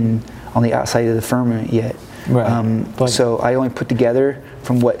been on the outside of the firmament yet. Right. So I only put together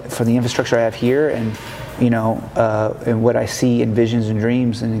from the infrastructure I have here, and and what I see in visions and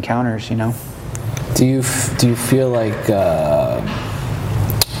dreams and encounters. Do you feel like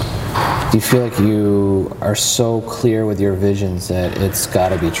you are so clear with your visions that it's got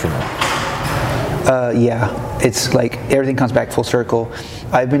to be true? Yeah, it's everything comes back full circle.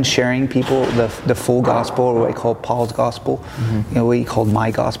 I've been sharing people the full gospel, or what I call Paul's gospel, mm-hmm. What he called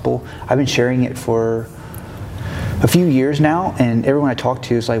my gospel. I've been sharing it for a few years now, and everyone I talk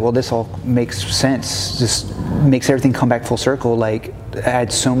to is well, this all makes sense. Just makes everything come back full circle. I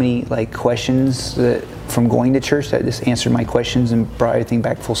had so many questions from going to church that just answered my questions and brought everything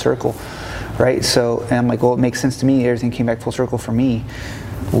back full circle, right? So, and I'm well, it makes sense to me. Everything came back full circle for me.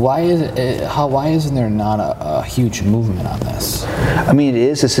 Why isn't there not a huge movement on this? I mean, it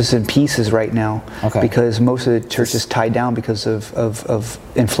is. It's just in pieces right now, Okay. because most of the church is tied down because of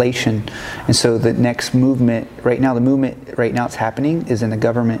inflation, and so the next movement right now, it's happening is in the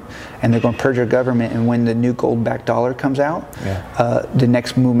government, and they're going to purge our government. And when the new gold-backed dollar comes out, the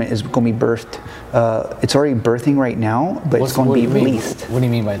next movement is going to be birthed. It's already birthing right now, but it's going to be released. What do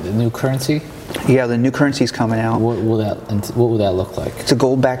you mean by the new currency? Yeah, the new currency is coming out. What will that look like? It's a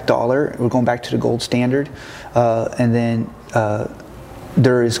gold-backed dollar. We're going back to the gold standard, and then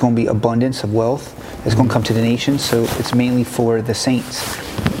there is going to be abundance of wealth. It's going to come to the nations, so it's mainly for the saints.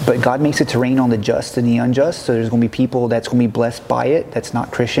 But God makes it to rain on the just and the unjust, so there's going to be people that's going to be blessed by it. That's not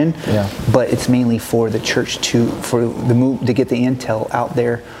Christian, but it's mainly for the church to get the intel out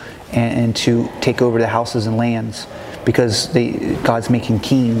there and to take over the houses and lands, because God's making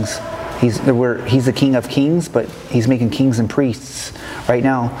kings. He's the King of Kings, but He's making kings and priests. Right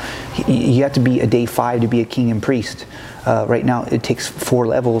now, you have to be a day 5 to be a king and priest. Right now, it takes 4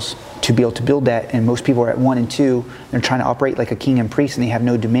 levels to be able to build that, and most people are at 1 and 2. They're trying to operate like a king and priest, and they have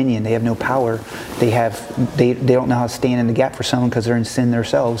no dominion. They have no power. They don't know how to stand in the gap for someone because they're in sin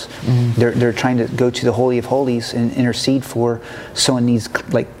themselves. They're trying to go to the Holy of Holies and intercede for someone needs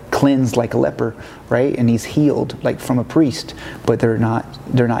cleansed like a leper, right? And he's healed like from a priest, but they're not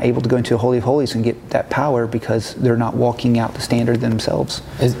able to go into the Holy of Holies and get that power because they're not walking out the standard themselves.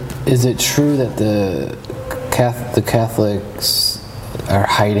 Is it true that the Catholics are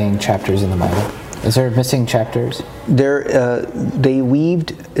hiding chapters in the Bible? Is there missing chapters? They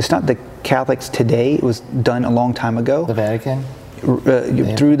weaved. It's not the Catholics today. It was done a long time ago. The Vatican?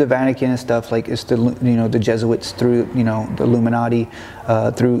 Through the Vatican and stuff, like it's the Jesuits, through the Illuminati,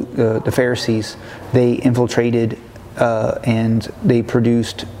 through the Pharisees, they infiltrated and they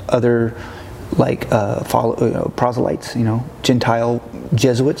produced other proselytes, Gentile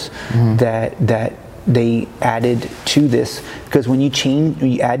Jesuits that they added to this, because when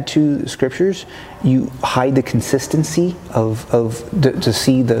you add to scriptures, you hide the consistency to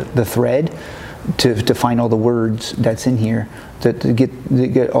see the thread, to find all the words that's in here, to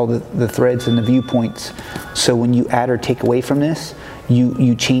get all the threads and the viewpoints. So when you add or take away from this,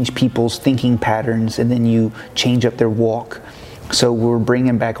 you change people's thinking patterns, and then you change up their walk. So we're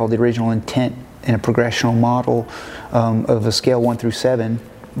bringing back all the original intent in a progressional model of a scale 1 through 7,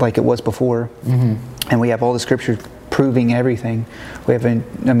 like it was before. And we have all the scriptures proving everything. We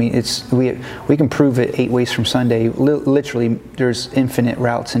can prove it 8 ways from Sunday. Literally, there's infinite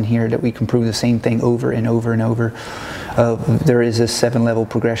routes in here that we can prove the same thing over and over and over. There is a 7-level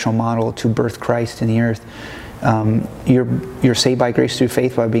progressional model to birth Christ in the earth. You're saved by grace through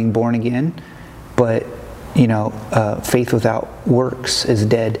faith by being born again, but faith without works is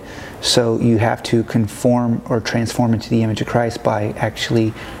dead. So you have to conform or transform into the image of Christ by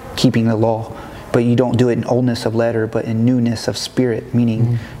actually keeping the law. But you don't do it in oldness of letter, but in newness of spirit,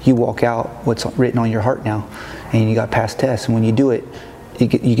 meaning you walk out what's written on your heart now, and you got past tests. And when you do it,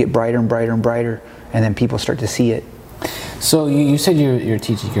 you get brighter and brighter and brighter, and then people start to see it. So you said you're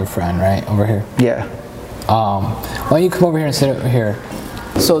teaching your friend, right, over here? Yeah. Why don't you come over here and sit over here?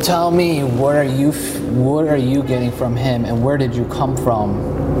 So tell me, what are you getting from him, and where did you come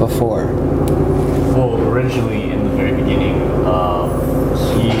from before? Well, originally in the very beginning,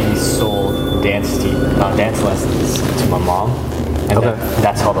 he sold dance lessons to my mom, and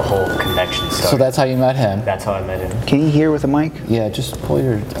that's how the whole connection started. So that's how you met him? That's how I met him. Can you hear with the mic? Yeah, just pull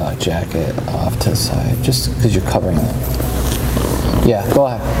your jacket off to the side, just because you're covering it. Yeah, go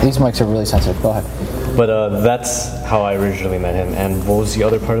ahead. These mics are really sensitive. Go ahead. But that's how I originally met him. And what was the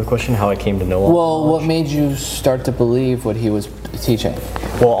other part of the question? How I came to know him? Well, what made you start to believe what he was teaching?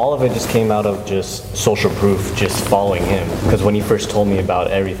 Well, all of it just came out of just social proof, just following him. Because when he first told me about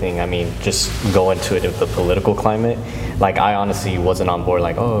everything, just go into it of the political climate, I honestly wasn't on board.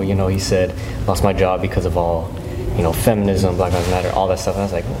 He said, lost my job because of all, feminism, Black Lives Matter, all that stuff. And I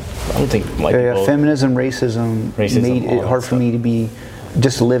was like, well, I don't think feminism, racism made it hard for me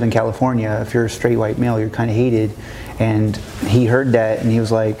to live in California. If you're a straight white male, you're kind of hated. And he heard that, and he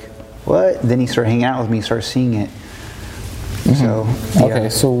was like, what? Then he started hanging out with me, started seeing it. So, yeah. Okay,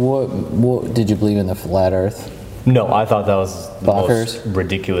 so what did you believe in the flat earth? No, I thought that was the Blockers? most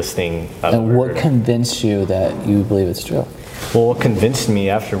ridiculous thing I've And ever what heard. convinced you that you believe it's true? Well, what convinced me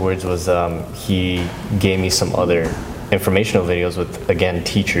afterwards was he gave me some other informational videos with, again,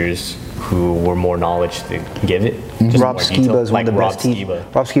 teachers who were more knowledge to give it. Rob Skiba is one of the best teachers.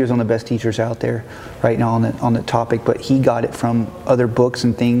 Skiba. Rob Skiba is one of the best teachers out there right now on the topic, but he got it from other books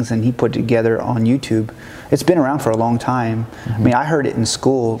and things, and he put it together on YouTube. It's been around for a long time. I heard it in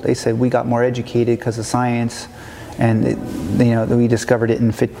school. They said we got more educated because of science, and we discovered it in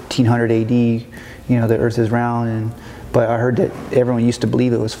 1500 AD. The Earth is round, but I heard that everyone used to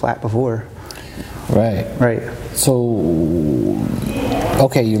believe it was flat before. Right. So,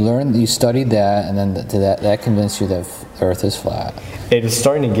 okay, you studied that, and then that convinced you that the Earth is flat. It was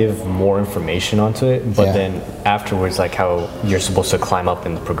starting to give more information onto it, but then afterwards, like how you're supposed to climb up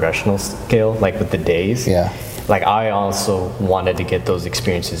in the progressional scale, like with the days. Yeah. Like I also wanted to get those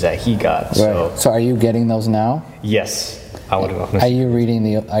experiences that he got. Right. So are you getting those now? Yes. Are you reading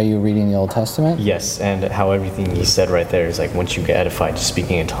the Old Testament? Yes, and how everything he said right there is like once you get edified, just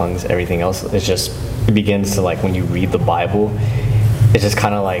speaking in tongues, everything else, it begins to, like, when you read the Bible, it's just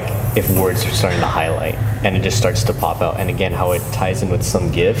kind of like if words are starting to highlight, and it just starts to pop out. And again, how it ties in with some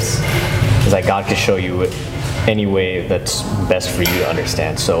gifts is like God can show you any way that's best for you to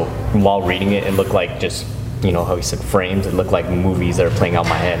understand. So while reading it, it looked like just, how he said frames, it looked like movies that are playing out in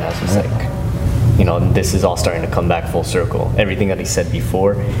my head, and I was just like, this is all starting to come back full circle. Everything that he said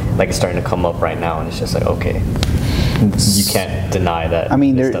before, like, it's starting to come up right now, and it's just like, okay, you can't deny that. I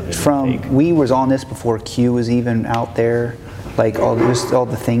mean, this stuff isn't fake. we was on this before Q was even out there. Like all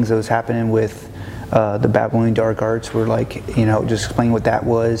the things that was happening with the Babylonian dark arts were like, just explain what that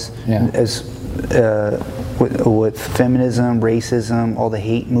was. Yeah. As with feminism, racism, all the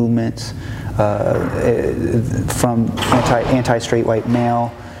hate movements, from anti-straight white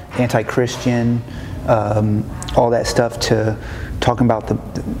male, anti-Christian, all that stuff, to talking about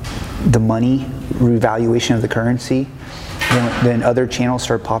the money, revaluation of the currency. Then other channels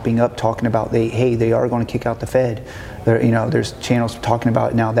start popping up talking about they are going to kick out the Fed. There's channels talking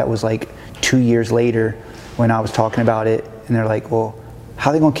about it now. That was like 2 years later when I was talking about it, and they're like, well, how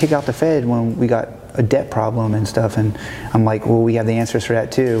are they going to kick out the Fed when we got a debt problem and stuff? And I'm like, well, we have the answers for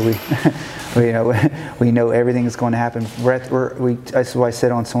that too. We know everything is going to happen. That's what I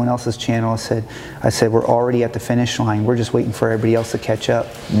said on someone else's channel. I said we're already at the finish line. We're just waiting for everybody else to catch up.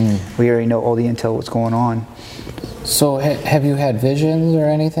 We already know all the intel, what's going on. So have you had visions or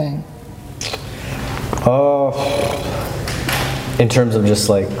anything? In terms of just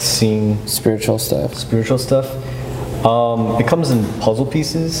like seeing spiritual stuff. It comes in puzzle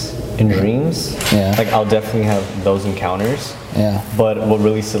pieces, in dreams. Yeah. Like I'll definitely have those encounters. Yeah. But what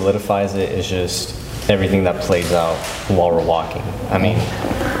really solidifies it is just everything that plays out while we're walking. I mean,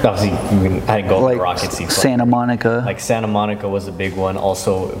 obviously, I go like to rocket seats. Santa Monica. Like Santa Monica was a big one.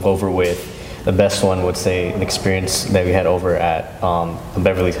 Also over with the best one would say an experience that we had over at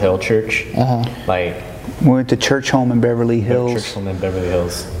Beverly Hills Church. Like we went to Church Home in Beverly Hills. Church Home in Beverly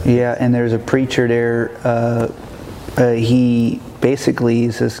Hills. Yeah, and there's a preacher there. He basically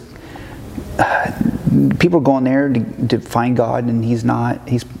is this. People are going there to find God, and he's not.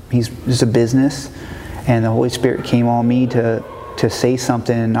 He's just a business, and the Holy Spirit came on me to say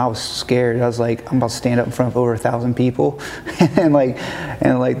something, and I was scared. I was like, I'm about to stand up in front of over 1,000 people, and like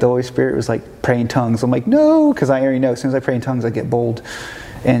the Holy Spirit was like, pray in tongues. I'm like, no, because I already know as soon as I pray in tongues I get bold,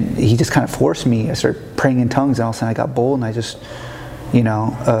 and he just kind of forced me. I started praying in tongues, and all of a sudden I got bold, and I just, he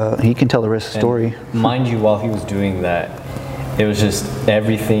can tell the rest of the story. Mind you, while he was doing that, it was just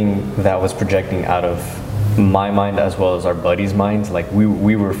everything that was projecting out of my mind as well as our buddies' minds. Like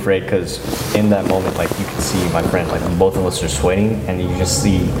we were afraid, because in that moment, like you could see my friend, like both of us are sweating, and you just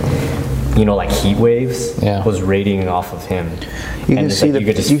see, like heat waves was radiating off of him. You can see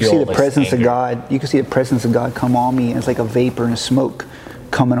the presence of God. You can see the presence of God come on me, and it's like a vapor and a smoke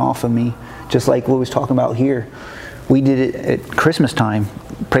coming off of me, just like what we was talking about here. We did it at Christmas time.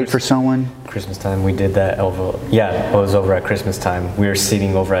 Prayed for someone. Christmas time, we did that over. Yeah, it was over at Christmas time. We were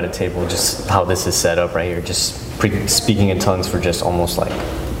sitting over at a table, just how this is set up right here, just speaking in tongues for just almost like,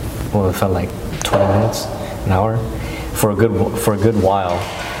 it felt like 20 minutes, an hour, for a good while.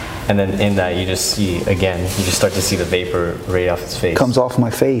 And then in that, you just start to see the vapor right off his face. Comes off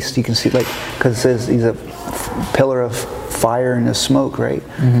my face. You can see, because it says he's a pillar of fire and a smoke, right?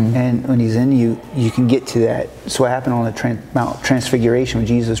 Mm-hmm. And when he's in you, you can get to that. So what happened on the Mount Transfiguration, when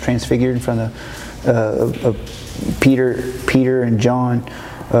Jesus was transfigured in front of Peter and John,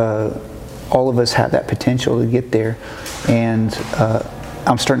 all of us have that potential to get there. And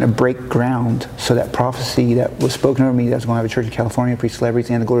I'm starting to break ground, so that prophecy that was spoken over me that I was going to have a church in California, preach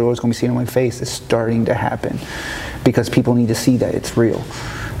celebrities, and the glory of the Lord is going to be seen on my face, is starting to happen, because people need to see that it's real,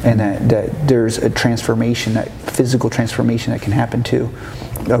 and that there's a transformation, that physical transformation that can happen too,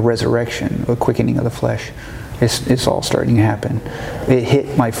 a resurrection, a quickening of the flesh. It's all starting to happen. It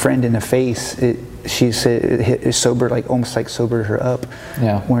hit my friend in the face. She said it sobered, almost sobered her up.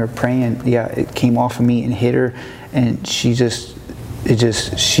 Yeah. When we were praying, it came off of me and hit her, and she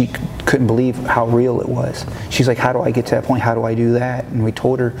couldn't believe how real it was. She's like, how do I get to that point? How do I do that? And we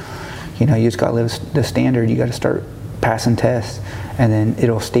told her, You just got to live the standard. You got to start passing tests, and then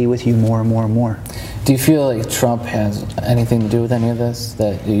it'll stay with you more and more and more. Do you feel like Trump has anything to do with any of this?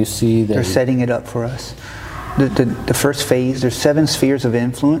 That you see that they're setting it up for us. The first phase, there's 7 spheres of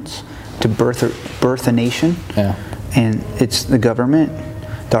influence to birth a nation. Yeah. And it's the government,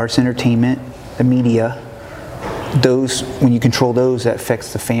 the arts, entertainment, the media. Those, when you control those, that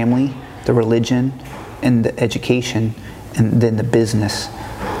affects the family, the religion, and the education, and then the business.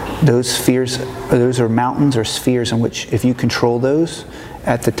 Those spheres, those are mountains or spheres in which, if you control those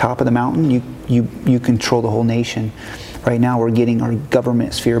at the top of the mountain, you control the whole nation. Right now, we're getting our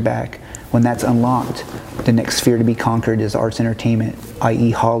government sphere back. When that's unlocked, the next sphere to be conquered is arts, entertainment,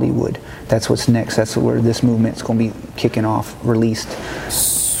 i.e. Hollywood. That's what's next. That's where this movement's going to be kicking off, released.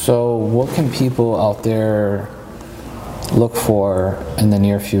 So what can people out there look for in the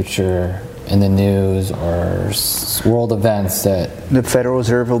near future in the news or world events that... The Federal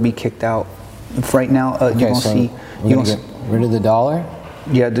Reserve will be kicked out. Right now, you're going to see... We're going to get rid of the dollar?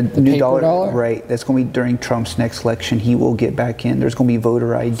 Yeah, the new paper dollar? Right. That's going to be during Trump's next election. He will get back in. There's going to be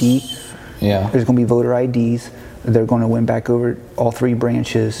voter ID. Yeah. There's going to be voter IDs. They're going to win back over all 3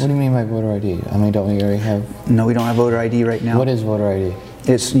 branches. What do you mean by voter ID? I mean, don't we already have... No, we don't have voter ID right now. What is voter ID?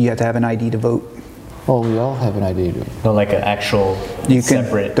 You have to have an ID to vote. Well, we all have an ID. No, like an actual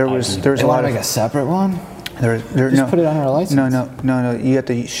separate ID. There's a lot of... like a separate one? Just put it on our license. No. You have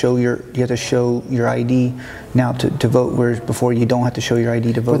to show your ID now to vote. Whereas before you don't have to show your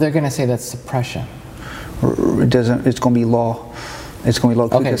ID to vote. But they're going to say that's suppression. It doesn't. It's going to be law. It's going to be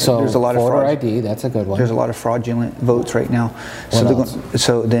law. Okay, so there's a lot of voter ID. That's a good one. There's a lot of fraudulent votes right now.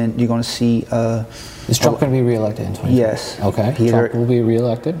 So then you're going to see. Is Trump going to be reelected in 2020? Yes. Okay. Trump will be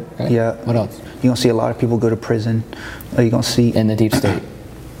reelected. Okay. Yeah. What else? You're going to see a lot of people go to prison. You're going to see in the deep state,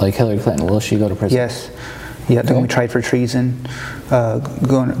 like Hillary Clinton. Will she go to prison? Yes. Yeah, they're going to be tried for treason,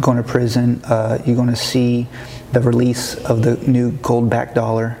 going to prison. You're going to see the release of the new gold-backed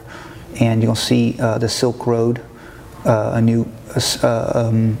dollar, and you're going to see the Silk Road, a new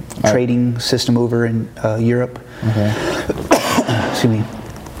trading system over in Europe. Okay. Excuse me.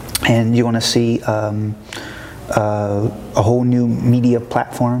 And you're going to see a whole new media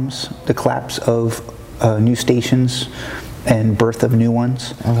platforms, the collapse of new stations, and birth of new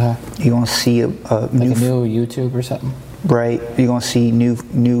ones. Okay. You're going to see a new YouTube or something. Right. You're going to see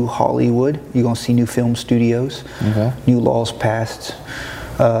new Hollywood. You're going to see new film studios. Okay. New laws passed.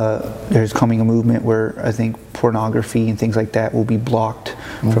 There's coming a movement where I think pornography and things like that will be blocked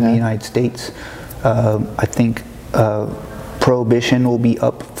from the United States. I think prohibition will be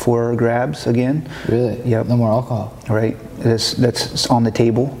up for grabs again. Really? Yep. No more alcohol. Right. That's on the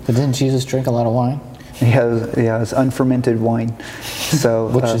table. But didn't Jesus drink a lot of wine? Yeah, it's unfermented wine. So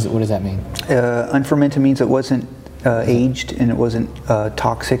what does that mean? Unfermented means it wasn't aged and it wasn't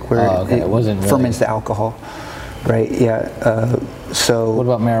toxic, where it wasn't ferments the alcohol. Right. Yeah. So what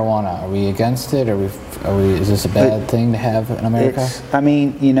about marijuana? Are we against it? Is this a bad thing to have in America? Is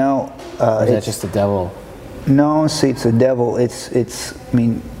that just the devil? No, see, it's the devil. It's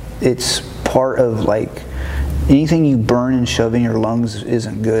part of like anything you burn and shove in your lungs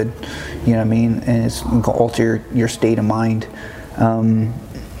isn't good. You know what I mean? And it's going to alter your state of mind.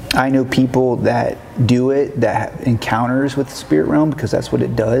 I know people that do it, that have encounters with the spirit realm, because that's what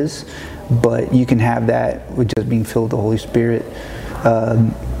it does. But you can have that with just being filled with the Holy Spirit.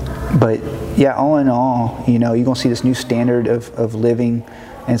 But yeah, all in all, you're going to see this new standard of living,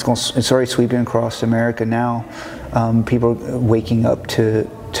 and it's already sweeping across America now. People are waking up to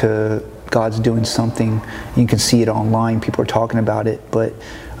God's doing something. You can see it online. People are talking about it, but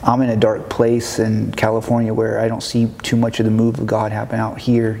I'm in a dark place in California where I don't see too much of the move of God happen out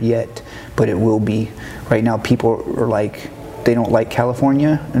here yet, but it will be. Right now, people are like, they don't like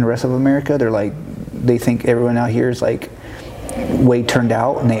California and the rest of America. They're like, they think everyone out here is like way turned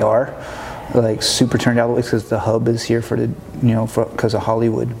out, and they are like super turned out because the hub is here for the, because of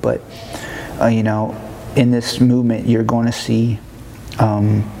Hollywood. But in this movement, you're going to see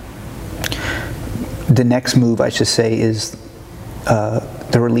the next move, I should say, is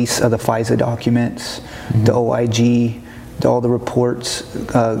the release of the FISA documents, the OIG, all the reports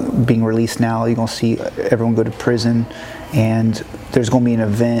being released now. You're going to see everyone go to prison, and there's going to be an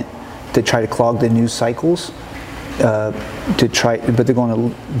event to try to clog the news cycles. But they're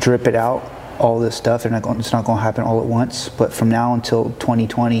going to drip it out, all this stuff. It's not going to happen all at once. But from now until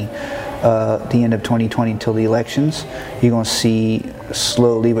 2020, the end of 2020 until the elections, you're going to see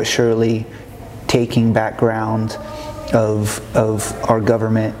slowly but surely taking background of our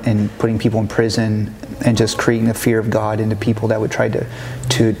government and putting people in prison and just creating the fear of God into people that would try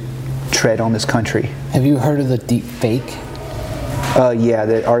to tread on this country. Have you heard of the deep fake? Yeah,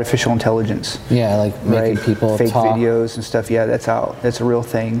 the artificial intelligence. Yeah, like making people fake talk. videos and stuff. Yeah, that's out. That's a real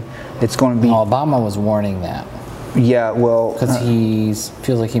thing. It's going to be. Obama was warning that. Yeah, well, because he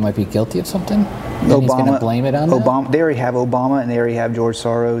feels like he might be guilty of something. And he's going to blame it on Obama. that? They already have Obama, and they already have George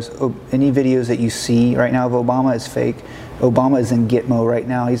Soros. Any videos that you see right now of Obama is fake. Obama is in Gitmo right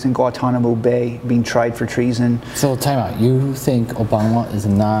now. He's in Guantanamo Bay being tried for treason. So time out. You think Obama is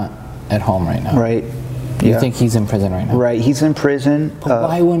not at home right now? Right. You think he's in prison right now? Right. He's in prison. But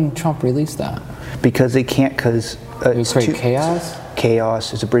why wouldn't Trump release that? Because they can't. Because it's create chaos.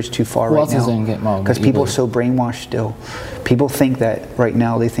 Chaos is a bridge too far Who right else now. Is in Gitmo? Because people are so brainwashed still. People think that right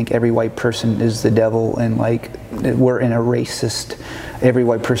now. They think every white person is the devil, and like we're in a racist. Every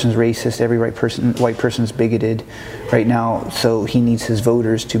white person's racist. Every white person's bigoted, right now. So he needs his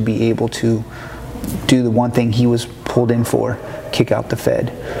voters to be able to do the one thing he was pulled in for: kick out the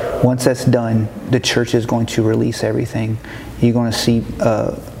Fed. Once that's done, the church is going to release everything. You're going to see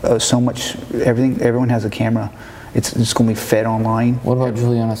so much. Everything. Everyone has a camera. It's going to be fed online. What about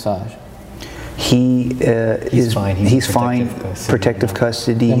Julian Assange? He's fine. He's fine. Protective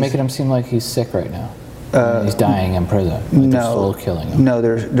custody. They're making him seem like he's sick right now. He's dying in prison. Like they're slow killing him. No,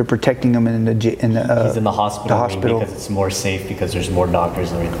 they're protecting him in the he's in the hospital. Because it's more safe because there's more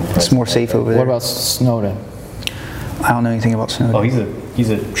doctors and everything. It's more safe over there. What about Snowden? I don't know anything about Snowden. Oh, he's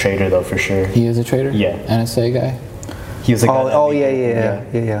a traitor though for sure. He is a traitor? Yeah. NSA guy? He was a guy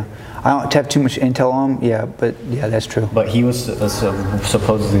yeah. I don't have too much intel on him. Yeah, but yeah, that's true. But he was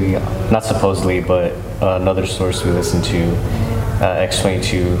supposedly, not supposedly, but another source we listened to,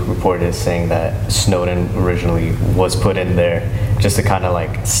 X22 reported saying that Snowden originally was put in there just to kind of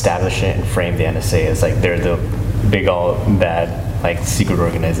like establish it and frame the NSA as like they're the big all bad like secret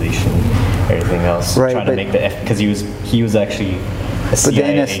organization, everything else. Right, trying to make because he was actually a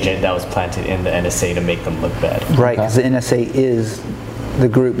CIA agent that was planted in the NSA to make them look bad. Right, because the NSA is the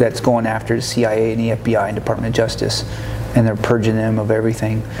group that's going after the CIA and the FBI and Department of Justice, and they're purging them of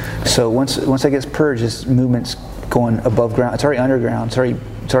everything. So once that gets purged, this movement's going above ground. It's already underground. It's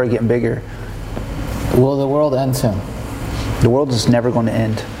already getting bigger. Will the world end soon? The world is never going to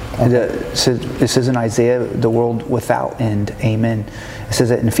end. Okay. It says in Isaiah, the world without end. Amen. It says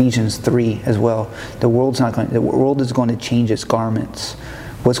that in Ephesians 3 as well. The world is going to change its garments.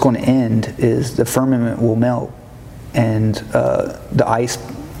 What's going to end is the firmament will melt, and the ice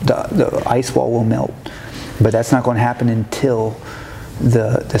wall will melt. But that's not going to happen until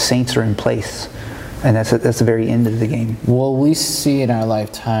the saints are in place, and that's the very end of the game. Will we see in our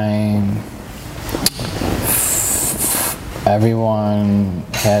lifetime? Everyone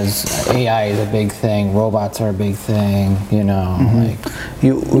has AI is a big thing. Robots are a big thing. You know, like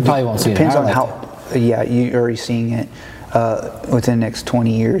you probably won't see it. Depends on how. Yeah, you're already seeing it. Within the next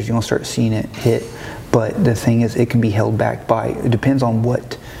 20 years, you're gonna start seeing it hit. But the thing is, it can be held back by. It depends on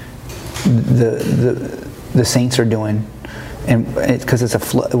what the saints are doing, and because it's a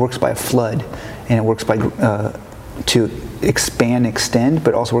flood, it works by a flood, and it works by to extend,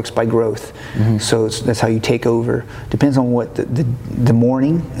 but also works by growth. Mm-hmm. So that's how you take over. Depends on what the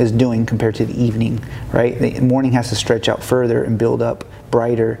morning is doing compared to the evening, right? The morning has to stretch out further and build up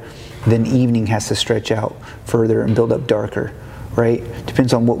brighter, then evening has to stretch out further and build up darker, right?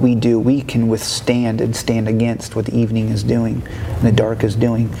 Depends on what we do. We can withstand and stand against what the evening is doing and the dark is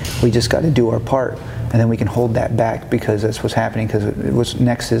doing. We just got to do our part, and then we can hold that back, because that's what's happening. Because what's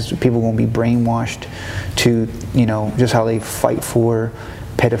next is people are going to be brainwashed to, just how they fight for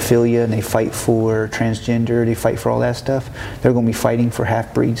pedophilia and they fight for transgender, they fight for all that stuff. They're going to be fighting for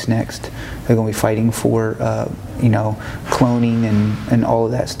half-breeds next. They're going to be fighting for, cloning and all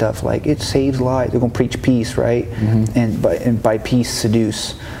of that stuff. Like, it saves lives. They're going to preach peace, right? Mm-hmm. And by peace,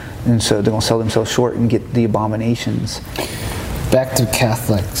 seduce. And so they're going to sell themselves short and get the abominations. Back to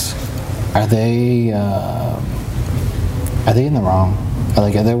Catholics. Are they in the wrong?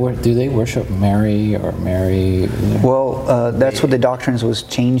 Like, do they worship Mary or Mary? Well, that's what the doctrines was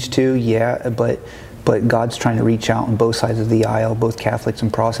changed to, yeah. But God's trying to reach out on both sides of the aisle, both Catholics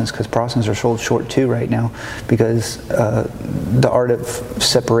and Protestants, because Protestants are sold short too right now, because the art of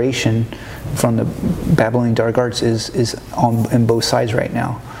separation from the Babylonian dark arts is in both sides right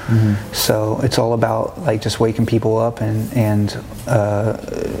now. Mm-hmm. So it's all about like just waking people up and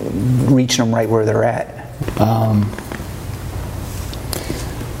reaching them right where they're at.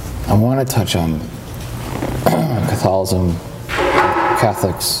 I want to touch on Catholicism,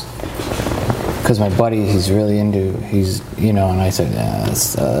 Catholics, because my buddy, he's really into, and I said,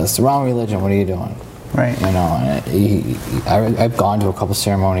 it's the wrong religion, what are you doing? Right. You know, I've gone to a couple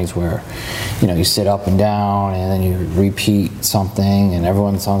ceremonies where, you know, you sit up and down and then you repeat something and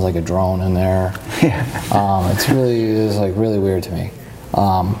everyone sounds like a drone in there. Yeah. It's like really weird to me.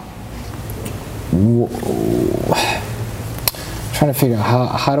 Trying to figure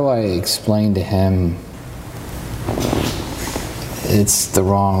out how do I explain to him it's the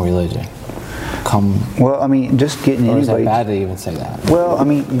wrong religion. Well, I mean, just getting or anybody. Is that bad to even say that? Well, I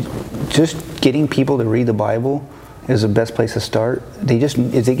mean, just getting people to read the Bible is the best place to start.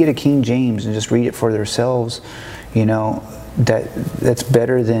 If they get a King James and just read it for themselves, you know, that's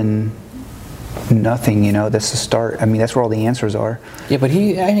better than nothing. You know, that's the start. I mean, that's where all the answers are. Yeah, but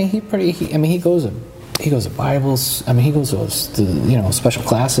he goes to Bibles. I mean, he goes to you know, special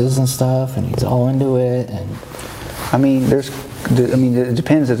classes and stuff, and he's all into it. And I mean, it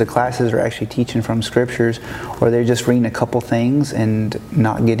depends if the classes are actually teaching from scriptures or they're just reading a couple things and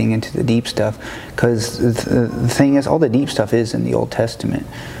not getting into the deep stuff. Because the thing is, all the deep stuff is in the Old Testament.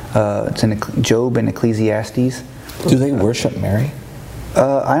 It's in Job and Ecclesiastes. Do they worship Mary?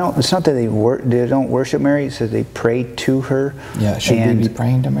 It's not that they don't worship Mary. It says they pray to her. Yeah, should we be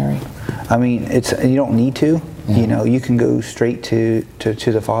praying to Mary? I mean, you don't need to. Yeah. You know, you can go straight to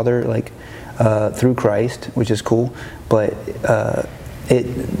the Father, like through Christ, which is cool. But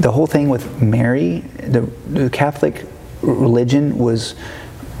the whole thing with Mary, the Catholic religion was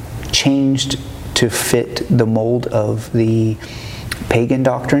changed to fit the mold of the pagan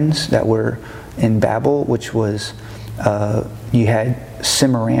doctrines that were in Babel, which was you had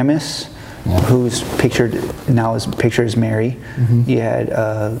Semiramis, who's pictured as Mary. Mm-hmm. You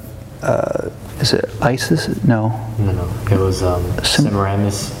had is it Isis? No. It was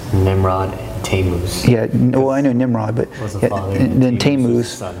Semiramis, Nimrod, and Tammuz. Yeah, well, I know Nimrod, but then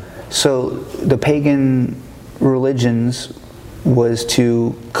Tammuz. So the pagan religions was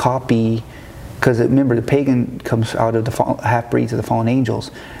to copy, because remember, the pagan comes out of the half-breeds of the fallen angels.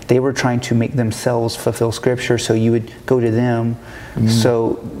 They were trying to make themselves fulfill Scripture, so you would go to them,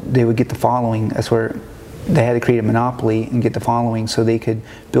 so they would get the following. That's where they had to create a monopoly and get the following so they could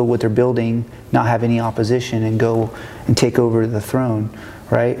build what they're building, not have any opposition, and go and take over the throne,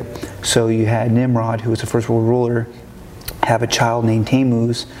 right? So you had Nimrod, who was the first world ruler, have a child named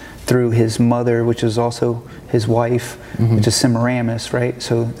Tammuz through his mother, which is also his wife, which is Semiramis, right?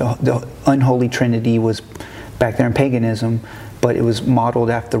 So the unholy trinity was back there in paganism, but it was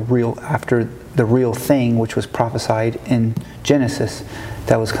modeled after the real thing, which was prophesied in Genesis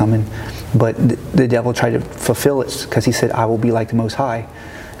that was coming. But the devil tried to fulfill it because he said, I will be like the Most High.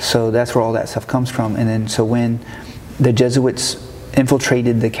 So that's where all that stuff comes from. And then so when the Jesuits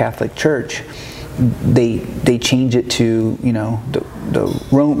infiltrated the Catholic Church, they changed it to, you know, the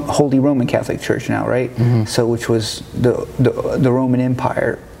Holy Roman Catholic Church now, right? So which was the Roman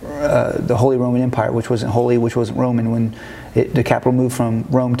Empire, the Holy Roman Empire, which wasn't holy, which wasn't Roman. When the capital moved from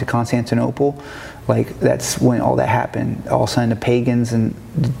Rome to Constantinople, like that's when all that happened. All of a sudden the pagans and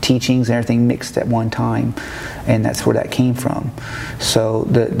the teachings and everything mixed at one time, and that's where that came from. So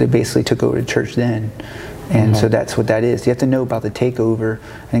they basically took over the church then. And so that's what that is. You have to know about the takeover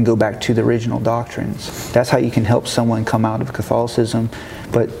and go back to the original doctrines. That's how you can help someone come out of Catholicism.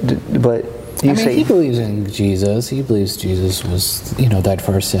 But he believes in Jesus. He believes Jesus was, you know, died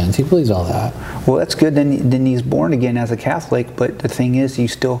for our sins. He believes all that. Well, that's good. Then he's born again as a Catholic. But the thing is, you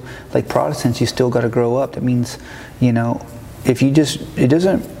still, like Protestants, you still got to grow up. That means, you know, if you just read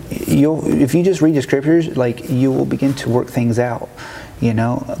the scriptures, like you will begin to work things out. You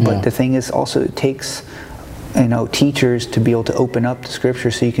know, but the thing is also it takes, you know, teachers to be able to open up the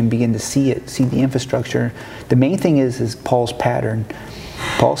scripture so you can begin to see the infrastructure. The main thing is Paul's pattern.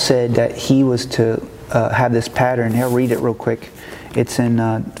 Paul said that he was to have this pattern. I'll read it real quick. It's in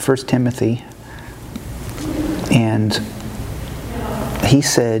 1 Timothy. And he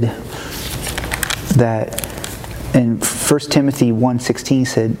said that in 1 Timothy 1:16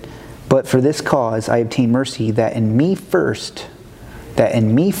 said, but for this cause I obtained mercy, that in me first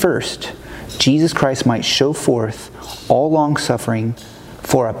Jesus Christ might show forth all long-suffering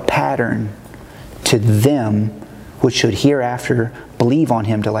for a pattern to them which should hereafter believe on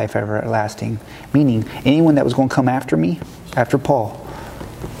him to life everlasting. Meaning, anyone that was going to come after me, after Paul,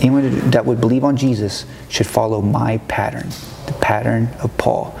 anyone that would believe on Jesus should follow my pattern, the pattern of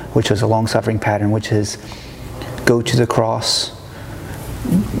Paul, which was a long-suffering pattern, which is go to the cross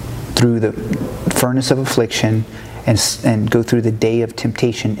through the furnace of affliction and go through the day of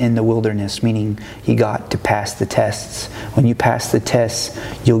temptation in the wilderness, meaning you got to pass the tests. When you pass the tests,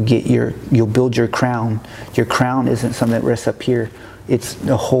 you'll build your crown. Your crown isn't something that rests up here.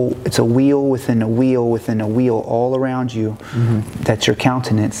 it's a wheel within a wheel within a wheel all around you. That's your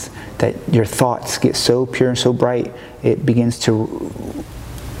countenance, that your thoughts get so pure and so bright, it begins to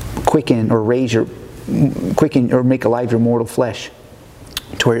quicken or make alive your mortal flesh,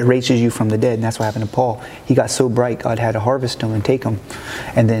 to where it raises you from the dead. And that's what happened to Paul. He got so bright, God had to harvest him and take him.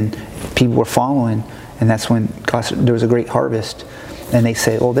 And then people were following, and that's when there was a great harvest. And they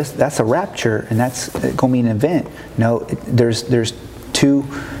say, "Oh, that's a rapture, and that's going to be an event." No, there's two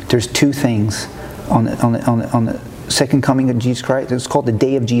things on the second coming of Jesus Christ. It's called the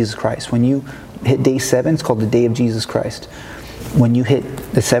day of Jesus Christ. When you hit day 7, it's called the day of Jesus Christ. When you hit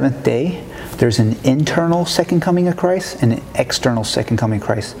the 7th day, there's an internal second coming of Christ and an external second coming of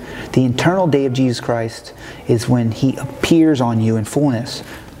Christ. The internal day of Jesus Christ is when He appears on you in fullness.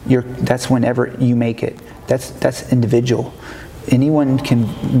 That's whenever you make it. That's individual. Anyone can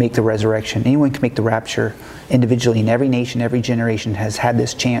make the resurrection. Anyone can make the rapture individually. And every nation, every generation has had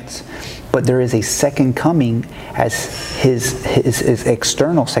this chance. But there is a second coming as his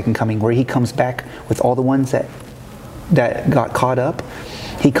external second coming, where He comes back with all the ones that got caught up.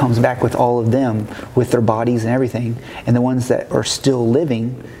 He comes back with all of them, with their bodies and everything. And the ones that are still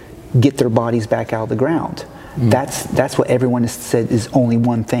living get their bodies back out of the ground. That's what everyone has said is only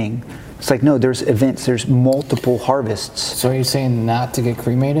one thing. It's like, no, there's events, there's multiple harvests. So are you saying not to get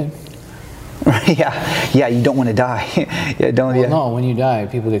cremated? Yeah, you don't want to die. No, when you die,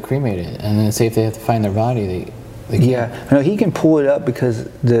 people get cremated, and then say if they have to find their body, they can't. Yeah, no, he can pull it up because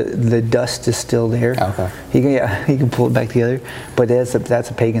the dust is still there. Okay. He can pull it back together, but that's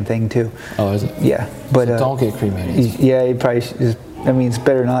a pagan thing too. Oh, is it? Yeah, but so don't get cremated. Yeah, you probably should. I mean, it's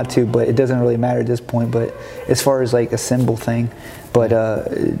better not to, but it doesn't really matter at this point. But as far as like a symbol thing, but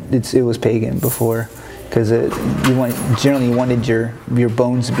it was pagan before, because generally you wanted your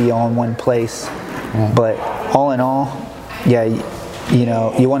bones to be all in one place. Yeah. But all in all, yeah,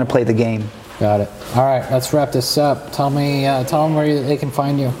 you want to play the game. Got it. All right, let's wrap this up. Tell them where they can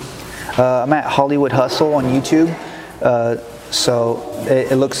find you. I'm at Hollywood Hustle on YouTube. So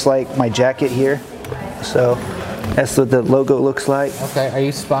it looks like my jacket here. So that's what the logo looks like. Okay. Are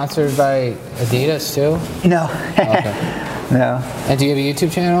you sponsored by Adidas too? No. Okay. No. And do you have a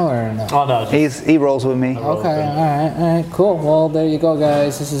YouTube channel or no? Oh no. He rolls with me. Okay. All right. Cool. Well, there you go,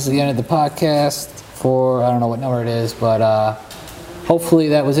 guys. This is the end of the podcast for, I don't know what number it is, but hopefully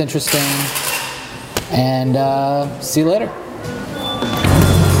that was interesting. And see you later.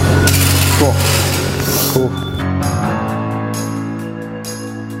 Cool.